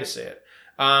can pay to see it.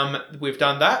 We've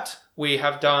done that. We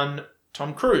have done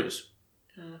Tom Cruise.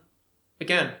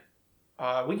 Again,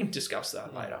 we can discuss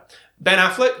that later. Ben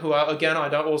Affleck, who I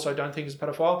don't think is a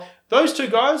pedophile. Those 2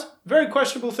 guys, very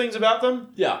questionable things about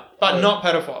them. Yeah, but not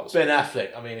pedophiles. Ben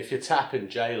Affleck. I mean, if you're tapping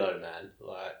J-Lo, man,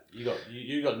 like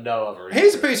you got no other.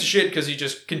 He's a piece of shit because he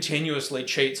just continuously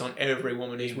cheats on every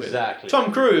woman he's with. Exactly.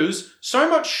 Tom Cruise. So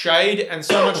much shade and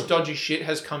so much dodgy shit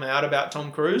has come out about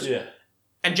Tom Cruise. Yeah.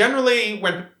 And generally,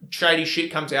 when shady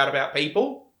shit comes out about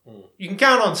people, you can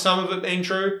count on some of it being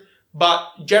true, but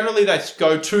generally they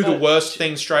go to the worst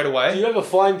thing straight away. Do you ever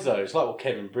find, though, it's like what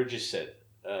Kevin Bridges said,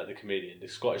 the comedian, the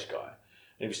Scottish guy,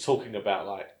 and he was talking about,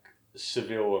 like,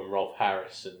 Seville and Rolf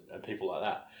Harris and people like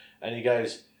that, and he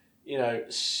goes,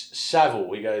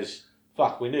 Savile, he goes,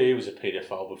 fuck, we knew he was a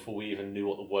paedophile before we even knew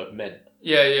what the word meant.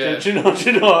 Yeah. Do you know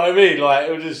what I mean? Like,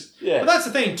 it was just, But that's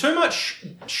the thing. Too much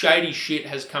shady shit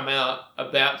has come out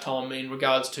about Tom in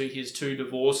regards to his 2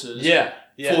 divorces. Yeah.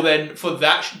 For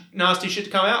that nasty shit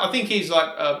to come out. I think he's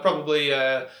like probably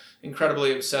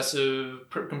incredibly obsessive,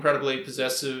 incredibly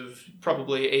possessive,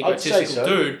 probably egotistical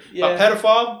dude. Yeah. But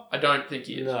pedophile, I don't think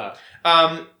he is. No.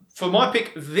 For my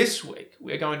pick this week,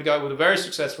 we're going to go with a very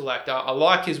successful actor. I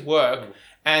like his work.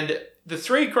 And the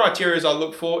 3 criteria I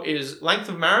look for is length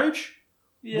of marriage,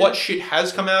 what shit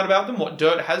has come out about them, what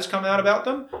dirt has come out about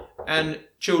them, and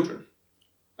children.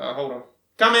 Hold on.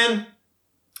 Come in.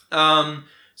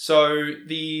 So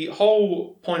the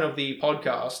whole point of the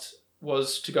podcast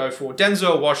was to go for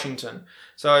Denzel Washington.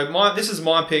 So this is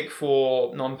my pick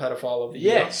for non-pedophile of the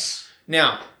year. Yes.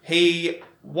 Now, he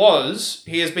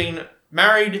has been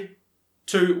married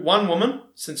to one woman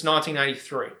since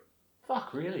 1983.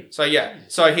 Fuck, really? So yeah,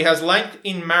 so he has length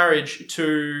in marriage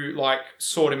to like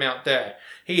sort him out there.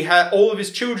 He had all of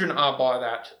his children are by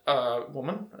that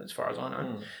woman, as far as I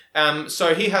know.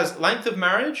 So he has length of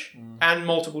marriage and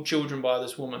multiple children by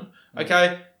this woman.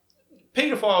 Okay,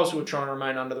 paedophiles who are trying to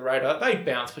remain under the radar, they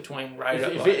bounce between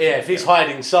radar. If he's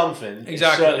hiding something, it's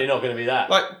certainly not going to be that.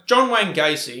 Like John Wayne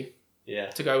Gacy,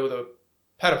 to go with a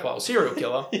pedophile serial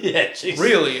killer. Jeez.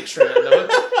 Really extreme end of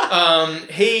it.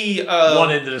 He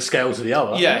one end of the scale to the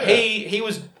other. He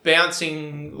was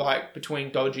bouncing like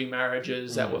between dodgy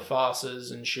marriages that were farces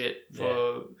and shit for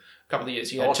a couple of years.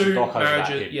 He had 2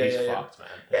 marriages. He's fucked, man.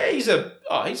 Yeah,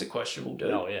 he's a questionable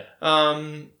dude. Oh yeah.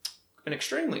 An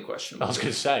extremely questionable. I was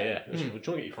going to say, Do you want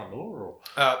to get your front door or?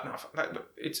 No,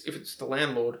 if it's the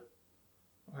landlord.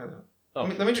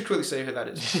 Let me just quickly see who that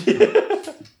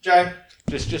is. Jay.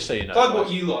 Just so you know. Plug what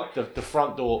you like. The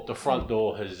front door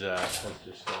has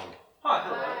just gone. Hi,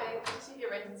 hello. Hi, good to see your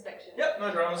rent inspection. Yep,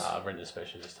 no dramas. Rent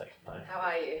inspection is taking place. How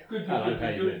are you?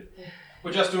 Good.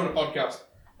 We're just doing a podcast.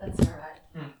 That's alright.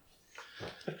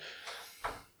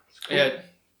 Yeah,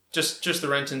 just the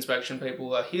rent inspection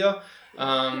people are here.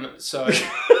 So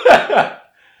yeah.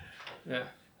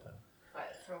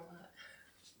 Right, from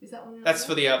is that one? That's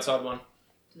for the outside one.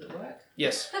 Does it work?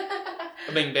 Yes.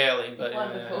 I mean barely, but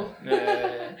wonderful.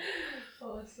 Yeah.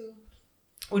 Awesome.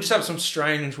 We just have some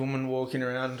strange woman walking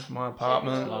around my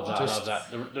apartment, Love that.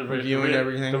 The reviewing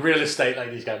everything. The real estate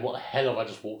lady's going, what the hell have I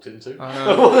just walked into? I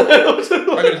know.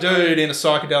 I got a dude in a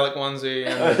psychedelic onesie.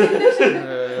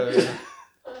 And,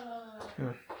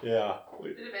 yeah.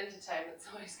 Bit of entertainment's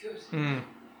always good.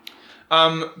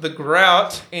 The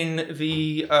grout in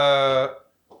the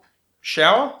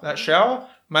shower,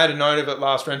 made a note of it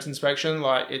last rent inspection.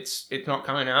 Like it's not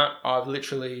coming out. I've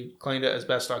literally cleaned it as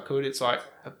best I could. It's like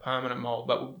a permanent mold,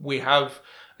 but we have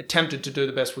attempted to do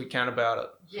the best we can about it.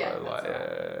 Yeah, so, like,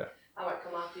 I won't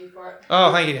come after you for it.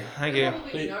 Oh, thank you.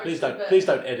 Please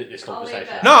don't edit this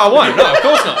conversation. No, I won't. No, of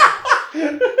course not.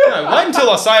 No, wait until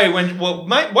I say when. Well,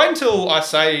 mate, wait until I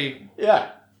say.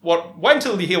 Yeah. Wait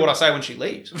until you hear what I say when she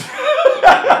leaves.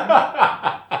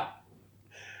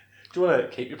 Do you want to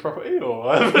keep your property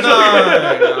or?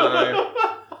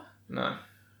 No.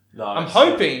 I'm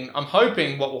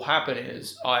hoping what will happen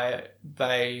is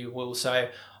I'll say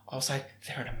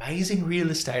they're an amazing real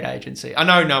estate agency. I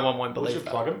know no one won't believe that.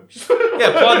 Plug them.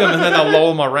 Yeah, plug them and then they'll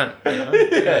lower my rent. You know?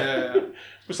 Yeah.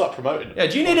 We'll start promoting it. Yeah,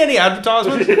 do you need any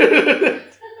advertisements?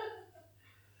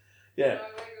 Yeah.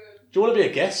 Do you want to be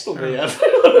a guest on the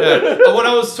When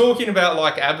I was talking about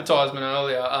like advertisement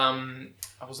earlier,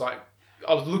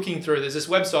 I was looking through, there's this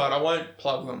website, I won't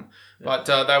plug them, but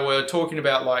they were talking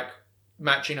about like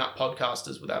matching up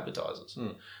podcasters with advertisers.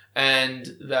 And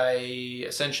they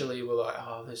essentially were like,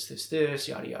 oh, this,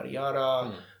 yada, yada,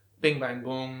 yada, bing, bang,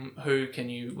 boom, who can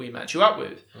we match you up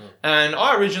with? And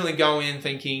I originally go in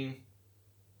thinking,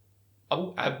 I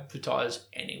will advertise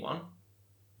anyone,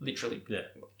 literally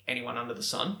anyone under the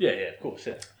sun. Yeah, of course,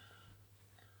 yeah.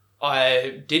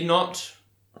 I did not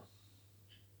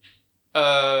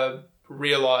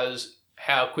realise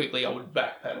how quickly I would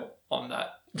backpedal on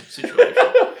that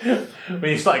situation.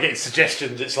 When you start getting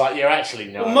suggestions, it's like, you're actually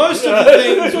no. Well, most of the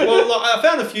things, I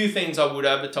found a few things I would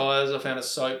advertise. I found a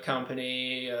soap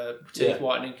company, a teeth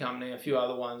whitening company, a few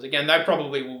other ones. Again, they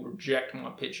probably will reject my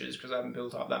pitches because I haven't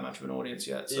built up that much of an audience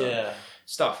yet. So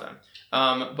stuff them.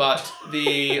 But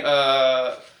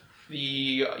I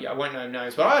won't name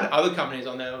names, but I had other companies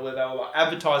on there where they were like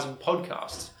advertising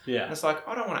podcasts. Yeah. And it's like,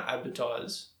 I don't want to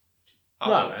advertise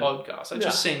other podcasts. It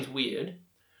just seems weird.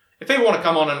 If people want to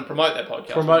come on and promote their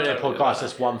podcast,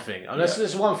 that's one thing. And that's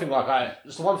one thing.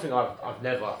 It's the one thing I've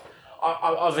never.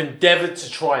 I've endeavoured to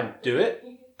try and do it,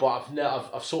 but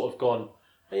I've sort of gone,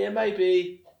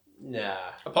 maybe, nah.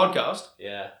 A podcast.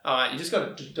 Yeah. All right, you just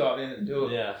got to dive in and do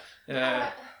it. Yeah.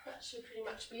 That should pretty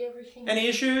much be everything. Any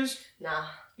issues? Nah.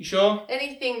 You sure?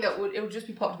 Anything it would just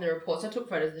be popped in the reports. I took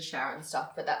photos of the shower and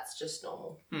stuff, but that's just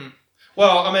normal.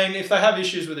 Well, I mean, if they have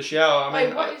issues with the shower,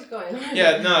 Wait, what is going on?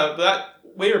 Yeah, no, but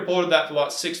we reported that for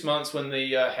like 6 months when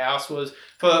the house was.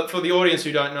 For the audience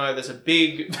who don't know, there's a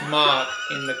big mark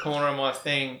in the corner of my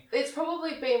thing. It's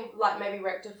probably been like maybe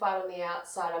rectified on the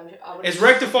outside. It's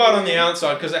rectified on the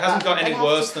outside because it hasn't got any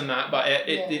worse than that. But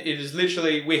it is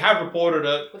literally, we have reported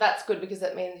it. Well, that's good because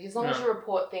that means as long as you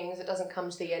report things, it doesn't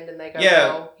come to the end and they go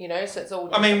well, so it's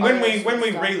all. I mean, when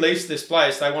we released this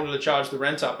place, they wanted to charge the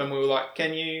rent up, and we were like,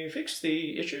 "Can you fix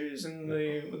the issues with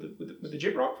the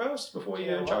gyprock first before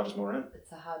you charge us more rent?"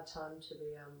 It's a hard time to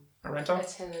be a renter, a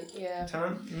tenant, yeah.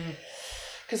 Tenant.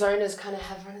 Because owners kind of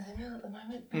have run of the mill at the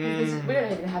moment. Because we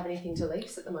don't even have anything to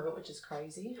lease at the moment, which is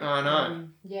crazy. I know.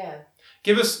 Yeah.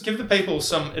 Give the people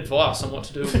some advice on what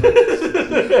to do.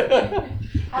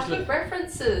 Have good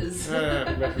references.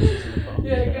 References in the past.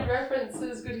 Yeah, good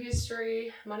references, good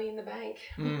history, money in the bank.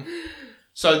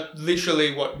 So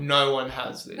literally what no one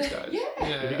has these days. Yeah.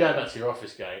 If you go back to your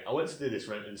office gang, I went to do this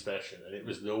rent inspection and it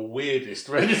was the weirdest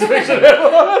rent inspection ever.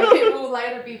 It will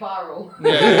later be viral.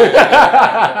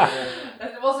 Yeah.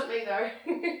 It wasn't me though.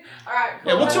 Alright.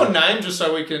 Yeah, what's your name just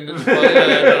so we can... no,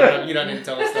 you don't need to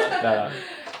tell us that. No.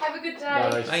 Have a good day.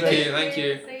 No, Thank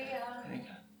you. See ya.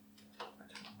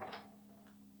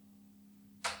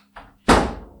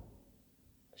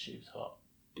 She was hot.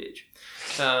 Bitch.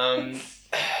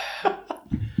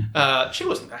 She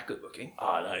wasn't that good looking.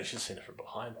 Oh no, you should have seen her from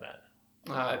behind, man.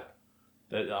 Uh,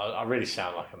 I really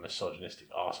sound like a misogynistic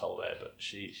asshole there, but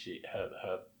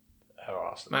her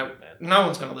ass looked Mate, good, man. no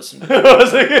one's going to listen to me.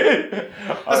 That's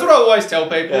That's what I always tell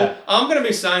people. Yeah. I'm going to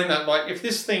be saying that, like, if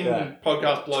this thing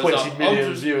podcast blows 20 up, million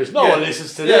I'll just, viewers. No one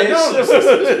listens to this. no one listens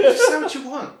to this. Just say what you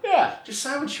want. Yeah. Just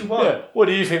say what you want. Yeah. What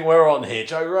do you think we're on here,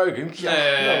 Joe Rogan? Yeah.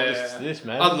 No one listens to this,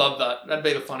 man. I'd love that. That'd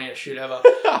be the funniest shit ever.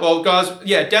 Well, guys,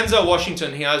 Denzel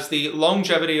Washington, he has the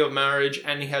longevity of marriage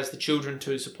and he has the children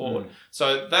to support.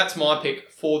 So that's my pick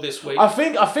for this week. I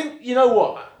think you know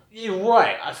what? You're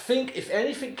right. I think if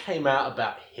anything came out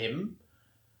about him,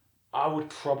 I would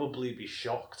probably be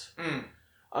shocked.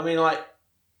 I mean, like,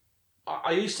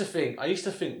 I used to think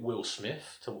Will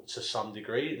Smith to some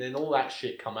degree. Then all that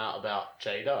shit come out about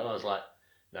Jada, and I was like,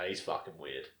 no, he's fucking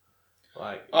weird.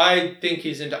 Like, I think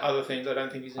he's into other things. I don't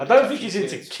think he's into I don't think touching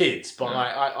he's into kids, but No.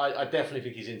 I definitely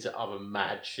think he's into other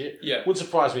mad shit. Yeah. Wouldn't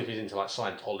surprise me if he's into like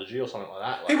Scientology or something like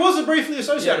that. Like, He was briefly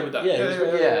associated with that.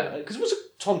 Yeah. Because was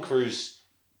it Tom Cruise?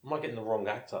 Am I getting the wrong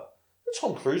actor?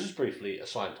 Tom Cruise is briefly a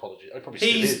Scientologist. He probably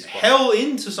still He's is. But hell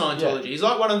into Scientology. He's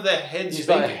like one of their head he's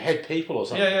speakers. like a head people or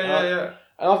something. Yeah.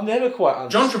 And I've never quite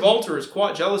understood. John Travolta is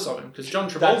quite jealous of him because John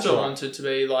That's Travolta right. wanted to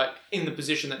be like in the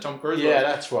position that Tom Cruise was. Yeah,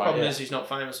 that's right. Problem yeah. is he's not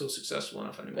famous or successful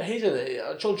enough anymore. But he's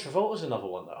John Travolta's another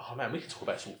one though. Oh man, we can talk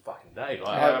about this all fucking day.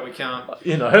 Like, Yeah, we can't.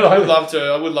 you know, I would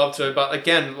love to, but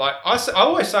again, like I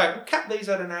always say, we'll cap these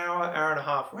at an hour and a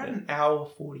half. We're at an hour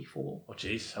 44. Oh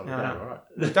jeez, I'm No. down, all right.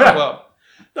 We've done well.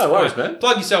 No worries, man.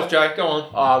 Plug yourself, Jay. Go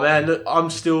on. Oh man, look,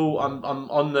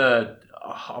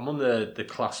 I'm on the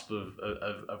cusp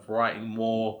of writing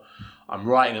more. I'm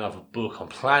writing another book.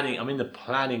 I'm in the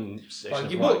planning section Plug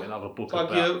of your writing book. another book Plug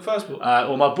about. your first book.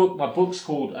 Well, my book's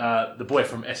called The Boy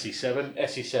from SE7.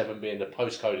 SE7 being the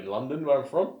postcode in London where I'm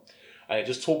from, and it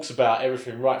just talks about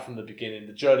everything right from the beginning,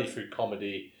 the journey through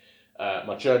comedy,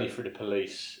 my journey through the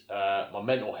police, my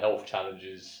mental health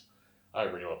challenges. I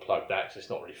don't really want to plug that because it's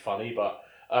not really funny, but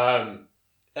and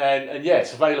yeah,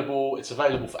 it's available. It's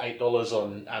available for $8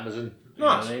 on Amazon. You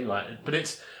know what I mean? Like, but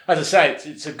it's, as I say,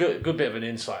 it's a good bit of an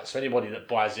insight. So anybody that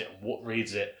buys it and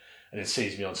reads it and then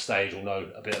sees me on stage will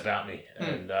know a bit about me.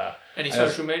 And Any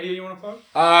social media you want to plug?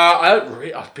 I don't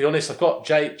really. I'll be honest. I've got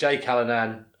J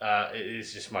Callanan. It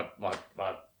is just my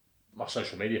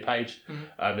social media page.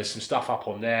 There's some stuff up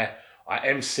on there. I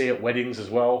MC at weddings as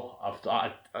well.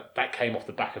 That came off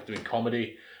the back of doing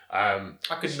comedy. I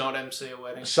could not MC a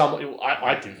wedding.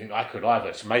 I didn't think I could either.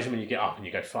 It's amazing when you get up and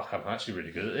you go, fuck, I'm actually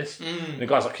really good at this. And the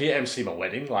guy's like, can you MC my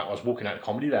wedding? Like, I was walking out the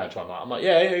comedy lounge one night. I'm like,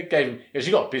 yeah, gave him, he goes,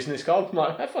 you got a business card? I'm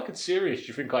like, how fucking serious do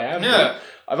you think I am? Yeah.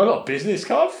 Have I got a business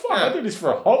card? Fuck, Yeah. I do this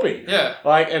for a hobby. Yeah.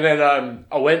 Like, and then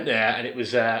I went there and it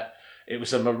was a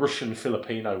Mauritian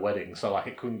Filipino wedding, so like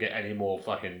it couldn't get any more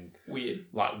fucking weird.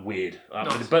 Weird.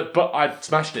 Nice. But I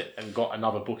smashed it and got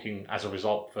another booking as a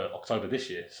result for October this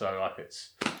year. So like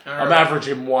I'm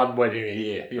averaging one wedding a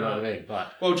year. You know what I mean? Like,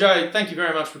 well, Jay, thank you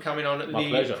very much for coming on My the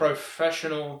pleasure.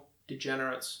 Professional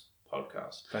Degenerates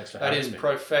podcast. thanks for That having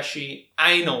is me.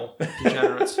 Anal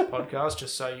Degenerates podcast,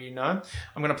 just so you know.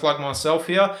 I'm going to plug myself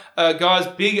here. Guys,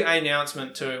 big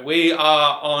announcement too. We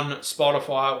are on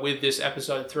Spotify with this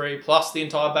episode 3, plus the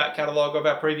entire back catalogue of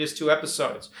our previous 2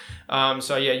 episodes.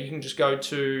 So yeah, you can just go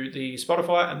to the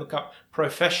Spotify and look up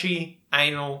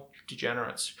Anal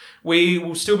Degenerates. We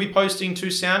will still be posting to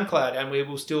SoundCloud and we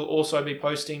will still also be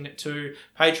posting to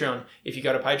Patreon. If you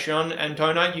go to Patreon and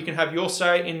donate, you can have your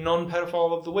say in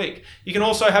non-pedophile of the week. You can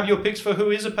also have your picks for who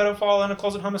is a pedophile and a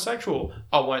closet homosexual.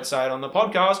 I won't say it on the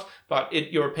podcast, but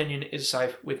your opinion is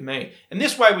safe with me. And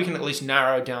this way we can at least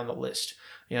narrow down the list,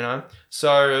 you know?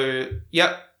 So,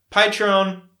 yeah,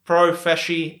 Patreon,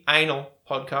 Anal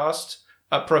podcast,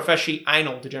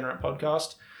 Anal Degenerate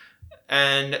podcast,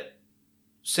 and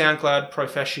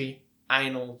SoundCloud,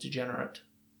 Anal Degenerate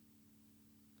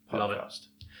podcast. Love it.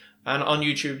 and on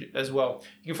YouTube as well.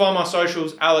 You can find my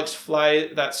socials, Alex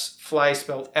Flay. That's Flay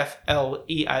spelled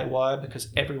F-L-E-A-Y because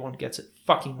everyone gets it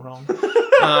fucking wrong.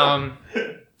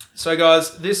 So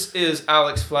guys, this is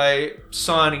Alex Flay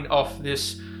signing off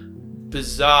this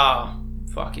bizarre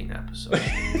fucking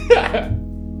episode.